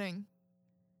was running.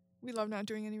 We love not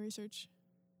doing any research.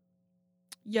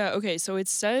 Yeah, okay, so it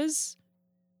says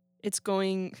it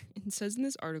says in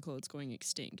this article it's going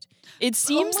extinct. It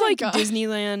seems my like God.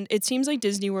 Disneyland, it seems like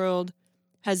Disney World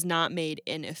has not made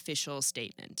an official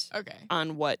statement Okay.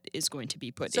 on what is going to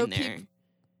be put So in there.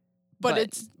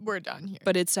 But we're done here.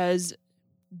 But it says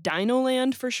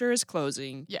Dinoland for sure is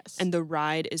closing. yes. And the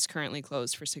ride is currently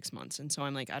closed for 6 months. And so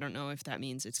I'm like, I don't know if that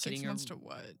means it's 6 getting months to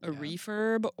what? a Yeah.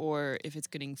 refurb or if it's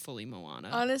getting fully Moana.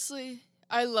 Honestly,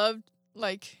 I loved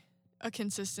like a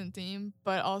consistent theme,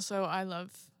 but also I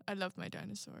love my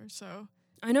dinosaur. So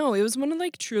I know, it was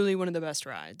truly one of the best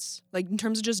rides. Like in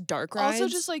terms of just dark rides.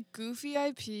 also just like goofy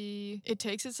IP. It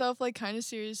takes itself like kind of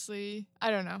seriously.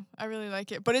 I don't know. I really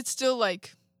like it, but it's still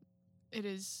like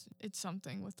it's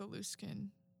something with the loose skin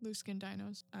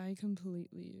dinos. I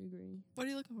completely agree. What are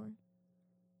you looking for?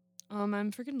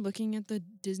 I'm freaking looking at the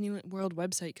Disney World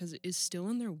website because it is still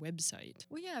on their website.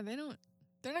 Well, yeah, they're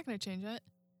not going to change that.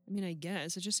 I mean, I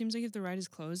guess. It just seems like if the ride is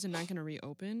closed and not going to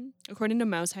reopen. According to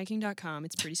mousehacking.com,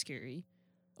 it's pretty scary.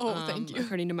 Oh, thank you.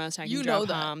 According to mousehacking.com, You know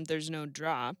that. there's no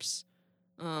drops.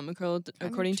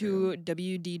 According to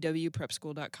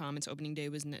wdwprepschool.com, its opening day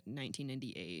was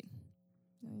 1998.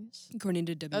 Nice. According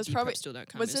to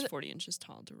wdprepschool.com, it's it 40 inches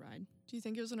tall to ride. Do you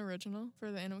think it was an original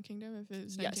for the Animal Kingdom if it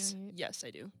was 1998? Yes, I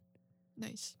do.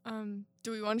 Nice.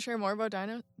 Do we want to share more about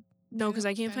Dino? No, because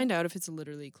I can't find out if it's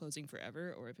literally closing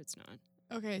forever or if it's not.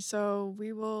 Okay, so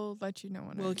we will let you know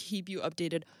when we'll keep you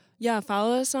updated. Yeah,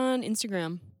 follow us on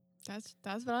Instagram. That's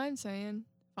what I'm saying.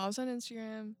 Follow us on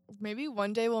Instagram. Maybe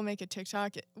one day we'll make a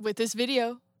TikTok with this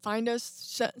video. Find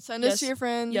us, send us to your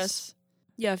friends. Yes.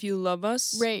 Yeah, if you love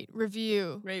us, rate,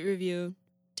 review.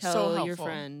 Tell your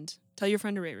friend. Tell your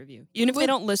friend to rate, review. Even if they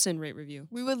don't listen, rate, review.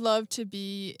 We would love to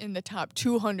be in the top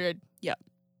 200. Yeah.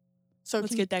 So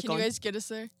let's get that going. Can you guys get us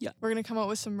there? Yeah. We're going to come out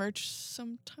with some merch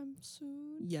sometime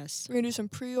soon. Yes. We're going to do some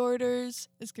pre-orders.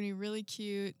 It's going to be really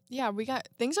cute. Yeah,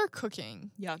 things are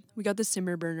cooking. Yeah. We got the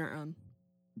simmer burner on.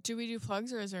 Do we do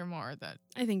plugs or is there more that?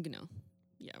 I think no.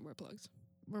 Yeah, we're plugs.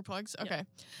 We're plugs? Yeah. Okay.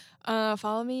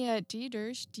 Follow me at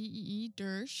DDersh, DEE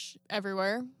Dersh,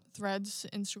 everywhere. Threads,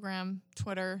 Instagram,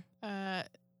 Twitter.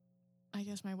 I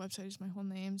guess my website is my whole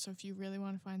name, so if you really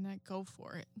want to find that, go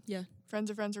for it. Yeah. Friends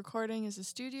of Friends Recording is a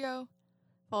studio.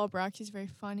 Follow Brock, he's very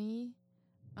funny.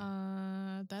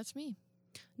 That's me.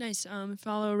 Nice.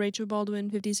 Follow Rachel Baldwin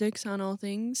 56 on all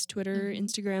things. Twitter,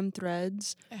 Instagram,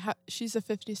 Threads. She's the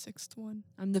 56th one.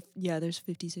 There's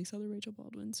 56 other Rachel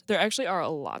Baldwins. There actually are a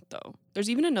lot though. There's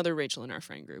even another Rachel in our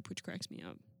friend group, which cracks me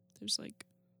up. There's like,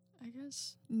 I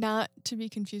guess not to be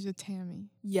confused with Tammy.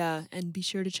 Yeah, and be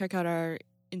sure to check out our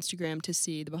Instagram to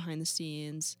see the behind the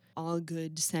scenes. All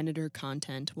good senator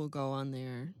content will go on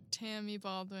there. Tammy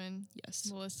Baldwin. Yes.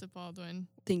 Melissa Baldwin.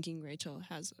 Thinking Rachel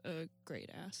has a great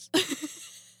ass.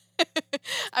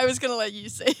 I was gonna let you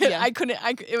say it. Yeah. I couldn't.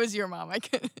 It was your mom. I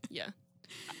couldn't. Yeah.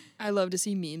 I love to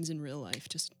see memes in real life.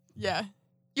 Just yeah.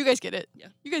 You guys get it. Yeah.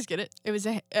 You guys get it. It was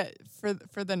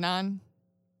for the non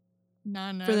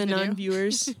for the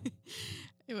non-viewers.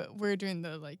 We're doing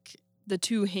the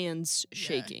two hands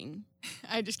shaking.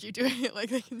 I just keep doing it like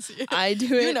they can see it. I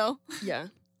do it. You know. Yeah.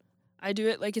 I do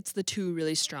it like it's the two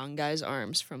really strong guys'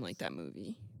 arms from like that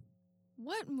movie.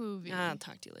 What movie? I'll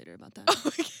talk to you later about that.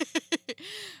 Okay.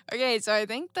 Okay, so I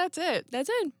think that's it. That's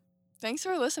it. Thanks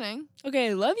for listening.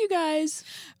 Okay, love you guys.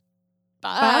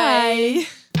 Bye.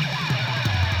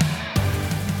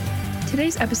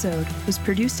 Today's episode was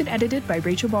produced and edited by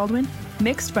Rachel Baldwin,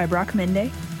 mixed by Brock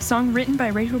Mende, song written by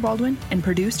Rachel Baldwin, and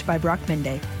produced by Brock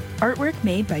Mende. Artwork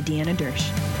made by Deanna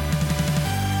Dersh.